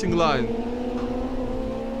the racing line.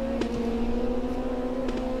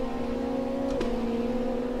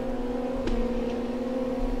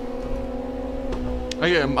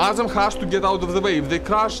 Again, Azam has to get out of the way. If they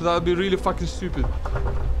crash, that'd be really fucking stupid.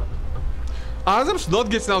 Azam's not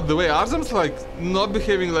getting out of the way. Azam's like not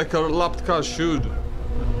behaving like a lapped car should.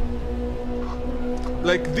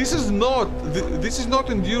 Like this is not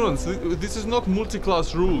endurance. This is not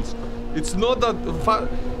multi-class rules. It's not that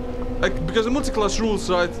like because the multi-class rules,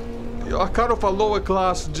 right? A car of a lower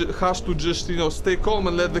class has to just stay calm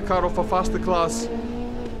and let the car of a faster class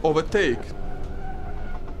overtake.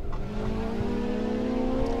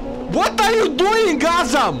 What are you doing,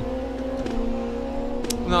 Azam?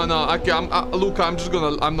 No, okay, Luca,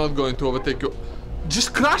 I'm not going to overtake you.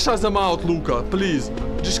 Just crash Azam out, Luca, please.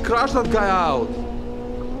 Just crash that guy out.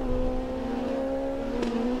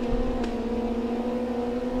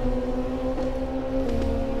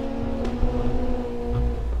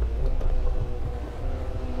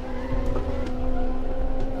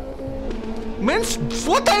 Man,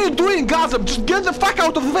 what are you doing, Azam? Just get the fuck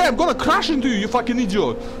out of the way. I'm gonna crash into you, you fucking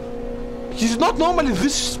idiot. He's not normally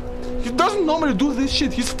this. He doesn't normally do this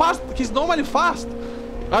shit. He's fast. He's normally fast.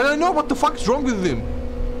 I don't know what the fuck is wrong with him.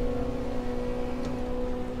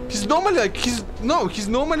 He's normally like he's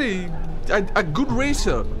normally a good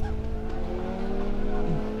racer.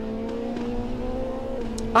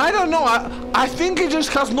 I don't know. I think he just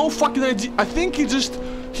has no fucking idea. I think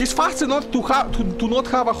he's fast enough to not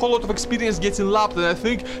have a whole lot of experience getting lapped, and I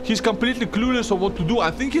think he's completely clueless on what to do. I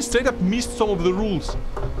think he straight up missed some of the rules.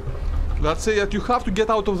 Let's say that you have to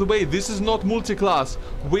get out of the way. This is not multi-class.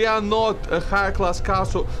 We are not a higher class car,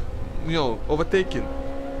 so overtaking.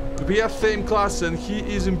 We are same class and he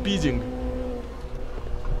is impeding.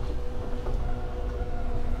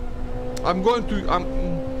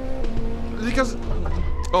 Because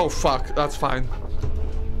oh fuck, that's fine.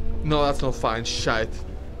 No, that's not fine. Shite.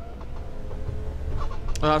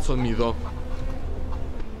 That's on me though.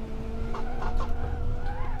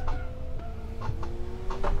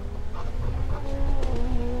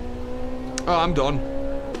 Oh, I'm done.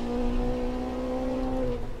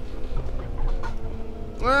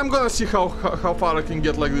 I'm gonna see how far I can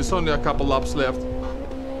get like this. Only a couple laps left.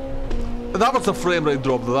 That was a frame rate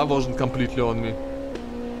drop though. That wasn't completely on me.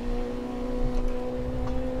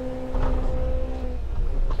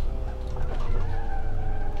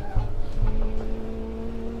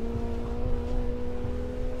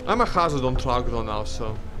 I'm a hazard on track though now,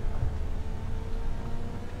 so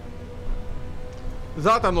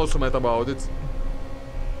that I'm not so mad about it.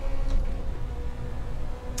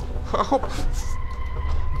 I hope.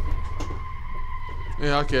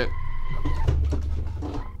 Yeah, okay.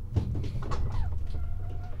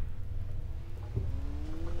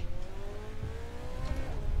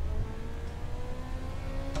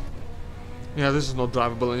 Yeah, this is not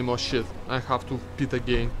drivable anymore. Shit, I have to pit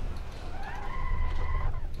again.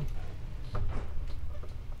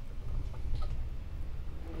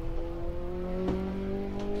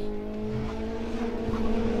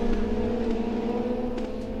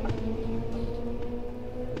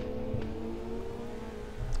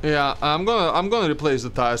 Yeah, I'm gonna replace the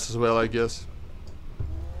tires as well, I guess.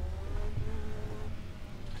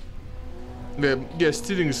 Yeah,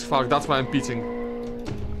 steering is fucked. That's why I'm pitting.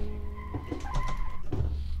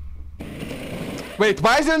 Wait,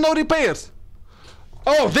 why is there no repairs?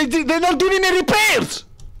 Oh, they're not giving me repairs.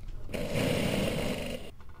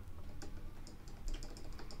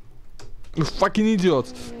 You fucking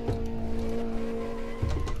idiot.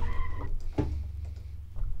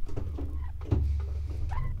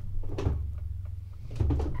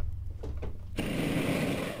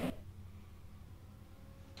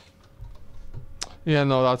 Yeah,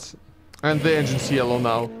 no, that's... And the engine's yellow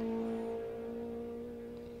now.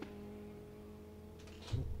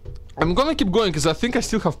 I'm gonna keep going because I think I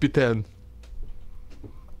still have P10.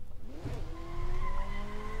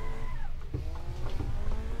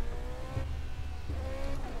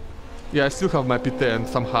 Yeah, I still have my P10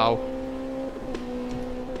 somehow.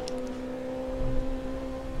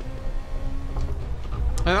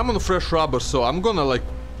 And I'm on fresh rubber, so I'm gonna like...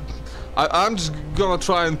 I'm just gonna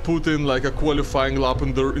try and put in like a qualifying lap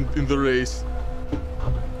in the race.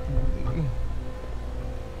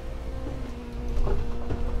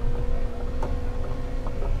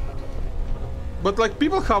 But like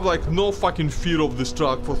people have like no fucking fear of this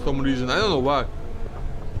track for some reason. I don't know why.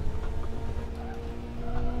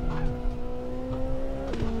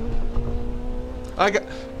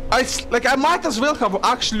 I might as well have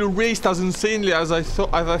actually raced as insanely as I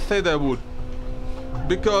said I would,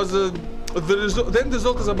 because the end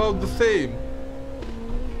result is about the same.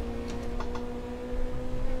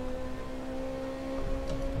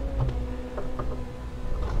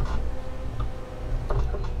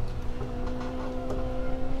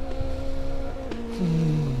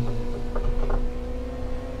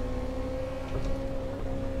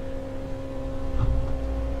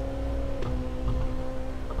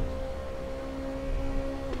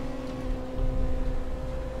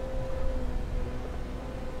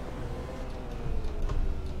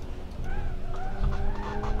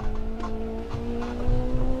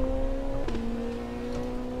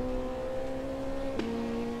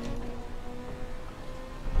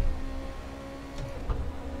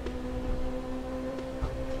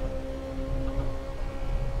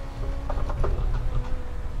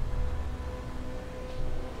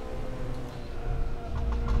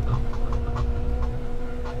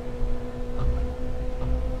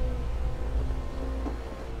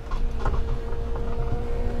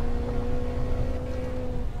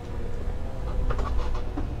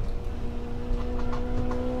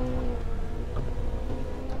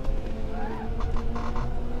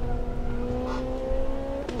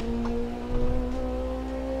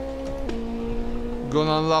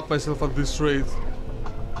 Gonna unlock myself at this rate.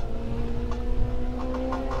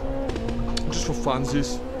 Just for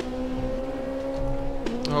funsies.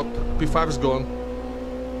 Oh, P5 is gone.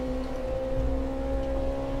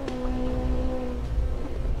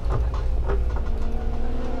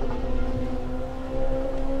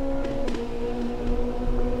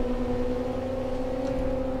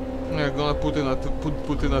 Yeah, gonna put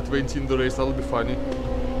in a 20 in the race. That'll be funny.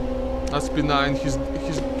 That's P9.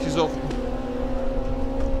 He's off.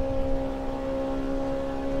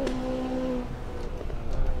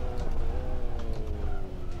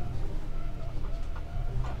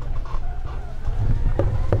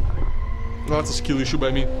 That's a skill issue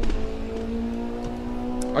by me.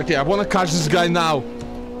 Okay, I wanna catch this guy now.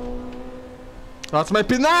 That's my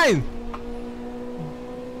P9!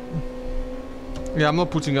 Yeah, I'm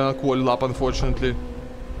not putting a quali lap, unfortunately.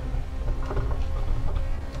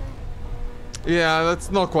 Yeah,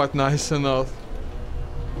 that's not quite nice enough.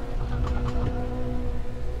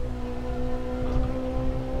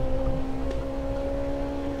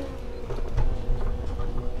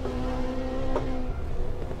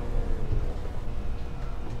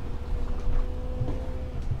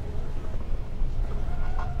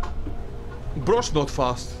 Bro's not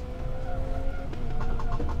fast.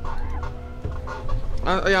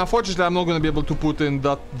 Yeah, unfortunately I'm not gonna be able to put in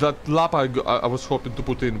that lap I was hoping to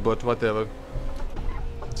put in, but whatever.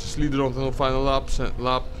 Just leader on the final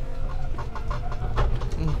lap.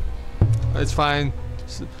 It's fine.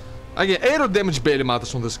 Again, aero damage barely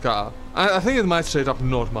matters on this car. I think it might straight up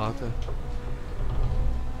not matter.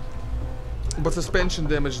 But suspension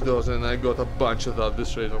damage does, and I got a bunch of that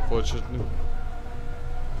this race, unfortunately.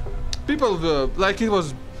 People, like it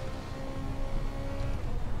was...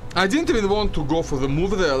 I didn't even want to go for the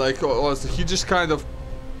move there, like, he just kind of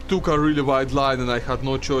took a really wide line and I had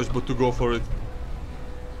no choice but to go for it.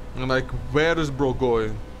 I'm like, where is bro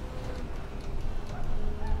going?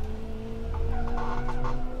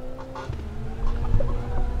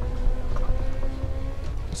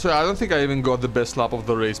 So I don't think I even got the best lap of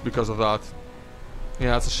the race because of that.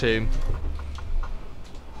 Yeah, that's a shame.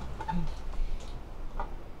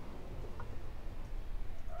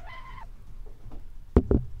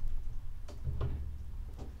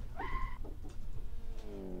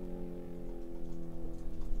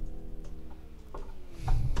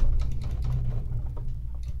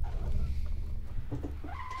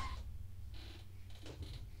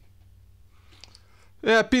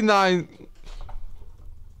 Yeah, P9.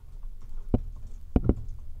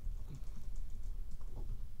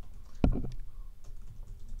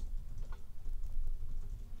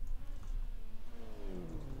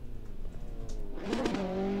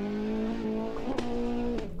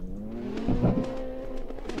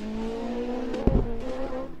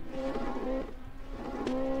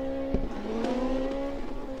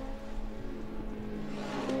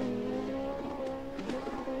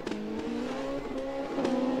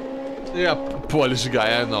 Yeah, Polish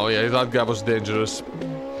guy, I know, yeah, that guy was dangerous.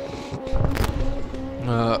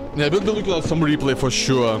 Yeah, we'll be looking at some replay for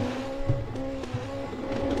sure.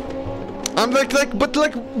 I'm but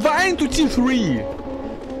why into T3?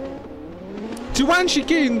 T1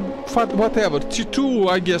 chicane, whatever. T2,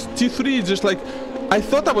 I guess. T3, just like, I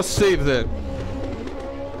thought I was safe there.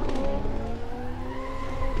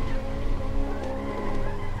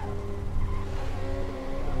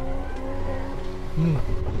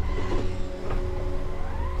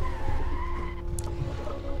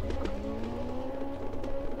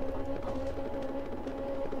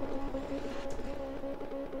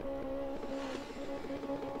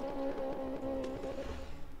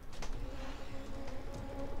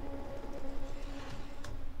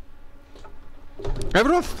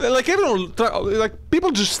 Everyone,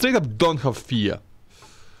 people just straight up don't have fear.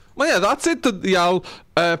 Well, yeah, that's it, y'all.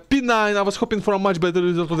 P9, I was hoping for a much better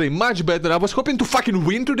result today. Much better. I was hoping to fucking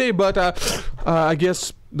win today, but I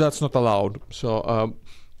guess that's not allowed. So,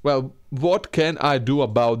 well, what can I do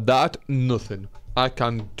about that? Nothing. I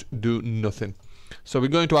can't do nothing. So we're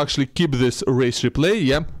going to actually keep this race replay,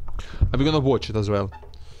 yeah? And we're gonna watch it as well.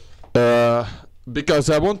 Because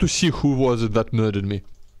I want to see who was it that murdered me.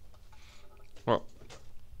 Well.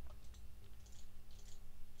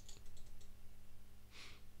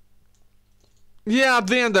 Yeah, at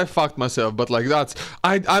the end I fucked myself, but like that's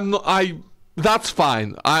that's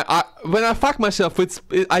fine. When I fuck myself,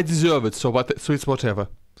 I deserve it. So it's whatever.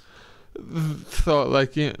 So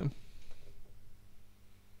like yeah.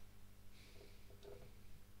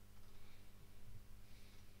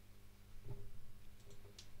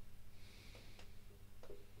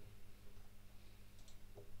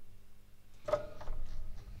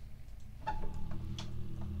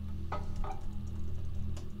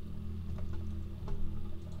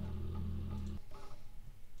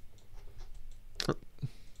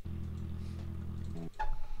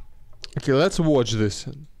 Okay, let's watch this.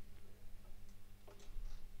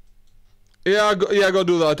 Yeah, go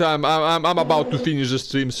do that. I'm about to finish the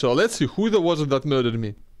stream, so let's see who was it that murdered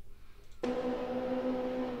me.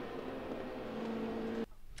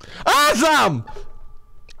 Awesome!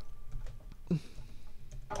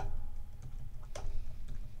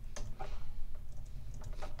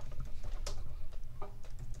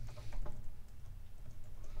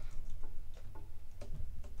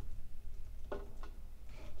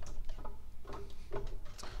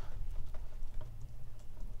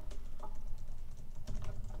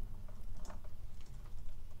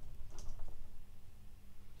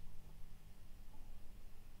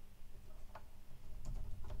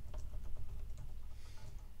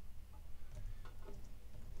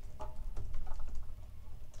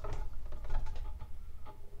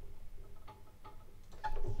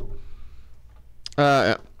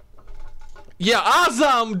 Yeah,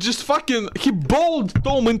 Azam just fucking, he bowled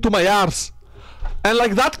Tom into my arse. And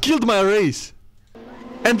like that killed my race.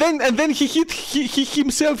 And then he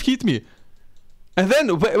himself hit me. And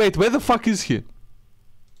then, wait, where the fuck is he?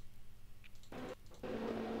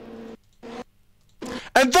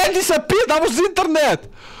 And then disappeared, that was the internet!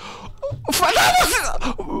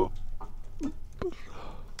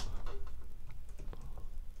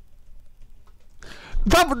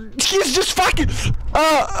 That was... He's just fucking...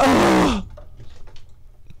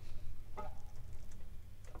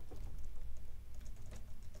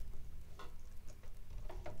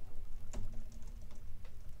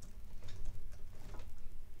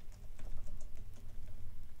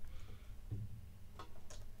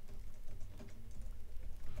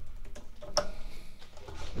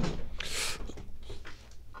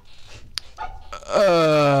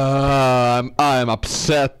 I'm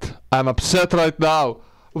upset. I'm upset right now.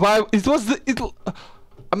 Why? It was the...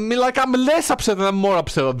 I mean, like, I'm less upset and I'm more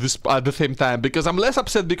upset at the same time. Because I'm less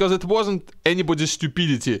upset because it wasn't anybody's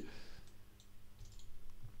stupidity.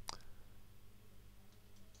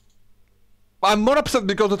 I'm more upset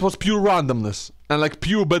because it was pure randomness. And like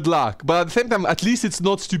pure bad luck. But at the same time, at least it's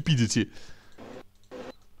not stupidity.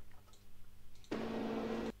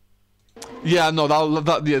 Yeah, no,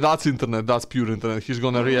 yeah, that's internet. That's pure internet. He's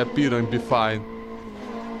gonna reappear and be fine.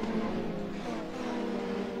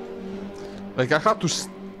 Like, I had to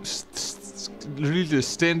really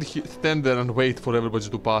stand there and wait for everybody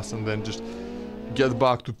to pass and then just get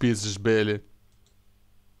back to peace just barely.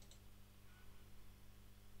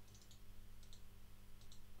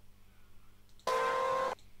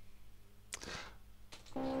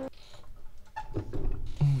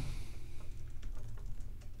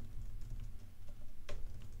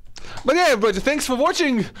 But yeah, everybody, thanks for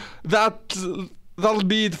watching. That'll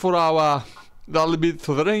be it for our that'll be it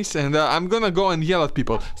for the race, and I'm gonna go and yell at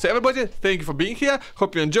people. So everybody, thank you for being here.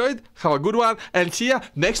 Hope you enjoyed. Have a good one, and see ya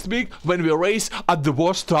next week when we race at the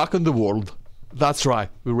worst track in the world. That's right,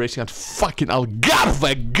 we're racing at fucking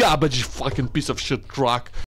Algarve, garbage fucking piece of shit track.